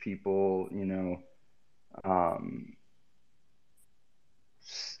 Irish people,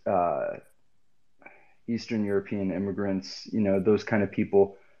 Eastern European immigrants, those kind of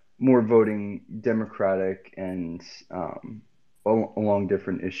people, more voting Democratic and along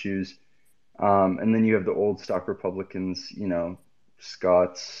different issues. And then you have the old stock Republicans,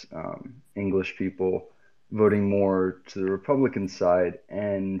 Scots, English people voting more to the Republican side.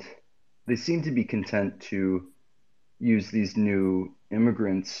 And they seem to be content to use these new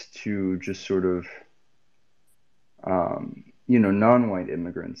immigrants to just sort of, non-white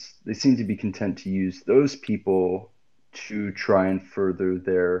immigrants. They seem to be content to use those people to try and further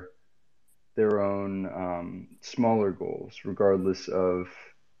their own smaller goals, regardless of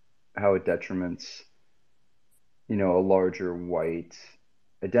how it detriments, a larger white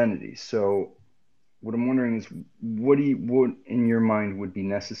identity. So what I'm wondering is, what in your mind would be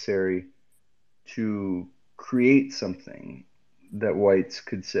necessary to create something that whites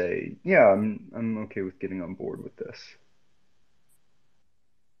could say, yeah, I'm okay with getting on board with this?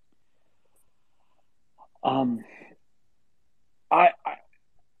 I'm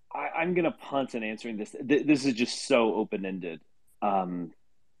gonna punt on answering this. This is just so open-ended.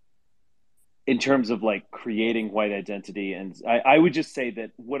 In terms of like creating white identity, and I would just say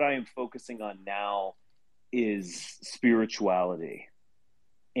that what I am focusing on now is spirituality,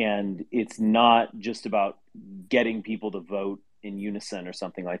 and it's not just about getting people to vote in unison or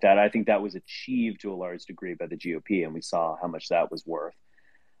something like that. I think that was achieved to a large degree by the GOP, and we saw how much that was worth.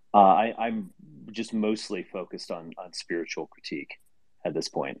 I'm just mostly focused on spiritual critique at this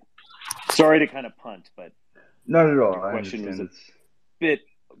point. Sorry to kind of punt, but not at all. Your question was a bit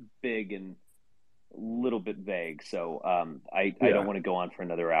big and a little bit vague, so I don't want to go on for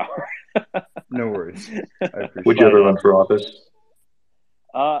another hour. No worries. I appreciate Would you ever run for office?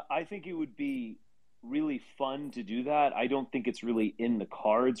 I think it would be really fun to do that. I don't think it's really in the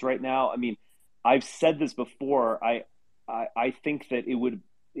cards right now. I mean, I've said this before. I think that it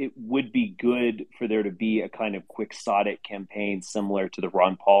would be good for there to be a kind of quixotic campaign similar to the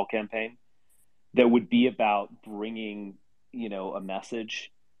Ron Paul campaign that would be about bringing, a message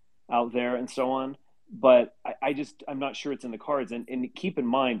out there and so on. but I'm not sure it's in the cards. And keep in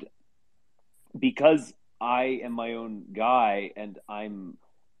mind, because I am my own guy, and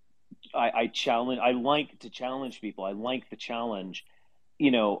I challenge. I like to challenge people. I like the challenge.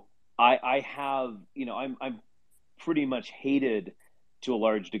 You know, I have. You know, I'm pretty much hated to a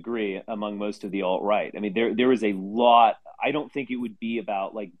large degree among most of the alt right. I mean, there is a lot. I don't think it would be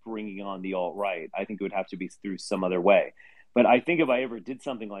about like bringing on the alt right. I think it would have to be through some other way. But I think if I ever did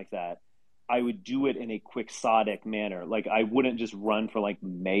something like that, I would do it in a quixotic manner. Like I wouldn't just run for like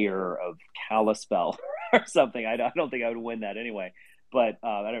mayor of Kalispell or something. I don't think I would win that anyway. But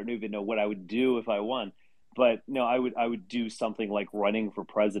I don't even know what I would do if I won. But no, I would do something like running for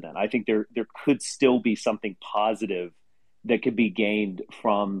president. I think there could still be something positive that could be gained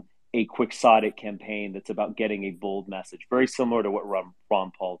from a quixotic campaign that's about getting a bold message, very similar to what Ron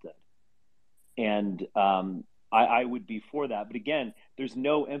Paul did. And I would be for that. But again, there's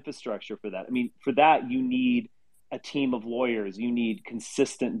no infrastructure for that. I mean, for that, you need a team of lawyers, you need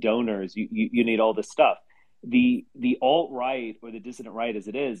consistent donors, you need all this stuff. The alt right, or the dissident right as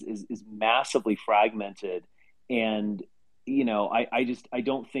it is massively fragmented. And, you know, I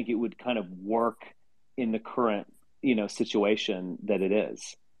don't think it would kind of work in the current, you know, situation that it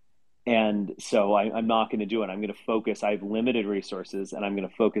is. And so I'm not going to do it. I'm going to focus. I have limited resources, and I'm going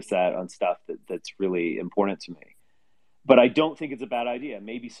to focus that on stuff that's really important to me. But I don't think it's a bad idea.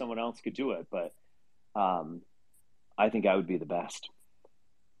 Maybe someone else could do it, but I think I would be the best.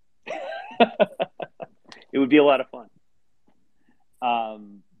 It would be a lot of fun.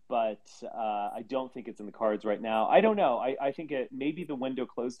 But I don't think it's in the cards right now. I don't know. I think maybe the window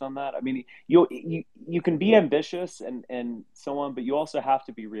closed on that. I mean, you can be ambitious and so on, but you also have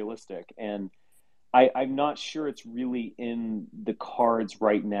to be realistic. And I'm not sure it's really in the cards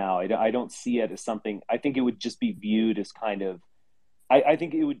right now. I don't see it as something. I think it would just be viewed as kind of. I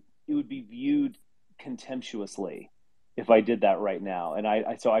think it would be viewed contemptuously if I did that right now,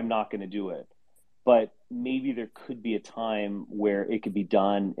 and so I'm not going to do it. But maybe there could be a time where it could be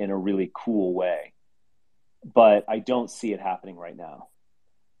done in a really cool way. But I don't see it happening right now.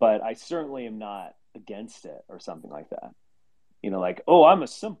 But I certainly am not against it or something like that. You know, like, oh, I'm a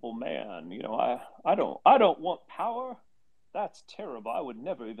simple man. You know, I don't want power. That's terrible. I would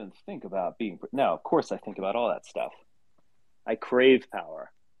never even think about being. No, of course I think about all that stuff. I crave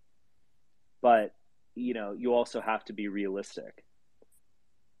power. But, you know, you also have to be realistic.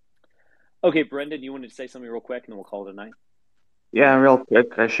 Okay, Brendan, you wanted to say something real quick, and then we'll call it a night. Yeah, real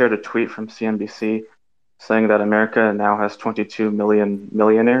quick, I shared a tweet from CNBC saying that America now has 22 million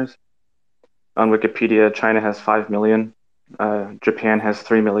millionaires. On Wikipedia, China has 5 million, Japan has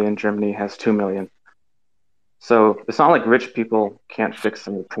 3 million, Germany has 2 million. So it's not like rich people can't fix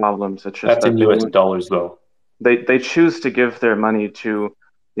their problems. It's just That's that in US dollars, though. they choose to give their money to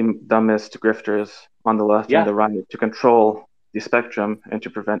the dumbest grifters on the left and the right to control the spectrum and to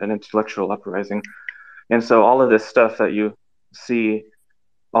prevent an intellectual uprising. And so all of this stuff that you see,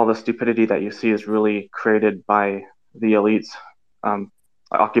 all the stupidity that you see is really created by the elites.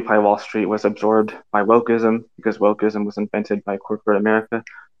 Occupy Wall Street was absorbed by wokeism because wokeism was invented by corporate America.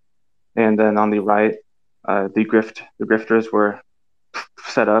 And then on the right, the grifters were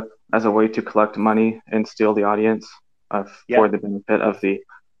set up as a way to collect money and steal the audience for the benefit of the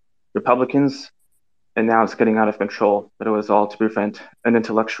Republicans. And now it's getting out of control. But it was all to prevent an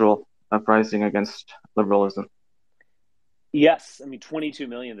intellectual uprising against liberalism. Yes, I mean 22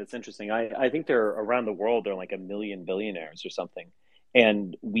 million. That's interesting. I think they're around the world. They're like a million billionaires or something,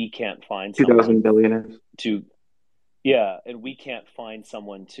 and we can't find 2,000 billionaires. And we can't find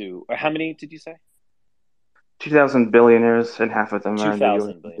someone to. Or how many did you say? 2,000 billionaires, and half of them are in the U.S.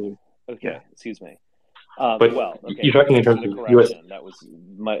 2,000 billion. Okay, excuse me. But well, okay. you're talking in Thanks terms for the of US. correction. That was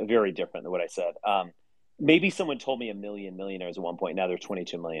very different than what I said. Maybe someone told me a million millionaires at one point. Now they're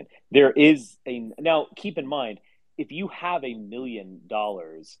 22 million. There is now. Keep in mind, if you have $1 million,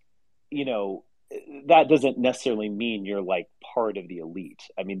 you know, that doesn't necessarily mean you're like part of the elite.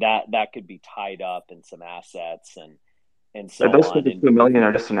 I mean, that could be tied up in some assets and so Those on. 52 million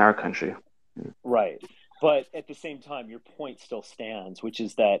are just in our country. Right. But at the same time, your point still stands, which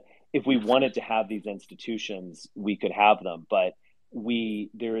is that if we wanted to have these institutions, we could have them. But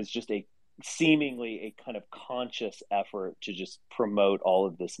there is just seemingly a kind of conscious effort to just promote all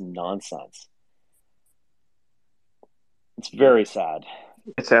of this nonsense. It's very sad.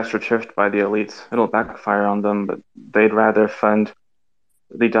 It's astroturfed by the elites. It'll backfire on them, but they'd rather fund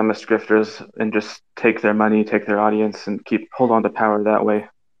the dumbest grifters and just take their money, take their audience, and hold on to power that way.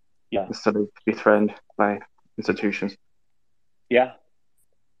 Instead of be threatened by institutions. Yeah.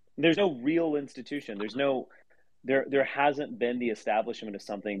 There's no real institution. There hasn't been the establishment of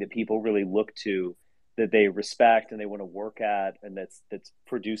something that people really look to that they respect and they want to work at, and that's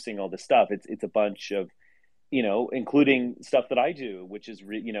producing all this stuff. It's a bunch of, including stuff that I do, which is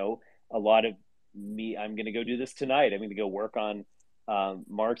a lot of me. I'm going to go do this tonight. I'm going to go work on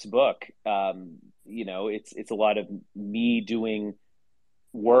Mark's book. It's a lot of me doing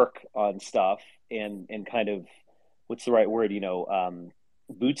work on stuff and kind of, what's the right word,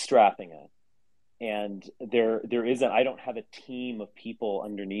 bootstrapping it. And there isn't, I don't have a team of people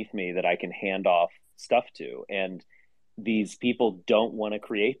underneath me that I can hand off stuff to. And these people don't want to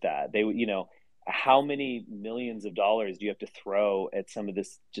create that. They, how many millions of dollars do you have to throw at some of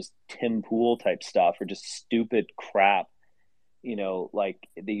this just Tim Pool type stuff, or just stupid crap, like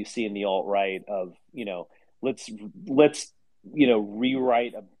that you see in the alt-right of, let's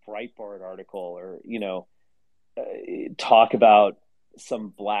rewrite a Breitbart article, or, talk about some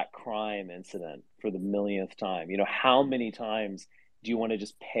black crime incident for the millionth time. How many times do you want to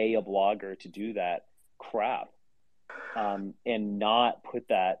just pay a blogger to do that crap, and not put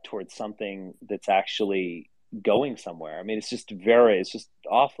that towards something that's actually going somewhere? I mean, it's just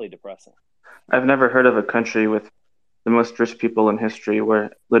awfully depressing. I've never heard of a country with the most rich people in history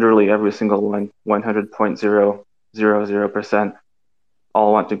where literally every single one, 100.000%,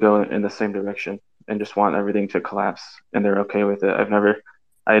 all want to go in the same direction and just want everything to collapse, and they're okay with it.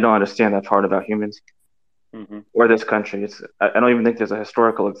 I don't understand that part about humans. Mm-hmm. Or this country. I don't even think there's a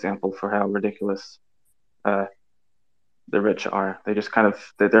historical example for how ridiculous the rich are. They just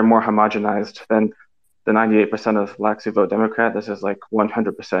they're more homogenized than the 98% of blacks who vote Democrat. This is like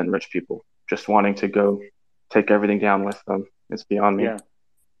 100% rich people just wanting to go take everything down with them. It's beyond me. Yeah.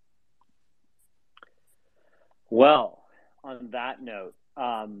 Well, on that note,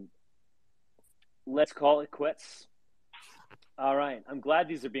 let's call it quits. All right. I'm glad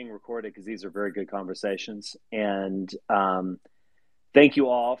these are being recorded, because these are very good conversations. And thank you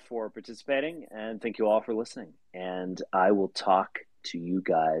all for participating, and thank you all for listening. And I will talk to you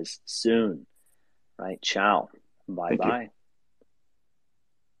guys soon. Right. Ciao. Bye-bye.